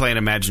 I play in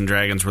Imagine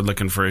Dragons. We're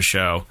looking for a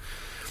show.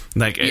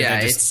 Like,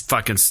 yeah, just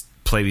fucking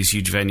play these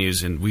huge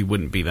venues, and we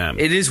wouldn't be them.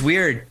 It is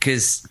weird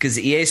because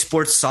EA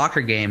Sports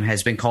soccer game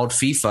has been called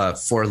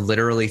FIFA for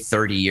literally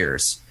 30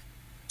 years.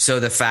 So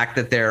the fact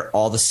that they're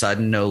all of a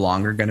sudden no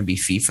longer going to be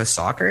FIFA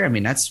soccer, I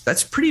mean,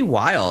 that's pretty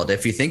wild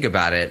if you think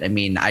about it. I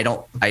mean, I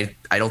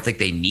don't think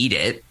they need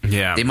it.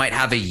 Yeah, they might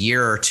have a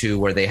year or two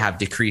where they have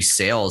decreased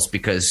sales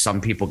because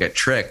some people get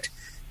tricked.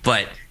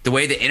 But the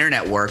way the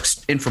internet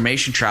works,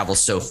 information travels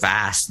so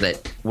fast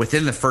that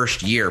within the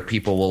first year,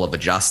 people will have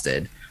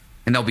adjusted.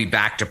 And they'll be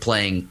back to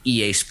playing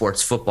EA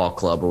Sports Football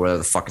Club or whatever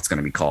the fuck it's going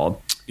to be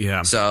called.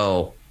 Yeah.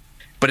 So,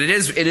 but it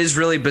is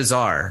really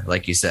bizarre,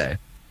 like you say.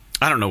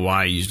 I don't know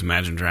why I used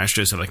Imagine Dragons. I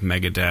should have said like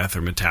Megadeth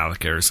or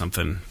Metallica or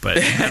something. But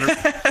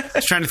I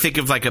was trying to think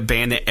of like a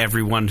band that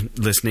everyone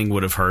listening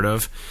would have heard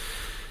of.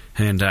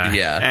 And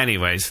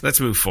anyways, let's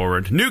move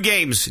forward. New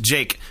games,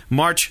 Jake.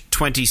 March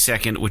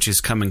 22nd, which is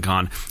come and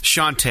gone.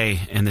 Shantae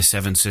and the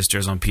Seven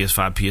Sisters on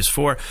PS5,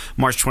 PS4.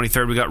 March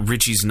 23rd, we got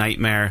Richie's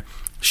Nightmare.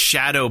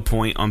 Shadow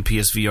Point on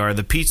PSVR,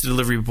 The Pizza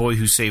Delivery Boy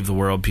Who Saved the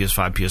World,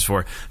 PS5,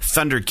 PS4,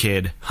 Thunder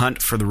Kid,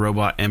 Hunt for the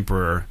Robot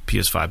Emperor,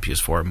 PS5,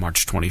 PS4,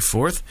 March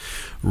 24th,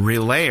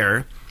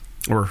 Relayer,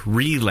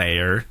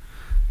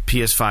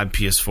 PS5,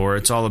 PS4.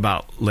 It's all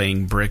about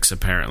laying bricks,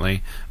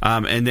 apparently.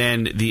 And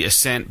then The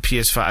Ascent,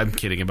 PS5. I'm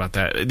kidding about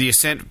that. The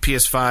Ascent,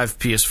 PS5,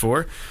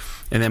 PS4.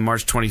 And then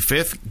March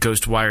 25th,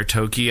 Ghostwire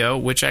Tokyo,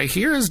 which I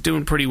hear is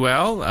doing pretty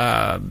well.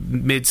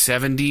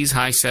 Mid-70s,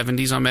 high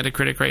 70s on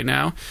Metacritic right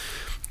now.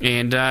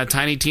 And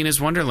Tiny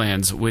Tina's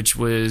Wonderlands, which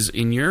was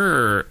in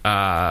your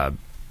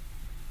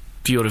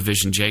field of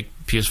vision, Jake,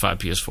 PS5,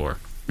 PS4.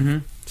 Mm-hmm.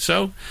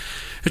 So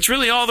it's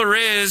really all there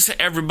is,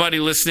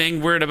 everybody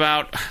listening. We're at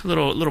about a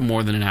little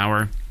more than an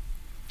hour.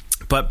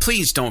 But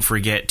please don't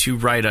forget to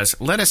write us.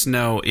 Let us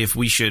know if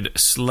we should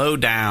slow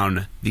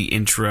down the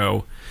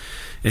intro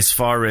as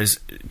far as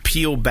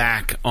peel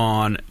back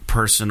on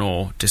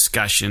personal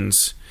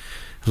discussions.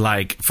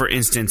 Like, for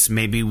instance,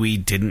 maybe we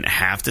didn't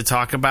have to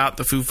talk about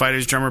the Foo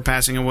Fighters drummer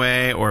passing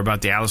away or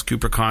about the Alice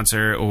Cooper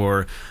concert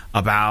or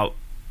about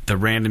the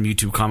random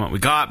YouTube comment we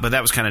got, but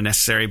that was kind of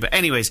necessary. But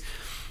anyways,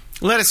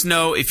 let us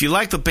know if you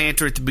like the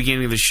banter at the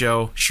beginning of the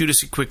show. Shoot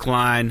us a quick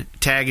line.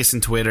 Tag us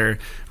on Twitter.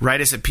 Write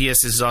us at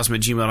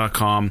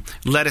psthisisawesome@gmail.com.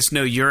 Let us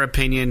know your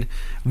opinion.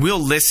 We'll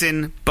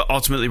listen, but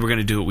ultimately we're going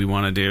to do what we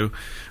want to do.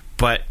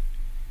 But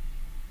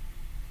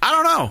I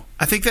don't know.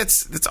 I think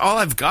that's all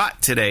I've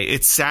got today.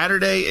 It's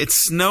Saturday.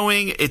 It's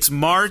snowing. It's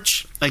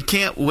March. I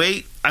can't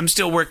wait. I'm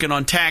still working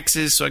on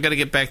taxes, so I got to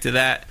get back to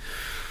that.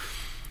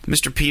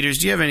 Mr. Peters,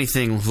 do you have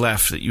anything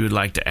left that you would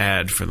like to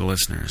add for the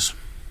listeners?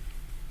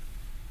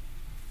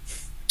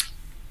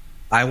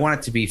 I want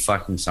it to be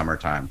fucking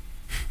summertime.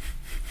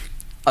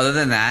 Other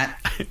than that,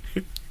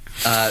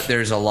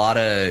 there's a lot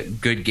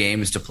of good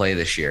games to play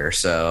this year,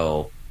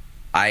 so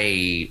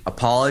I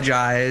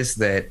apologize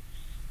that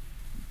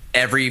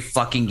every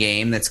fucking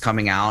game that's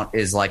coming out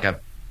is like a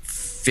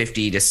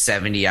 50 to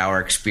 70 hour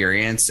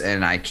experience,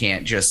 and I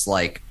can't just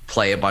like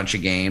play a bunch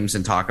of games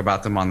and talk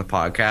about them on the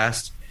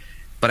podcast.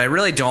 But I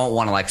really don't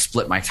want to like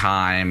split my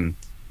time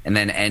and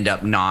then end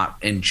up not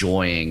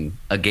enjoying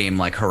a game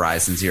like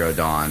Horizon Zero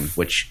Dawn,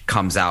 which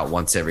comes out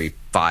once every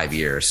 5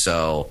 years.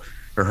 So,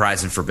 or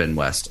Horizon Forbidden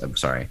West, I'm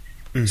sorry.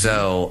 Mm-hmm.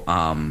 So,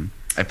 I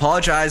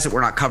apologize that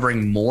we're not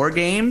covering more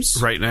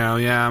games right now.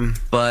 Yeah.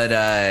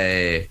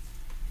 But,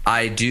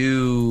 I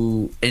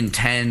do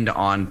intend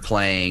on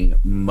playing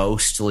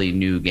mostly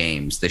new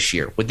games this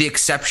year, with the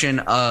exception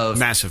of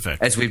Mass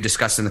Effect, as we've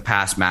discussed in the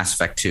past, Mass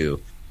Effect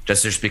 2,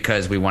 just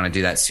because we want to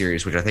do that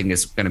series, which I think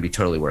is going to be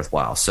totally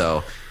worthwhile.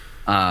 So,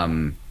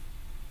 if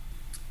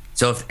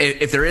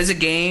there is a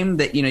game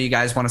that you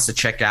guys want us to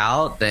check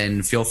out,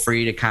 then feel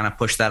free to kind of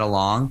push that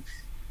along,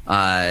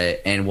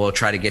 and we'll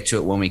try to get to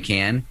it when we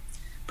can.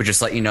 But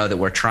just let you know that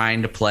we're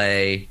trying to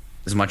play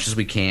as much as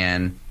we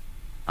can.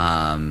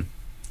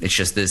 It's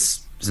just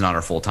this is not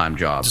our full-time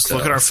job. Just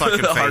look at our fucking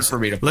faces. Hard for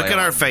me to play look at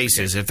our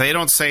faces. If they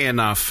don't say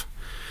enough,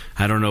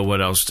 I don't know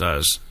what else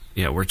does.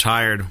 Yeah, we're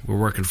tired. We're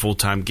working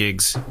full-time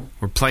gigs.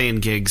 We're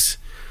playing gigs.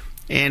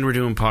 And we're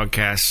doing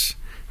podcasts.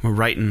 We're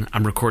writing.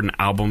 I'm recording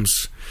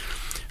albums.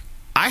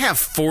 I have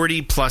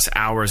 40-plus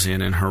hours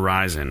in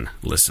Horizon,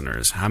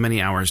 listeners. How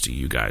many hours do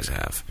you guys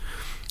have?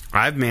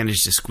 I've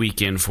managed to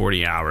squeak in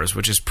 40 hours,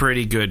 which is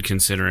pretty good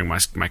considering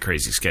my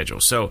crazy schedule.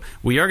 So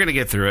we are going to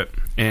get through it.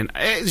 And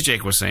as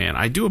Jake was saying,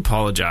 I do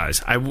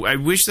apologize. I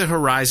wish that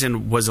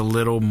Horizon was a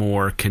little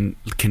more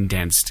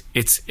condensed.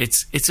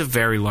 It's a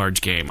very large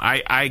game.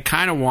 I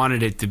kind of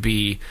wanted it to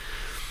be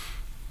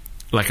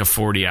like a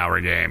 40-hour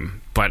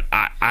game, but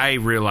I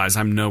realize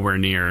I'm nowhere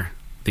near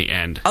the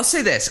end. I'll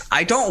say this.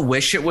 I don't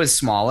wish it was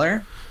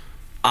smaller.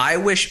 I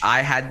wish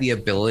I had the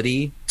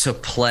ability to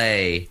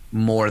play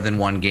more than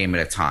one game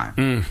at a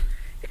time.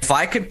 If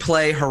I could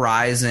play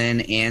Horizon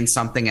and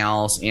something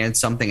else,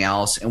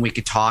 and we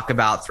could talk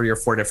about 3 or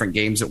 4 different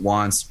games at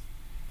once,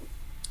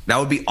 that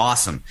would be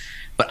awesome.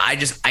 But I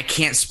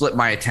can't split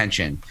my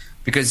attention,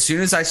 because as soon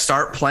as I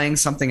start playing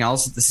something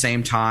else at the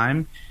same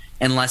time,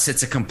 unless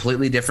it's a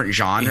completely different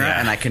genre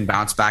and I can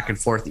bounce back and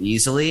forth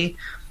easily,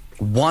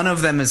 one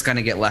of them is going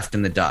to get left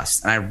in the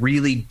dust. And I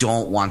really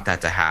don't want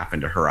that to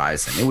happen to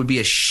Horizon. It would be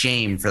a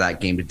shame for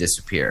that game to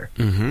disappear.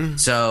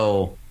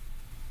 So,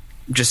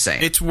 just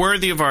saying. It's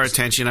worthy of our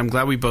attention. I'm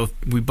glad we both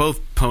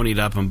ponied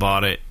up and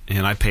bought it,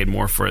 and I paid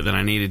more for it than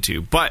I needed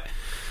to. But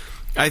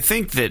I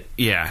think that,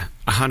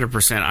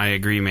 100% I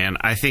agree, man.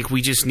 I think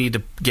we just need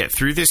to get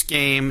through this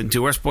game,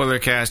 do our spoiler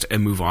cast,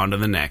 and move on to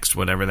the next,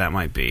 whatever that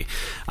might be.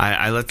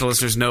 I let the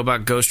listeners know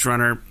about Ghost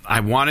Runner. I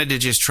wanted to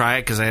just try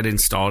it because I had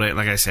installed it.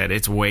 Like I said,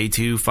 it's way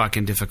too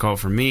fucking difficult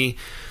for me.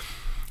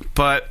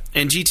 But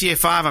in GTA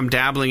 5, I'm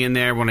dabbling in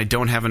there when I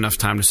don't have enough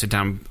time to sit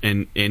down.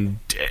 And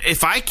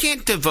if I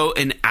can't devote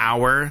an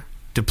hour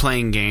to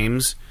playing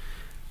games,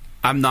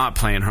 I'm not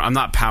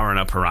powering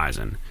up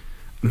Horizon.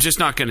 I'm just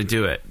not going to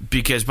do it,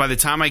 because by the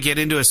time I get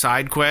into a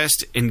side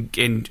quest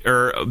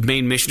or a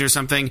main mission or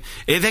something,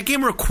 that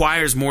game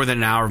requires more than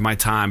an hour of my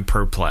time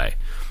per play.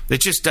 It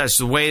just does,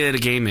 the way that a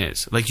game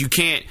is. Like, you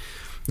can't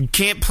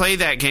play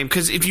that game,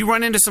 because if you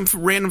run into some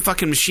random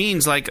fucking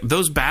machines, like,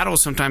 those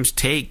battles sometimes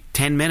take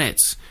 10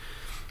 minutes.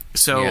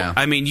 So,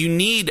 I mean, you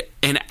need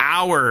an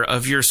hour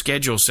of your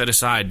schedule set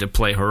aside to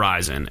play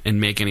Horizon and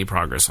make any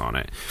progress on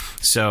it.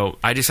 So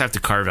I just have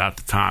to carve out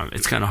the time.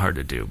 It's kind of hard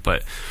to do,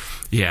 but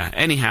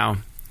anyhow,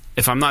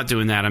 if I'm not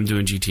doing that, I'm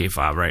doing GTA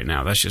 5 right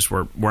now. That's just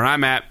where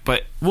I'm at.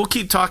 But we'll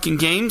keep talking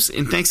games.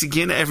 And thanks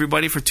again to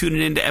everybody for tuning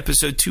in to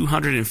episode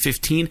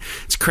 215.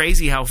 It's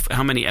crazy how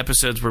many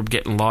episodes we're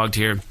getting logged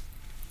here.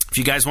 If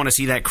you guys want to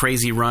see that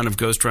crazy run of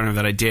Ghost Runner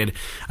that I did,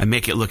 I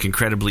make it look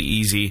incredibly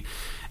easy.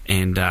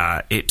 And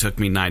it took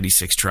me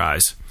 96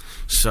 tries.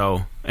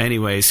 So,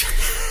 anyways...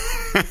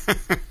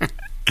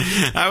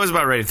 I was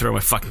about ready to throw my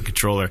fucking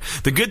controller.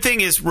 The good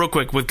thing is, real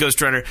quick, with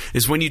Ghost Runner,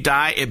 is when you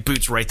die, it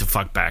boots right the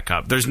fuck back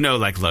up. There's no,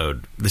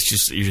 load.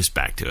 You're just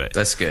back to it.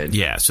 That's good.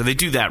 Yeah, so they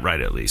do that right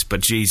at least.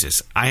 But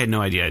Jesus, I had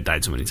no idea I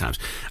died so many times.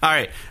 All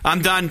right,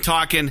 I'm done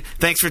talking.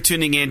 Thanks for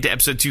tuning in to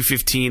episode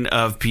 215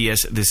 of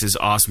PS This Is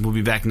Awesome. We'll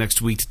be back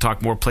next week to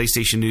talk more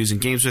PlayStation news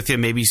and games with you.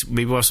 Maybe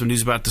we'll have some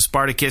news about the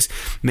Spartacus.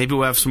 Maybe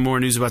we'll have some more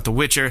news about The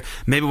Witcher.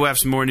 Maybe we'll have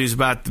some more news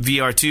about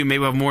VR2. Maybe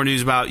we'll have more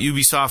news about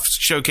Ubisoft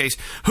Showcase.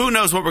 Who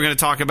knows what we're going to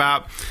talk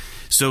about.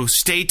 So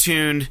stay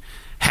tuned,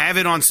 have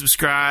it on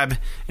subscribe,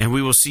 and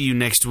we will see you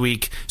next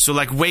week. So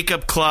Wake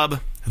Up Club,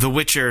 The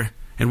Witcher,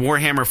 and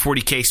Warhammer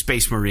 40K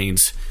Space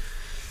Marines.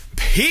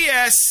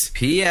 P.S.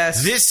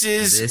 P.S. This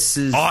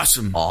is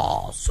awesome.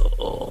 Awesome.